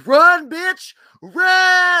Movie. Goes, run, bitch,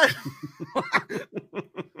 run.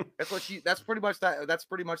 That's pretty much that. That's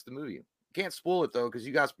pretty much the movie. Can't spoil it though, because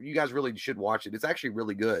you guys really should watch it. It's actually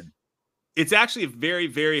really good. It's actually a very,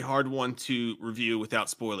 very hard one to review without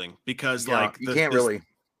spoiling because Yeah, you can't really.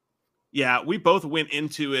 Yeah, we both went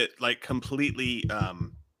into it like completely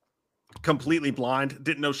blind,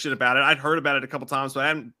 didn't know shit about it. I'd heard about it a couple times, but I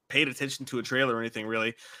hadn't paid attention to a trailer or anything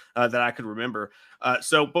really that I could remember.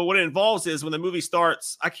 But what it involves is when the movie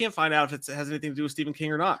starts, I can't find out if it has anything to do with Stephen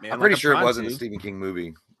King or not, man. I'm pretty sure it wasn't a Stephen King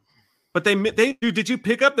movie. But they did you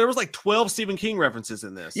pick up? There was like 12 Stephen King references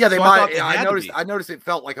in this. Yeah, they So might. I I noticed it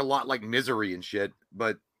felt like a lot like Misery and shit,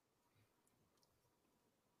 but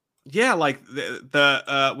yeah, like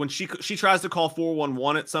the when she tries to call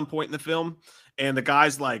 411 at some point in the film, and the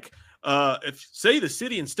guy's like, if say the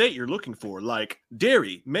city and state you're looking for, like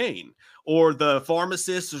Derry, Maine, or the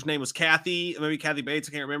pharmacist whose name was Kathy, maybe Kathy Bates,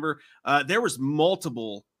 I can't remember. There was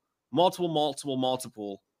multiple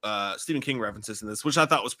Stephen King references in this, which I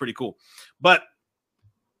thought was pretty cool. But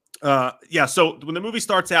yeah, so when the movie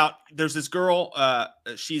starts out, there's this girl,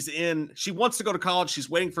 she wants to go to college, she's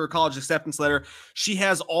waiting for a college acceptance letter. She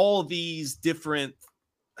has all these different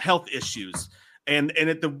health issues. And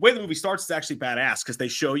the way the movie starts is actually badass because they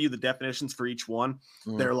show you the definitions for each one.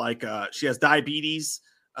 They're like, she has diabetes,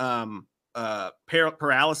 paralysis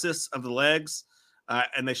of the legs,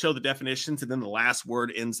 and they show the definitions, and then the last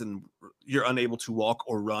word ends in you're unable to walk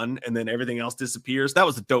or run, and then everything else disappears. That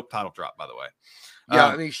was a dope title drop, by the way. Yeah,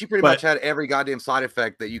 I mean, she pretty much had every goddamn side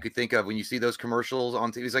effect that you could think of when you see those commercials on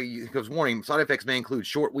TV. It's like, it goes, warning, side effects may include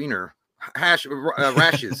short wiener,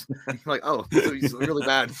 rashes. Like, oh, it's really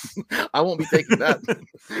bad. I won't be taking that.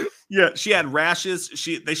 Yeah, she had rashes.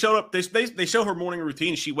 They showed up. They show her morning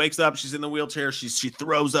routine. She wakes up. She's in the wheelchair. She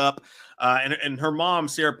throws up. And her mom,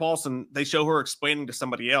 Sarah Paulson, they show her explaining to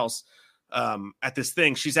somebody else at this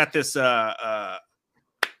thing. She's at this.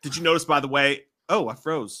 Did you notice, by the way? Oh, I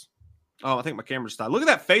froze. Oh, I think my camera stopped. Look at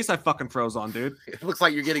that face I fucking froze on, dude. It looks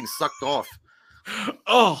like you're getting sucked off.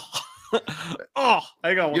 Oh. Oh,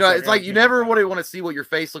 hang on. It's like you never want to see what your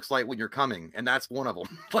face looks like when you're coming, and that's one of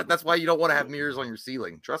them. Like, that's why you don't want to have mirrors on your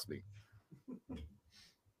ceiling. Trust me.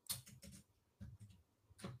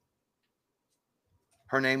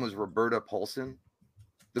 Her name was Roberta Paulson.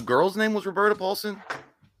 The girl's name was Roberta Paulson.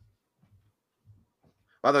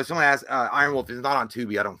 By the way, someone asked, Iron Wolf is not on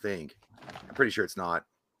Tubi, I don't think. I'm pretty sure it's not.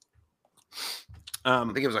 I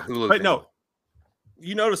think it was a Hulu but thing. No,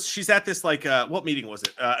 you notice she's at this, like, what meeting was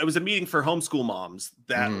it? It was a meeting for homeschool moms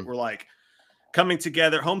that were like coming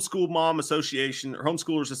together, homeschool mom association or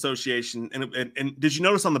homeschoolers association. And did you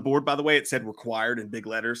notice on the board, by the way, it said required in big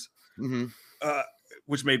letters,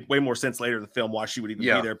 which made way more sense later in the film why she would even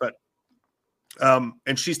be there. But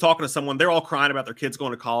and she's talking to someone, they're all crying about their kids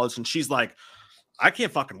going to college, and she's like, I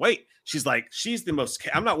can't fucking wait. She's like,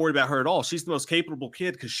 I'm not worried about her at all. She's the most capable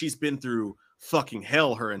kid because she's been through fucking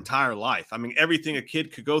hell her entire life. I mean, everything a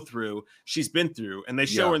kid could go through, she's been through. And they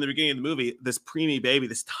show her in the beginning of the movie, this preemie baby,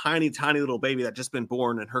 this tiny, tiny little baby that just been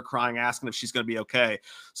born, and her crying, asking if she's going to be okay.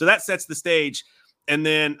 So that sets the stage. And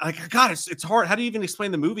then, like, God, it's hard. How do you even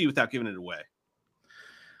explain the movie without giving it away?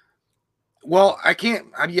 Well, I can't.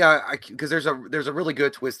 Because there's a really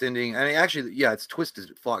good twist ending, and actually, it's twisted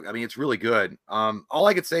as fuck. I mean, it's really good. All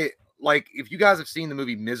I could say, like, if you guys have seen the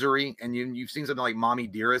movie Misery and you've seen something like Mommy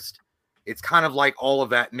Dearest, it's kind of like all of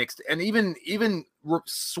that mixed, and even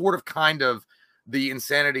sort of kind of the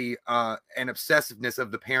insanity and obsessiveness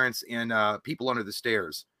of the parents in People Under the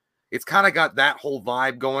Stairs. It's kind of got that whole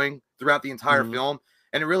vibe going throughout the entire film.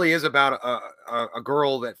 And it really is about a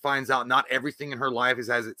girl that finds out not everything in her life is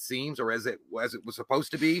as it seems or as it was supposed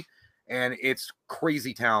to be. And it's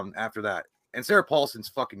crazy town after that. And Sarah Paulson's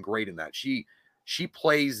fucking great in that. She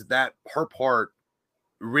plays her part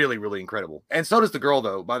really, really incredible. And so does the girl,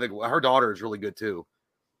 though. Her daughter is really good too.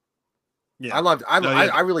 Yeah,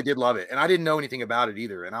 I really did love it. And I didn't know anything about it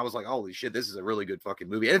either. And I was like, holy shit, this is a really good fucking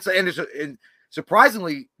movie. And it's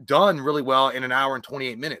surprisingly done really well in an hour and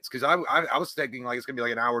 28 minutes. Because I was thinking like it's gonna be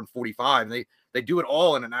like an hour and 45. And they do it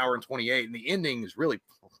all in an hour and 28. And the ending is really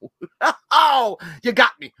oh, you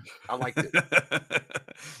got me. I liked it.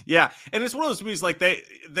 Yeah, and it's one of those movies like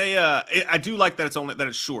I do like that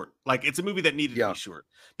it's short. Like, it's a movie that needed to be short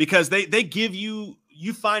because they give you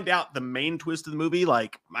you find out the main twist of the movie,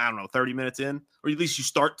 like, I don't know, 30 minutes in, or at least you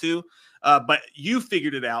start to, but you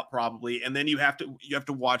figured it out probably. And then you have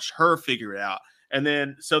to watch her figure it out. And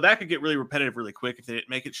then, so that could get really repetitive really quick if they didn't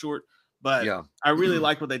make it short. But Yeah. I really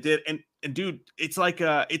liked what they did. And dude, it's like,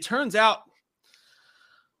 it turns out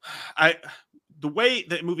the way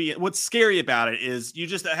that movie, what's scary about it is you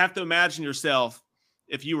just have to imagine yourself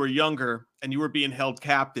if you were younger and you were being held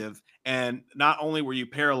captive, and not only were you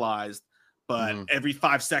paralyzed, but every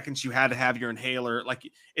 5 seconds you had to have your inhaler.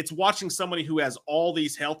 Like, it's watching somebody who has all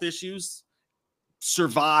these health issues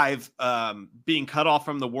survive being cut off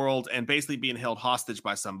from the world and basically being held hostage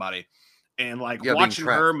by somebody, and like watching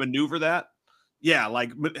her maneuver that. Yeah,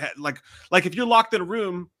 like if you're locked in a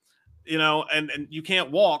room, you know, and you can't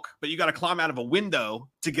walk, but you got to climb out of a window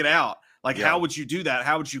to get out. Like, how would you do that?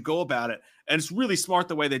 How would you go about it? And it's really smart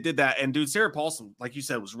the way they did that. And dude, Sarah Paulson, like you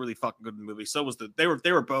said, was really fucking good in the movie. So was they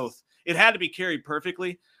were both. It had to be carried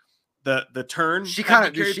perfectly. The turn. She kind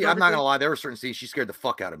of, I'm not gonna lie, there were certain scenes she scared the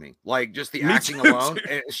fuck out of me. Like, just the acting alone.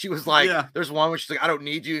 And she was like, there's one where she's like, I don't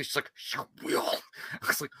need you. And she's like, you will. I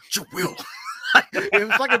was like, you will. It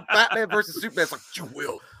was like a Batman versus Superman. It's like, you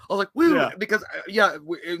will. I was like, woo, because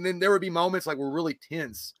and then there would be moments like we're really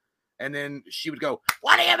tense, and then she would go,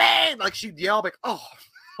 "What do you mean?" Like, she'd yell, like, "Oh,"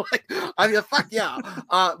 like, I mean, fuck yeah.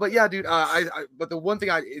 But yeah, dude. But the one thing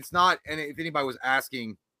it's not, and if anybody was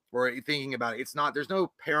asking or thinking about it, it's not. There's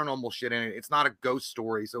no paranormal shit in it. It's not a ghost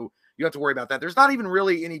story, so you have to worry about that. There's not even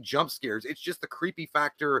really any jump scares. It's just the creepy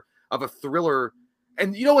factor of a thriller.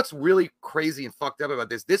 And you know what's really crazy and fucked up about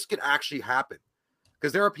this? This could actually happen,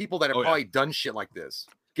 because there are people that have probably done shit like this,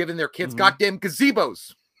 giving their kids goddamn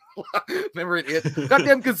gazebos. Remember it?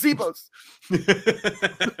 Goddamn gazebos.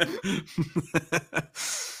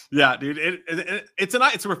 Yeah, dude.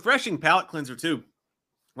 It's a refreshing palate cleanser too.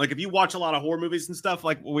 Like, if you watch a lot of horror movies and stuff,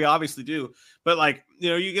 like we obviously do, but like, you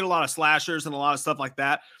know, you get a lot of slashers and a lot of stuff like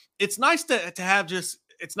that. It's nice to have just,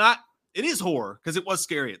 it is horror because it was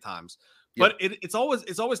scary at times, but it's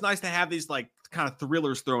always nice to have these like kind of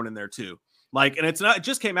thrillers thrown in there too. Like, and it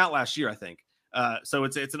just came out last year, I think. So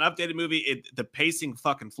it's an updated movie. The pacing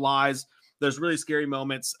fucking flies. There's really scary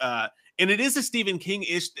moments. And it is a Stephen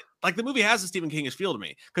King-ish, like the movie has a Stephen King-ish feel to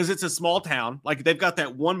me, because it's a small town. Like, they've got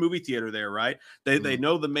that one movie theater there, right? They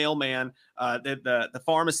know the mailman, the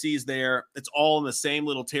pharmacy's there. It's all in the same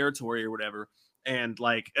little territory or whatever. And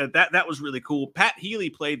like that was really cool. Pat Healy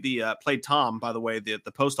played Tom, by the way, the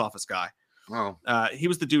post office guy. Oh, he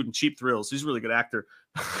was the dude in Cheap Thrills. He's a really good actor.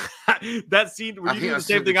 That scene where you do the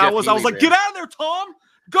same thing I was like, get out of there, Tom.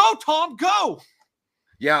 Go, Tom, go.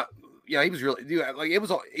 Yeah, he was really, dude, like, it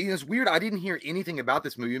was weird. I didn't hear anything about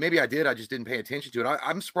this movie. Maybe I did. I just didn't pay attention to it.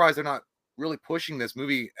 I'm surprised they're not really pushing this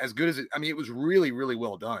movie as good as it. I mean, it was really, really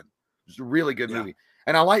well done. It was a really good movie.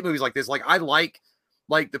 And I like movies like this. Like, I like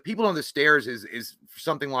The People on the Stairs is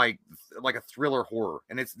something like a thriller horror.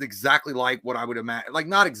 And it's exactly like what I would imagine. Like,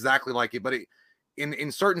 not exactly like it, but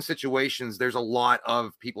in certain situations, there's a lot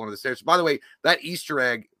of People Under the Stairs. By the way, that Easter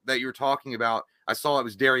egg that you're talking about, I saw it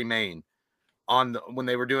was Derry, Maine.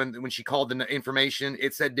 When she called the information,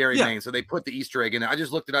 it said Derry, Maine. So they put the Easter egg in it. I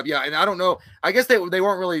just looked it up. Yeah. And I don't know. I guess they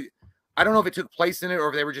weren't really, I don't know if it took place in it or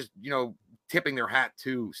if they were just, you know, tipping their hat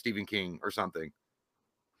to Stephen King or something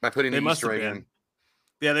by putting the Easter egg in.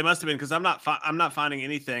 Yeah, they must have been, because I'm not finding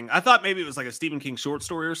anything. I thought maybe it was like a Stephen King short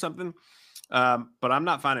story or something, but I'm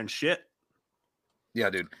not finding shit. Yeah,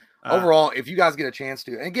 dude. Overall, if you guys get a chance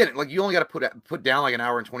to, and again, like, you only got to put down like an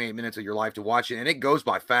hour and 28 minutes of your life to watch it, and it goes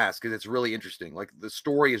by fast because it's really interesting. Like, the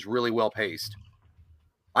story is really well paced.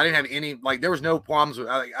 I didn't have any, like, there was no problems with,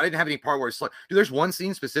 I didn't have any part where it's like, dude, there's one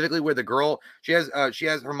scene specifically where the girl,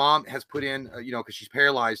 her mom has put in, you know, because she's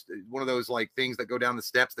paralyzed, one of those like things that go down the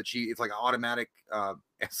steps that it's like an automatic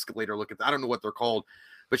escalator. I don't know what they're called,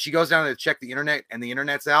 but she goes down to check the internet, and the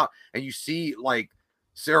internet's out, and you see like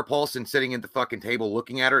Sarah Paulson sitting at the fucking table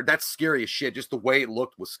looking at her. That's scary as shit. Just the way it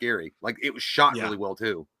looked was scary. Like, it was shot really well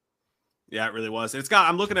too. Yeah, it really was.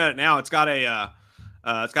 I'm looking at it now. It's got an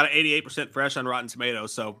 88% fresh on Rotten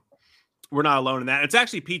Tomatoes. So we're not alone in that. It's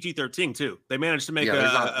actually PG-13 too. They managed to make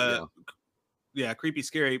creepy,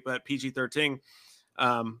 scary, but PG-13.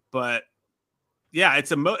 But yeah,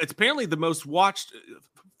 it's apparently the most watched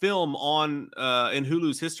film in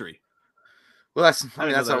Hulu's history. Well, that's not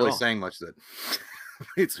really saying much. That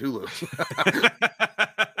it's Hulu.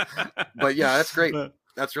 But yeah, that's great.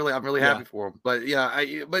 That's really, I'm really happy for him. But yeah,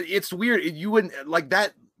 but it's weird. You wouldn't like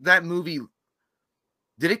that movie.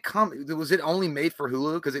 Did it come? Was it only made for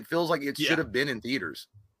Hulu? Because it feels like it should have been in theaters.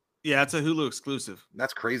 Yeah, it's a Hulu exclusive.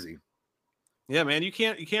 That's crazy. Yeah, man, you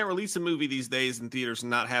can't release a movie these days in theaters and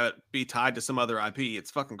not have it be tied to some other IP. It's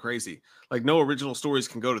fucking crazy. Like no original stories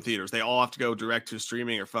can go to theaters. They all have to go direct to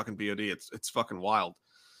streaming or fucking VOD. It's fucking wild.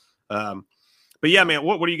 But yeah, man,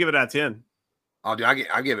 what do you give it out of 10? Oh, dude,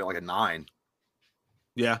 I give it like a 9.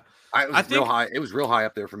 Yeah, It was I think real high. It was real high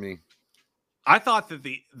up there for me. I thought that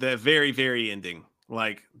the very very ending,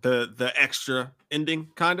 like the extra ending,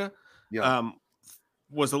 kind of, Yeah.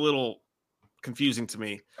 was a little confusing to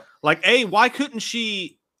me. Like, why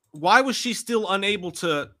was she still unable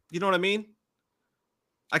to, you know what I mean?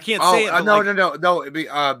 I can't say it. No.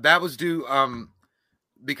 That was due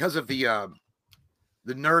because of the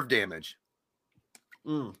nerve damage.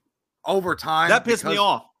 Over time, that pissed me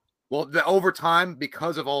off. Well, over time,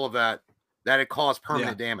 because of all of that it caused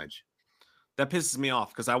permanent damage. That pisses me off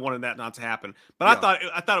because I wanted that not to happen. But Yeah.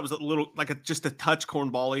 I thought it was a little like just a touch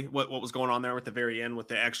cornbally what was going on there at the very end with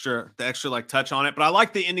the extra like touch on it. But I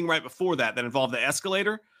like the ending right before that involved the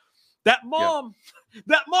escalator. That mom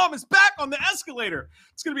is back on the escalator.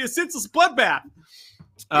 It's gonna be a senseless bloodbath.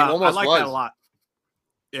 I like that a lot.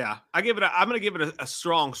 Yeah, I'm gonna give it a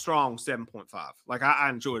strong 7.5. Like I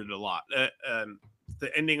enjoyed it a lot.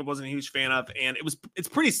 The ending I wasn't a huge fan of, and it's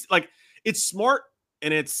pretty like it's smart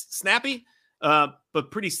and it's snappy.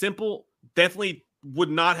 But pretty simple. Definitely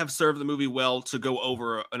would not have served the movie well to go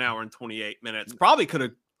over an hour and 28 minutes. Probably could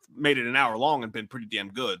have made it an hour long and been pretty damn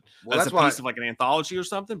good as a piece of like an anthology or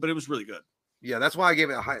something. But it was really good. Yeah, that's why I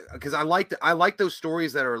gave it a high, because I like those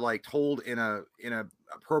stories that are like told in a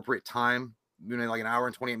appropriate time. You know, like an hour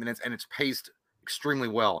and 28 minutes, and it's paced extremely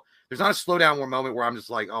well. There's not a slowdown moment where I'm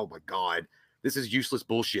just like, oh my god, this is useless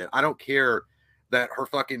bullshit. I don't care that her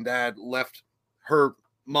fucking dad left her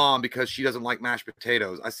mom because she doesn't like mashed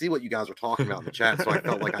potatoes. I see what you guys are talking about in the chat, so I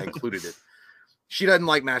felt like I included it. She doesn't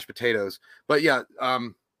like mashed potatoes, but yeah,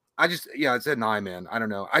 it's a 9, man. I don't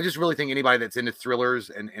know. I just really think anybody that's into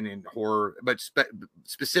thrillers and in horror, but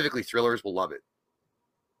specifically thrillers, will love it.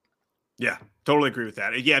 Yeah, totally agree with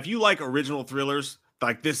that. Yeah, if you like original thrillers,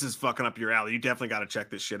 like this is fucking up your alley. You definitely got to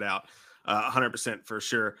check this shit out. 100% for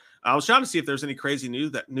sure. I was trying to see if there's any crazy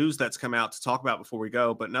news that's come out to talk about before we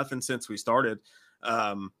go, but nothing since we started.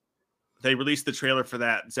 They released the trailer for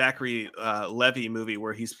that Zachary Levi movie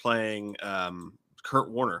where he's playing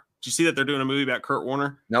Kurt Warner. Did you see that they're doing a movie about Kurt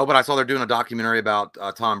Warner? No, but I saw they're doing a documentary about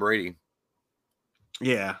Tom Brady.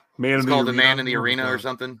 Yeah, it's called The Man in the Arena or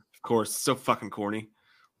something. Of course, so fucking corny,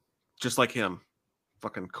 just like him,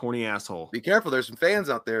 fucking corny asshole. Be careful, there's some fans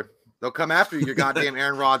out there. They'll come after you, your goddamn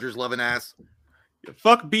Aaron Rodgers loving ass. Yeah,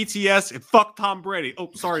 fuck BTS and fuck Tom Brady. Oh,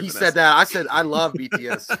 sorry. He said that. I said I love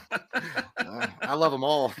BTS. I love them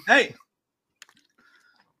all. Hey.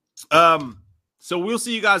 So we'll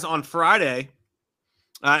see you guys on Friday.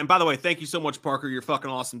 And by the way, thank you so much, Parker. You're fucking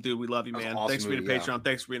awesome, dude. We love you, man. Awesome Thanks for being a movie, Patreon.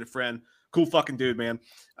 Thanks for being a friend. Cool fucking dude, man.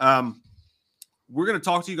 We're gonna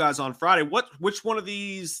talk to you guys on Friday. Which one of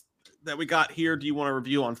these that we got here do you want to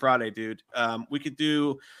review on Friday, dude?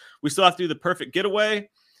 We still have to do The Perfect Getaway.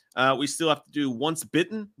 We still have to do Once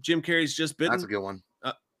Bitten. Jim Carrey's Just Bitten. That's a good one.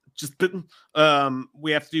 Just Bitten.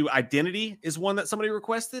 We have to do Identity is one that somebody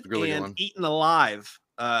requested. Really and Eaten Alive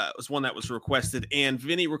was one that was requested. And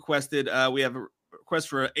Vinny requested, we have a request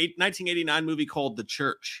for a 1989 movie called The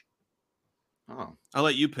Church. Oh. I'll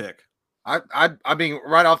let you pick. I mean,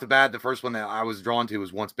 right off the bat, the first one that I was drawn to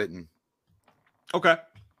was Once Bitten. Okay.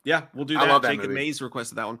 Yeah, we'll do that. I love that Jacob movie. Mays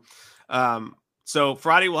requested that one. So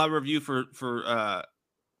Friday we'll have a review for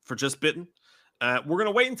Just Bitten. We're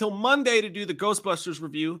gonna wait until Monday to do the Ghostbusters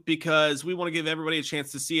review because we want to give everybody a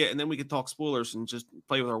chance to see it, and then we can talk spoilers and just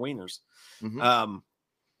play with our wieners. Mm-hmm.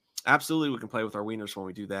 Absolutely, we can play with our wieners when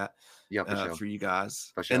we do that. Yeah, for sure. For you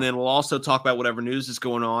guys. For sure. And then we'll also talk about whatever news is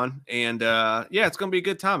going on. And yeah, it's gonna be a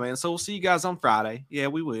good time, man. So we'll see you guys on Friday. Yeah,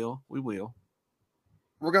 we will. We will.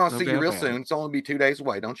 We're gonna see you real Okay. soon. It's only be 2 days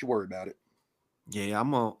away. Don't you worry about it. Yeah,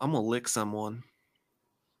 I'm gonna lick someone.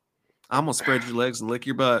 I'm gonna spread your legs and lick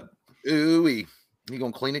your butt. Ooh-wee. You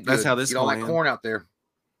gonna clean it good. That's how this You don't gonna like end. corn out there.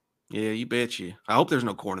 Yeah, you bet you. I hope there's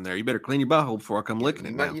no corn in there. You better clean your butthole before I come licking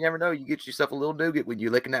it now. You never know. You get yourself a little nougat when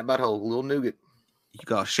you're licking that butthole. A little nougat. You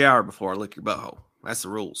gotta shower before I lick your butthole. That's the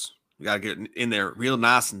rules. You gotta get in there real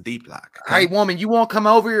nice and deep like. Hey, woman, you want to come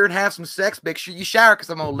over here and have some sex? Make sure you shower because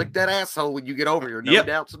I'm going to lick that asshole when you get over here. No Yep.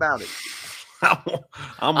 doubts about it.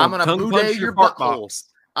 I'm gonna tongue boudet punch your fart butthole. box.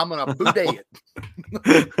 I'm going to boudet it.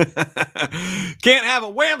 Can't have a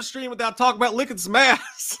wham stream without talking about licking some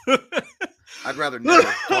ass. I'd rather never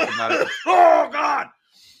talk about it. Oh, God.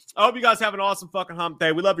 I hope you guys have an awesome fucking hump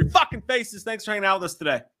day. We love your fucking faces. Thanks for hanging out with us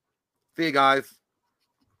today. See you guys.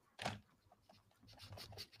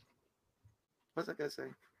 What's that guy say?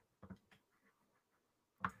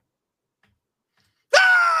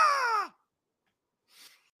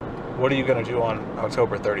 What are you gonna do on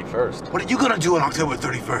October 31st? What are you gonna do on October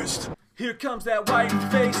 31st? Here comes that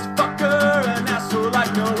white-faced fucker, an asshole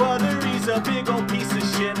like no other. He's a big old piece of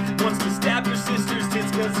shit. Wants to stab your sister's tits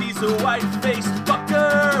cause he's a white-faced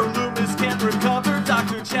fucker. Loomis can't recover.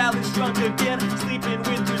 Dr. Challenge drunk again, sleeping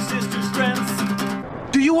with your sister's friends.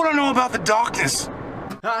 Do you want to know about the darkness?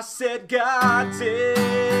 I said, God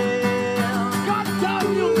damn. God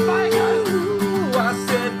damn you, faggot! I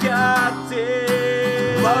said, God damn.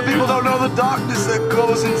 A lot of people don't know the darkness that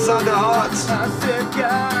goes inside their hearts. I said,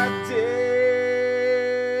 God damn.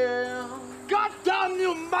 God damn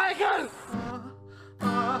you, Michael!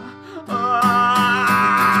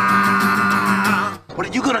 What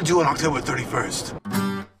are you gonna do on October 31st?